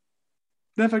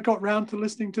 Never got round to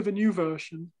listening to the new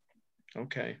version.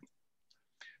 Okay.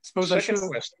 Suppose I should.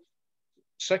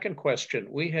 Second question.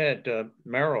 We had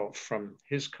Merrill from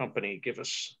his company give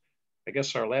us, I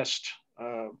guess, our last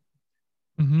talk.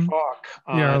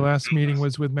 Our last meeting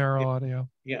was with Merrill Audio.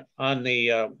 Yeah, on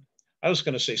the, I was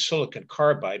going to say silicon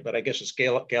carbide, but I guess it's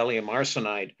gallium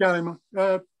arsenide. Gallium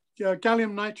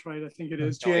nitride, I think it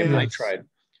is. Gallium nitride.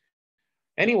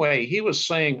 Anyway, he was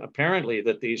saying apparently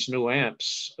that these new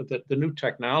amps, that the new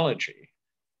technology,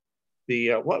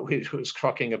 what he was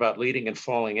talking about leading and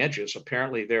falling edges,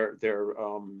 apparently they're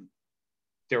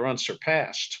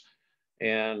unsurpassed.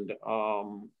 And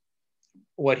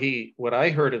what I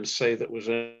heard him say that was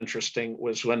interesting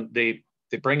was when they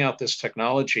bring out this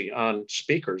technology on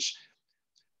speakers,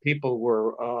 people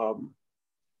were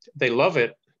they love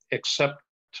it, except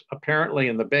apparently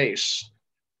in the bass.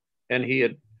 And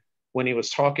when he was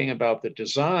talking about the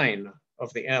design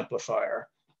of the amplifier,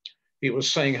 he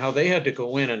was saying how they had to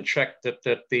go in and check that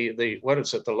the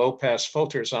low pass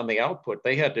filters on the output,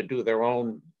 they had to do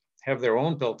have their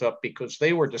own built up because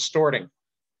they were distorting.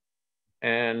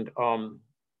 And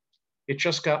it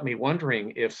just got me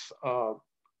wondering if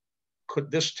could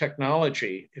this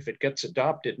technology, if it gets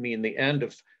adopted, mean the end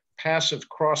of passive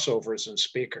crossovers in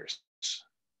speakers?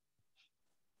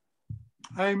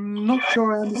 I'm not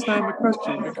sure I understand the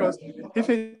question, because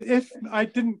if I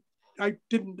didn't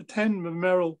attend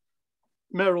the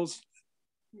Merrill's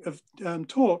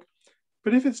talk,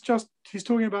 but if it's just he's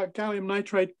talking about gallium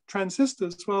nitride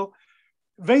transistors, well,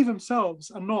 they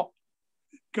themselves are not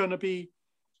going to be.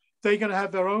 They're going to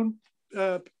have their own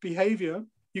behavior.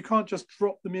 You can't just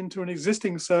drop them into an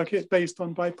existing circuit based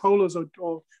on bipolars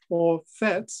or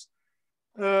FETs.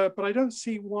 But I don't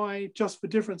see why just the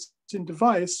difference in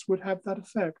device would have that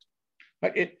effect.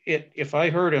 If I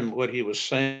heard him, what he was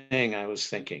saying, I was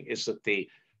thinking is that the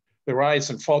rise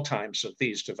and fall times of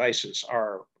these devices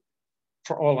are,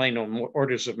 for all I know, more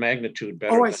orders of magnitude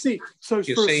better. Oh, I see. So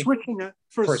switching it.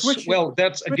 Well,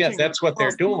 that's what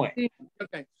they're doing.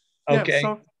 Okay. Okay.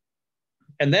 Yeah,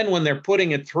 and then when they're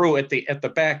putting it through at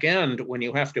the back end, when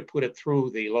you have to put it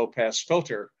through the low pass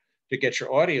filter to get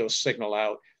your audio signal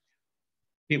out,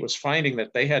 he was finding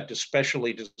that they had to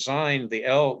specially design the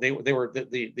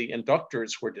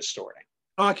inductors were distorting.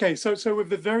 Okay, so with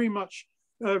the very much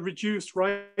reduced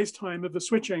rise time of the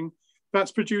switching,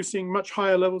 that's producing much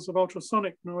higher levels of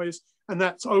ultrasonic noise, and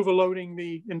that's overloading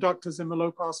the inductors in the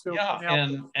low pass filter. Yeah,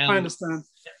 and I understand.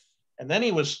 And then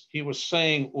he was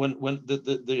saying when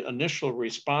the initial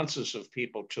responses of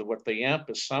people to what the amp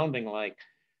is sounding like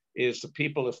is the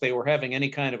people, if they were having any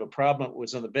kind of a problem, it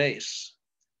was in the bass.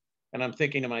 And I'm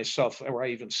thinking to myself, or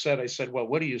I said, well,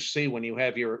 what do you see when you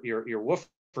have your woofer?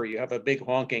 You have a big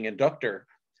honking inductor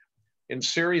in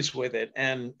series with it,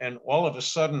 and all of a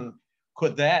sudden,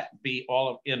 could that be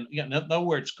in other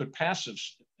words, could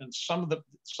passives in some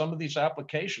of these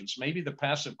applications, maybe the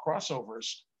passive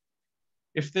crossovers,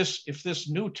 if this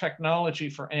new technology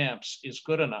for amps is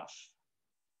good enough,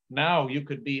 now you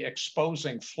could be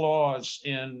exposing flaws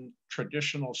in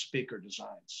traditional speaker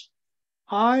designs.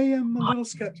 I am a little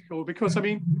skeptical because, I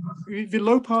mean, the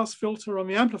low pass filter on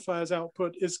the amplifier's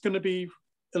output is going to be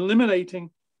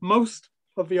eliminating most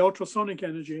of the ultrasonic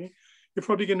energy. You're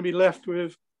probably going to be left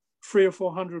with 300 or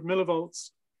 400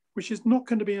 millivolts, which is not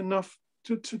going to be enough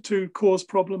to cause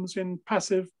problems in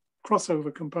passive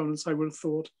crossover components, I would have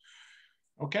thought.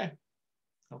 Okay.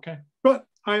 But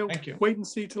I'll wait and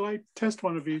see till I test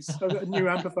one of these new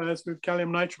amplifiers with gallium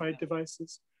nitride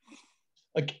devices.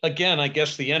 again, I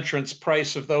guess the entrance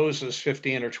price of those is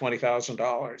 $15,000 or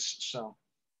 $20,000. So,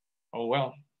 oh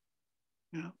well.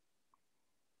 Yeah.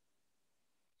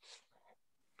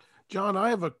 John, I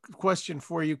have a question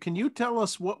for you. Can you tell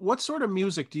us what sort of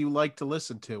music do you like to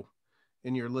listen to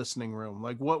in your listening room?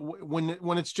 Like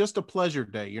when it's just a pleasure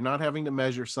day, you're not having to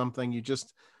measure something, you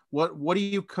just what do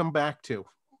you come back to?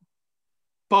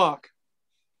 Bach.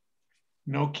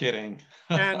 No kidding.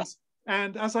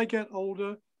 and as I get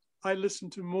older, I listen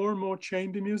to more and more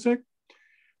chamber music.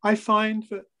 I find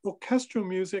that orchestral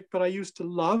music that I used to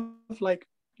love, like,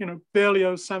 you know,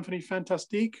 Berlioz' Symphonie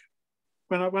Fantastique,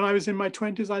 when I was in my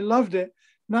 20s, I loved it.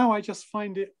 Now I just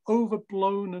find it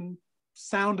overblown and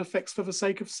sound effects for the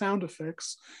sake of sound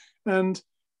effects. And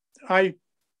I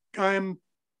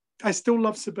still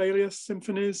love Sibelius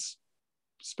symphonies,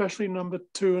 especially number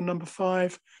 2 and number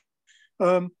 5.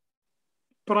 But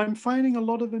I'm finding a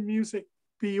lot of the music,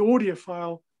 the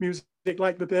audiophile music,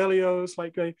 like the Berlioz,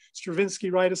 like a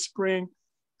Stravinsky Rite of Spring.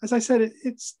 As I said,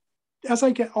 it's as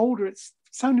I get older, it's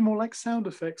sounding more like sound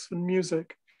effects than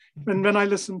music. And then I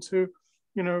listen to,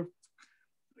 you know,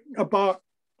 a Bach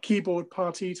keyboard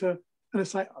partita, and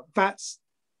it's like, that's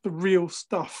the real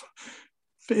stuff.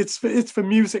 It's for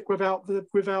music without the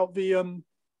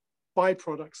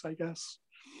byproducts, I guess.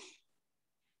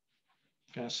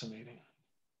 Fascinating.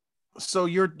 So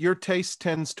your taste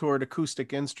tends toward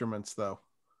acoustic instruments, though?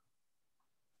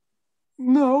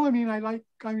 No, I mean,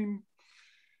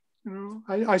 you know,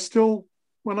 I still,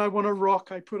 when I want to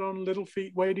rock, I put on Little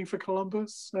Feat Waiting for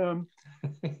Columbus.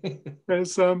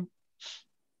 There's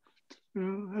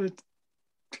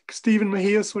Stephen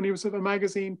Mejias, when he was at the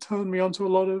magazine, turned me onto a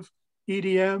lot of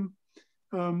EDM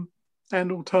and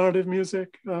alternative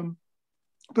music.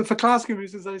 But for classical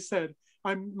music, as I said,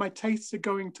 my tastes are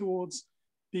going towards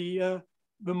the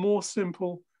more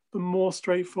simple, the more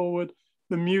straightforward.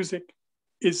 The music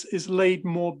is laid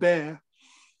more bare.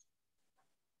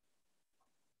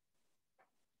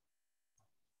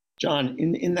 John,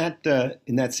 in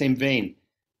that same vein,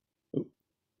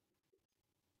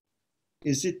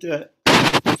 is it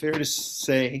fair to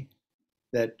say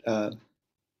that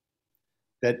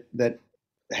that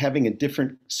having a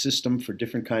different system for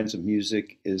different kinds of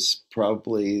music is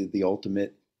probably the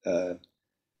ultimate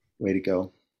way to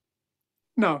go?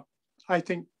 No, I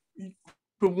think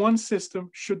the one system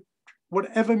should,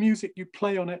 whatever music you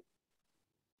play on it,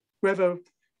 whether,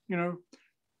 you know,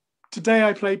 today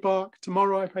I play Bach,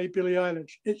 tomorrow I play Billie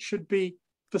Eilish, it should be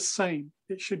the same.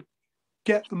 It should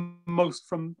get the most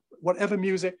from whatever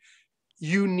music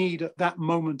you need at that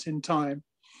moment in time.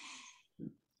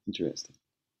 Interesting.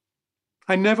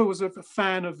 I never was a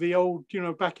fan of the old, you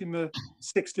know, back in the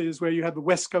 60s, where you had the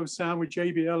West Coast sound with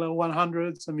JBL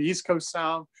L100s and the East Coast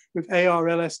sound with AR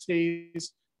LSTs.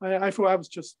 I thought I was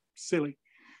just silly.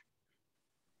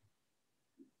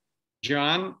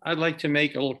 John, I'd like to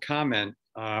make a little comment.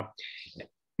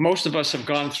 Most of us have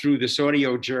gone through this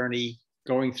audio journey,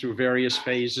 going through various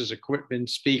phases, equipment,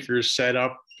 speakers,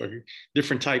 setup,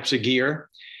 different types of gear.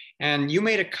 And you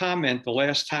made a comment the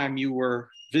last time you were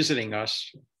visiting us,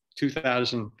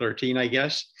 2013, I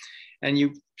guess, and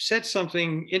you said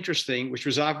something interesting, which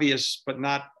was obvious, but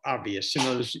not obvious. You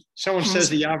know, someone says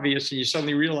the obvious and you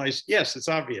suddenly realize, yes, it's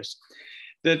obvious,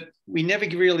 that we never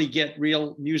really get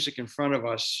real music in front of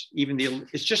us.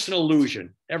 It's just an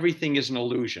illusion. Everything is an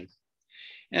illusion.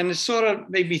 And it sort of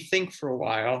made me think for a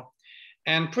while.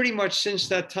 And pretty much since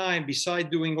that time, beside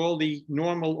doing all the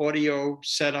normal audio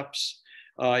setups,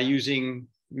 using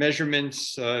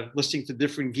measurements, listening to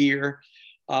different gear,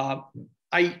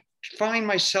 I find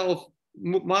myself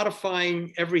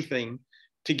modifying everything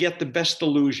to get the best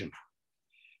illusion.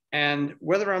 And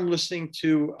whether I'm listening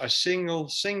to a single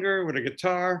singer with a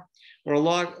guitar or a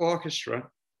large orchestra,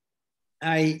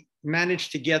 I manage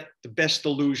to get the best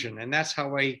illusion. And that's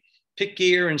how I pick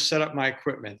gear and set up my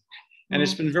equipment. And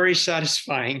it's been very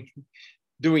satisfying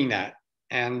doing that.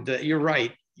 And you're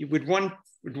right. With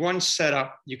one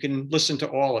setup, you can listen to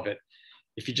all of it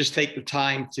if you just take the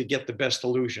time to get the best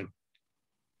illusion.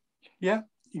 Yeah,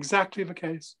 exactly the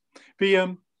case.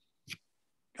 It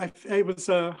was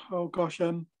oh gosh,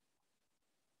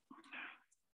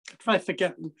 I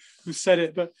forget who said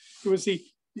it, but it was the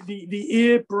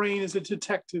ear brain is a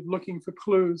detective looking for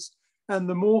clues, and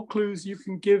the more clues you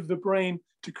can give the brain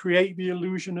to create the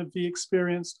illusion of the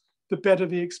experience, the better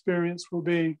the experience will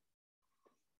be.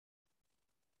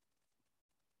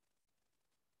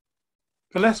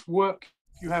 The less work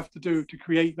you have to do to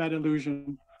create that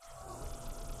illusion.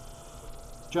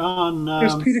 John, it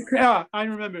was Peter. I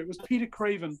remember it was Peter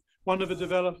Craven, one of the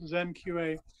developers of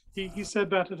MQA. He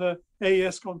said that at a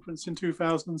AES conference in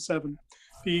 2007.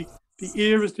 The The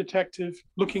ear is detective,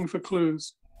 looking for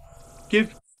clues.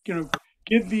 Give the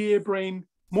ear brain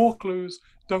more clues.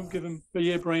 Don't give the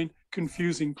ear brain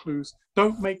confusing clues.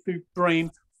 Don't make the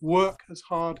brain work as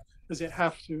hard as it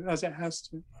has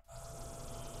to.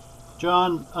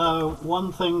 John,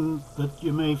 one thing that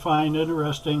you may find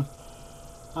interesting,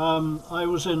 I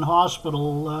was in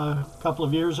hospital a couple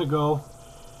of years ago,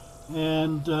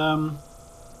 and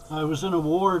I was in a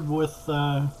ward with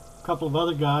a couple of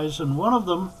other guys, and one of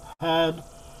them had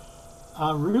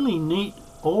a really neat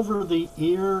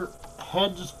over-the-ear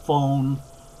headphone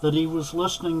that he was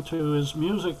listening to his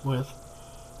music with,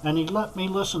 and he let me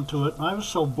listen to it, and I was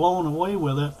so blown away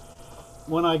with it.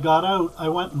 When I got out, I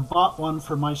went and bought one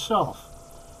for myself.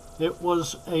 It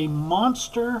was a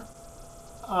monster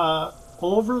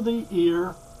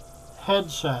over-the-ear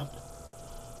headset,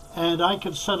 and I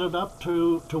could set it up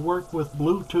to work with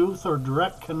Bluetooth or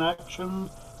direct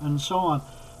connection and so on.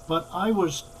 But I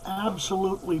was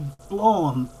absolutely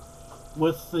blown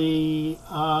with the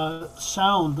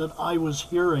sound that I was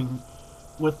hearing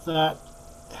with that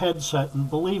headset. And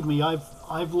believe me,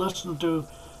 I've listened to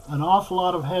an awful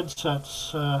lot of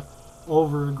headsets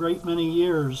over a great many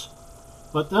years,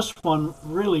 but this one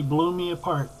really blew me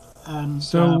apart. And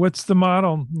so what's the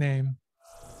model name?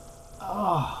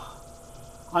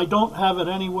 I don't have it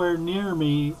anywhere near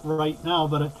me right now,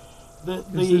 but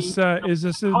is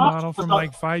this a model from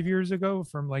like 5 years ago,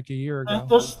 from like a year ago?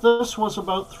 This was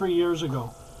about 3 years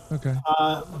ago. Okay.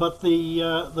 But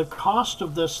the cost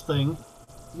of this thing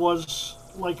was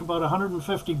like about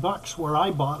 $150 where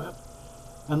I bought it,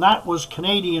 and that was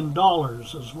Canadian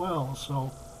dollars as well.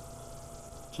 So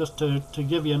just to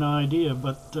give you an idea,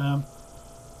 but the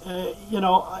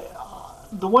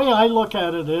way I look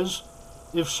at it is,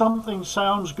 if something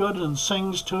sounds good and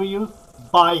sings to you,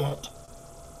 buy it.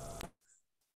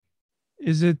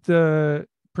 Is it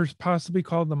possibly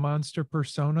called the Monster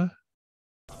Persona?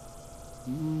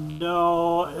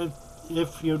 No,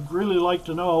 if you'd really like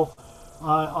to know,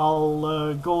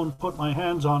 I'll go and put my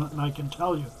hands on it and I can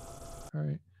tell you. All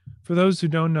right. For those who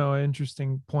don't know, an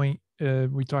interesting point,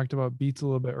 we talked about Beats a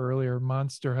little bit earlier.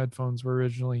 Monster headphones were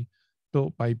originally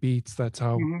built by Beats. That's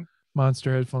how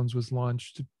Monster headphones was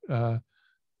launched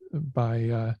by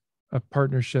a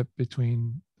partnership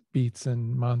between Beats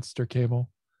and Monster Cable.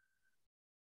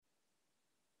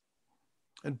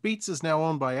 And Beats is now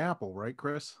owned by Apple, right,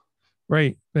 Chris?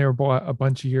 Right. They were bought a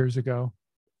bunch of years ago.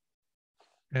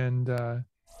 And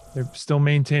they're still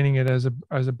maintaining it as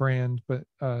a brand, but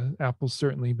Apple's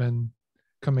certainly been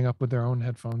coming up with their own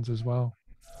headphones as well.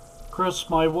 Chris,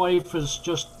 my wife has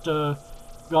just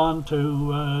gone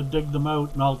to dig them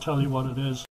out, and I'll tell you what it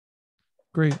is.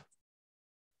 Great.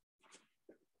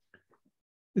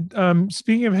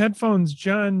 Speaking of headphones,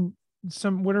 John,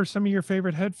 what are some of your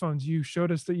favorite headphones? You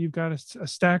showed us that you've got a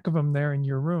stack of them there in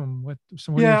your room. What are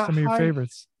some of your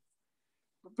favorites?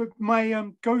 But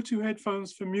my go-to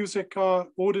headphones for music are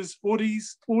Audeze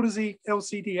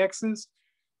LCDXs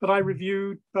that I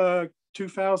reviewed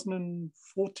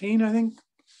 2014, I think.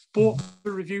 Bought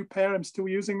the review pair. I'm still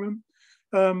using them.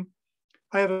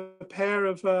 I have a pair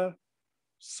of Sennheiser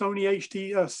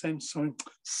HD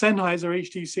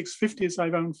 650s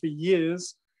I've owned for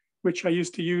years, which I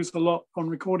used to use a lot on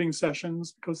recording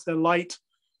sessions because they're light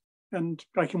and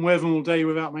I can wear them all day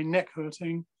without my neck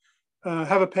hurting.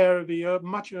 Have a pair of the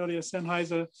much earlier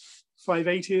Sennheiser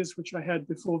 580s, which I had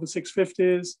before the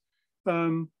 650s.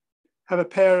 Have a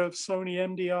pair of Sony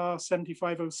MDR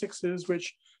 7506s,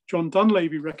 which John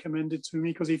Dunleavy recommended to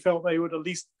me because he felt they were the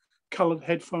least colored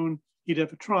headphone he'd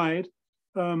ever tried.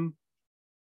 That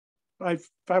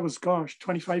was,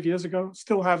 25 years ago.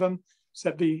 Still have them,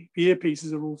 except the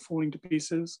earpieces are all falling to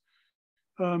pieces.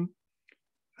 And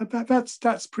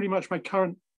that's pretty much my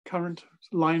current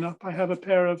lineup. I have a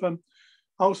pair of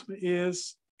Ultimate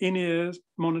Ears in-ear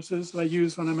monitors that I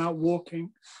use when I'm out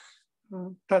walking.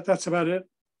 That's about it.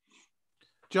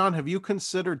 John, have you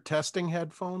considered testing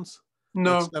headphones?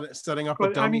 No. Like setting up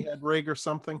a dummy head rig or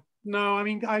something? No, I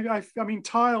mean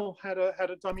Tile had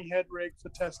a dummy head rig for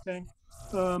testing.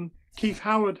 Keith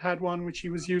Howard had one which he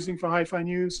was using for Hi-Fi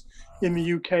News in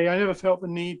the UK. I never felt the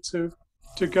need to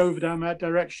go down that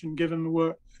direction given the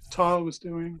work Tile was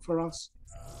doing for us.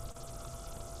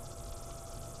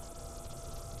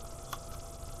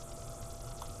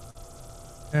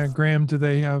 Graham, do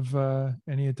they have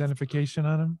any identification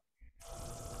on them?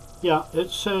 Yeah, it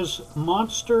says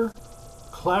Monster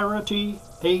Clarity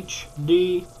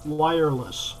HD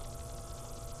Wireless.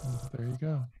 There you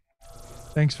go.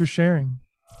 Thanks for sharing.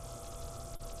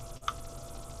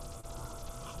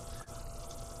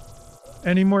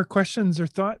 Any more questions or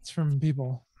thoughts from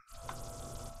people?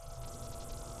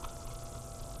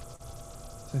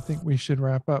 I think we should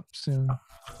wrap up soon.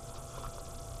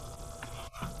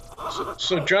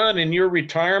 So John, in your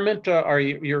retirement, are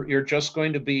you're just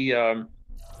going to be?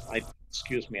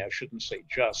 Excuse me, I shouldn't say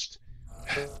just.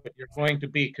 But you're going to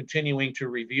be continuing to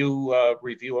review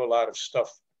a lot of stuff.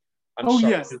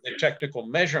 Yes. The technical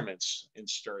measurements in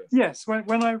stereo. Yes,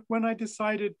 when I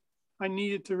decided I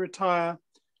needed to retire,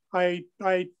 I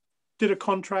did a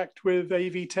contract with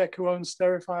AV Tech, who owns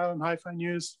Stereophile and Hi-Fi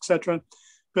News, etc.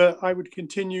 But I would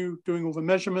continue doing all the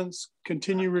measurements,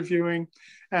 continue reviewing,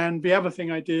 and the other thing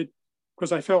I did,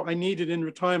 because I felt I needed in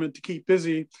retirement to keep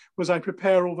busy, was I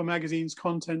prepare all the magazine's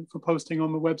content for posting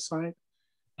on the website,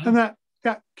 and that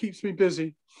keeps me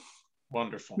busy.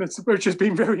 Wonderful. Which has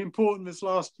been very important this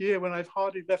last year when I've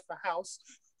hardly left the house.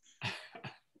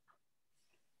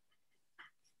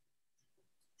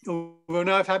 Although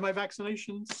now I've had my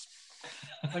vaccinations.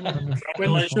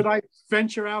 When should I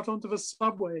venture out onto the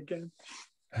subway again?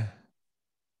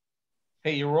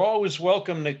 Hey, you're always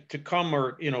welcome to come,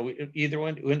 or either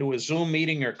into a Zoom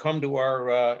meeting or come to our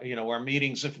our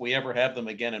meetings if we ever have them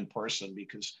again in person,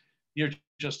 because you're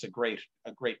just a great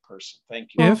person.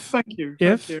 Thank you. Thank you.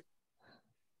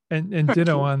 And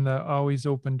ditto on the always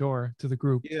open door to the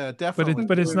group. Yeah, definitely.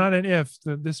 But it's not an if.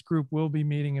 This group will be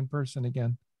meeting in person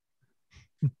again.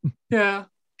 Yeah,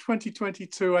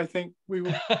 2022. I think we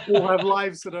will all have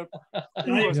lives that are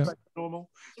normal.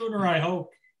 Sooner, I hope.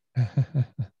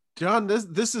 John,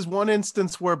 this is one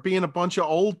instance where being a bunch of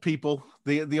old people,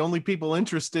 the only people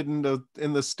interested in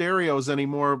the stereos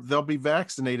anymore, they'll be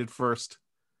vaccinated first.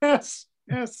 Yes.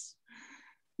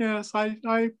 I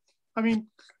mean,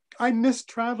 I miss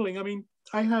traveling. I mean,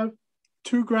 I have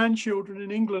 2 grandchildren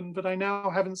in England that I now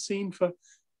haven't seen for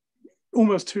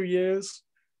almost 2 years.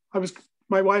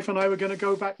 My wife and I were going to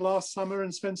go back last summer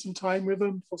and spend some time with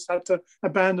them. Of course, had to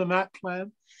abandon that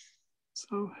plan.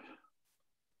 So,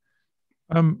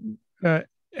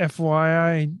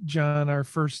 FYI, John, our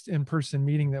first in-person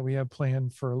meeting that we have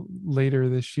planned for later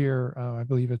this year, I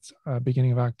believe it's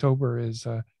beginning of October, is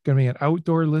going to be an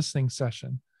outdoor listening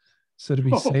session. So to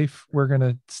be safe, we're going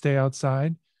to stay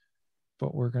outside,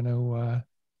 but we're going to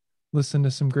listen to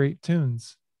some great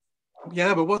tunes.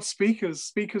 Yeah, but what speakers?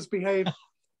 Speakers behave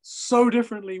so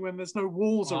differently when there's no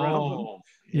walls around them.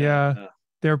 Yeah,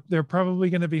 they're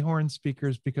probably going to be horn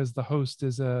speakers because the host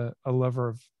is a lover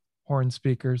of horn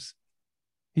speakers.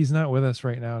 He's not with us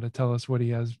right now to tell us what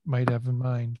he might have in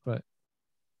mind, but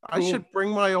I should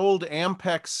bring my old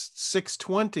Ampex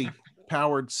 620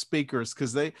 powered speakers,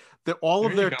 because all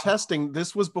of their testing,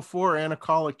 this was before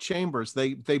anechoic chambers.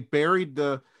 They buried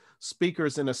the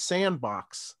speakers in a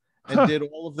sandbox and did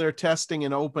all of their testing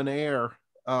in open air.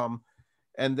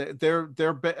 And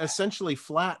they're essentially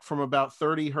flat from about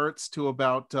 30 hertz to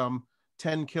about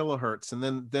 10 kilohertz,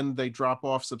 and then they drop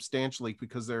off substantially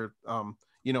because they're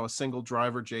a single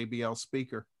driver JBL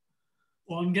speaker.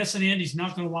 Well, I'm guessing Andy's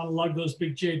not going to want to lug those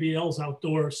big JBLs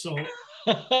outdoors, so we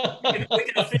can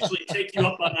officially take you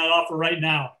up on that offer right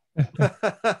now.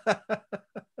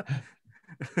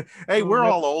 Hey, we're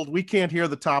all old. We can't hear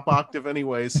the top octave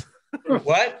anyways.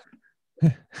 What?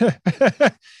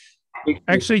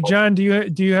 Actually, John,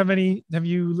 have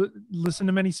you listened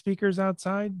to many speakers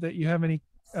outside that you have any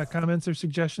comments or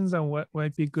suggestions on what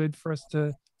might be good for us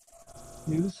to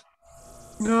use?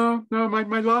 No.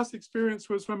 My last experience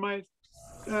was when my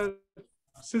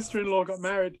sister-in-law got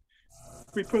married.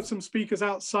 We put some speakers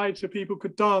outside so people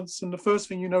could dance, and the first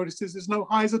thing you notice is there's no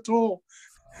highs at all.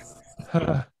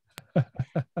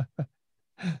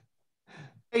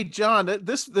 Hey, John,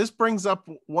 this brings up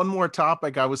one more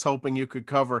topic I was hoping you could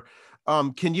cover.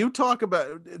 Can you talk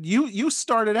about, you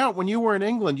started out when you were in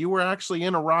England, you were actually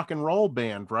in a rock and roll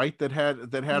band, right? That had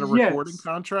a recording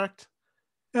contract?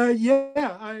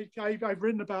 Yeah, I've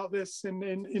written about this in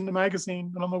the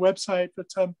magazine and on the website,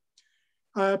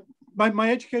 but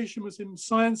my education was in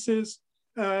sciences,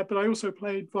 but I also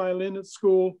played violin at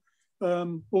school,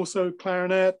 also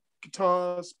clarinet,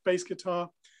 guitars, bass guitar,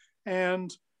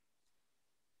 and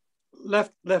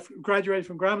graduated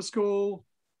from grammar school,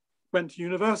 went to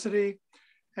university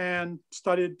and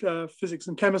studied physics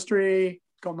and chemistry,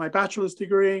 got my bachelor's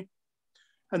degree.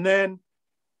 And then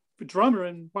the drummer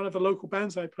in one of the local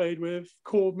bands I played with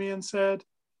called me and said,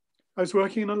 I was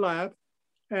working in a lab,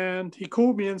 and he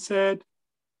called me and said,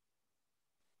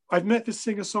 I've met this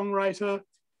singer-songwriter.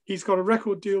 He's got a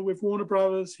record deal with Warner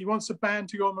Brothers. He wants a band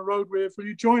to go on the road with. Will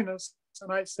you join us? And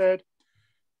I said,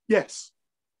 yes.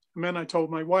 And then I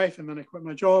told my wife, and then I quit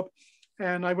my job,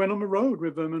 and I went on the road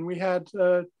with them. And we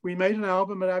made an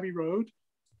album at Abbey Road.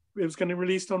 It was going to be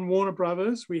released on Warner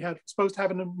Brothers. We had supposed to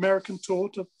have an American tour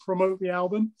to promote the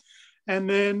album. And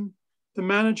then the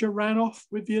manager ran off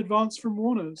with the advance from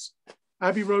Warner's.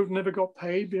 Abbey Road never got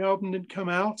paid. The album didn't come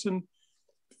out. And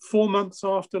 4 months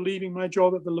after leaving my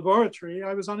job at the laboratory,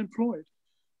 I was unemployed.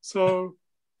 So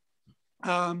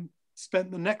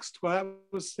spent the next, well,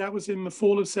 that was in the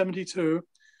fall of 72.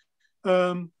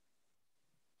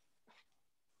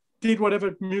 Did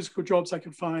whatever musical jobs I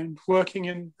could find, working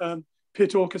in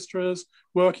pit orchestras,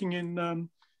 working in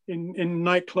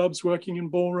nightclubs, working in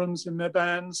ballrooms in their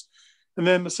bands. And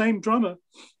then the same drummer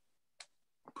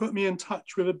put me in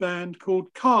touch with a band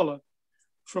called Carla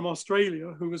from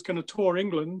Australia, who was going to tour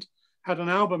England, had an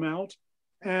album out,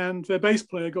 and their bass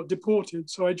player got deported.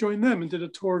 So I joined them and did a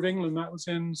tour of England. That was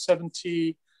in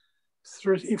spring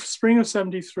of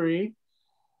 73.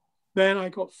 Then I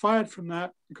got fired from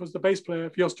that because the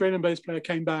Australian bass player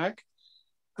came back.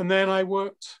 And then I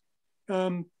worked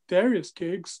various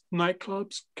gigs,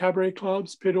 nightclubs, cabaret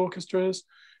clubs, pit orchestras.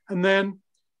 And then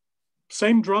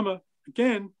same drummer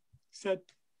again said,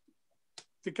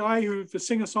 the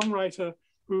singer-songwriter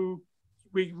who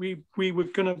we were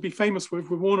going to be famous with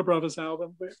Warner Brothers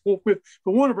album, with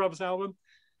the Warner Brothers album,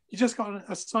 he just got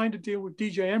assigned a deal with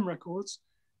DJM Records,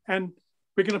 and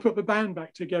we're going to put the band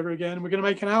back together again, and we're going to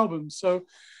make an album. So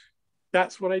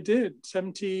that's what I did,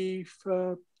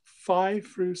 75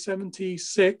 through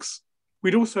 76.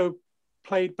 We'd also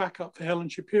played backup for Helen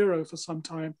Shapiro for some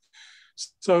time.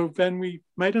 So then we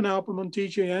made an album on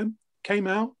DJM, came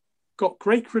out, got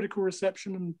great critical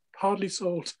reception and hardly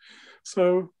sold.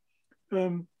 So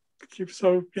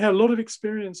yeah, a lot of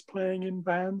experience playing in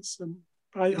bands, and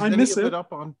I miss it. Is it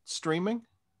up on streaming?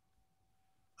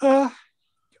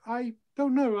 I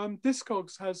don't know.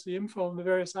 Discogs has the info on the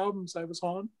various albums I was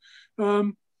on.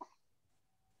 And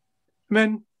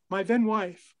then my then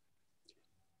wife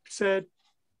said,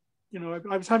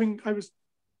 I was having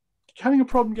a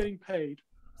problem getting paid.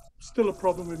 Still a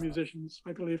problem with musicians,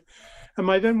 I believe. And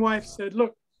my then wife said,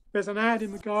 look, there's an ad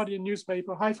in the Guardian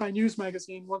newspaper, Hi-Fi News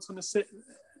magazine wants an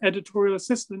editorial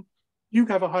assistant. You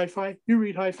have a hi-fi, you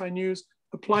read Hi-Fi News,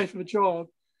 apply for the job.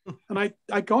 And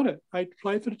I got it. I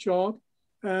applied for the job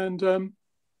and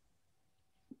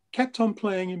kept on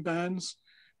playing in bands.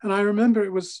 And I remember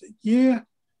it was a year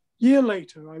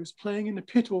later, I was playing in the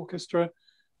pit orchestra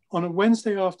on a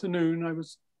Wednesday afternoon. I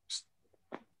was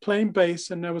playing bass,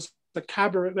 and there was a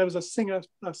cabaret, there was a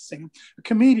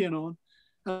comedian on,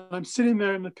 and I'm sitting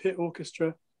there in the pit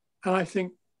orchestra, and I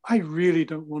think, I really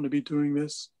don't want to be doing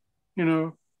this.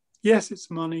 Yes, it's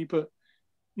money, but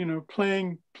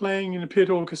playing in a pit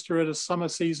orchestra at a summer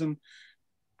season,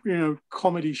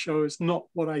 comedy show is not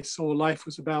what I saw life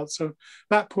was about. So at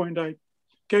that point, I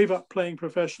gave up playing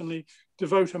professionally,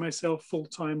 devoted myself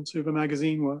full-time to the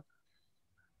magazine work.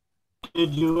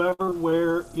 Did you ever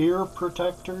wear ear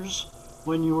protectors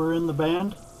when you were in the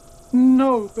band?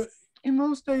 No, but in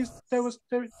those days,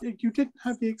 you didn't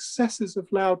have the excesses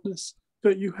of loudness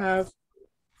that you have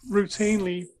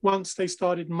routinely once they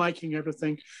started miking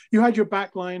everything. You had your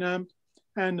backline amp,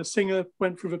 and the singer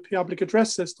went through the public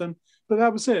address system, but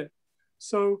that was it.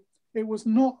 So it was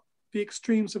not the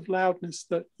extremes of loudness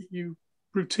that you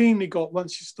routinely got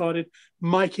once you started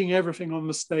miking everything on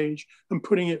the stage and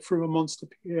putting it through a monster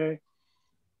PA.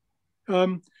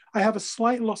 I have a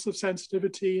slight loss of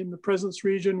sensitivity in the presence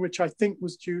region, which I think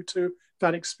was due to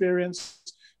that experience.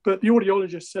 But the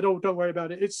audiologist said, oh, don't worry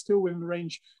about it. It's still within the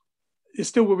range. It's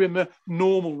still within the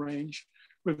normal range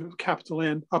with capital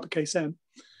N, uppercase N.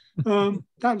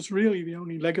 That was really the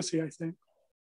only legacy, I think.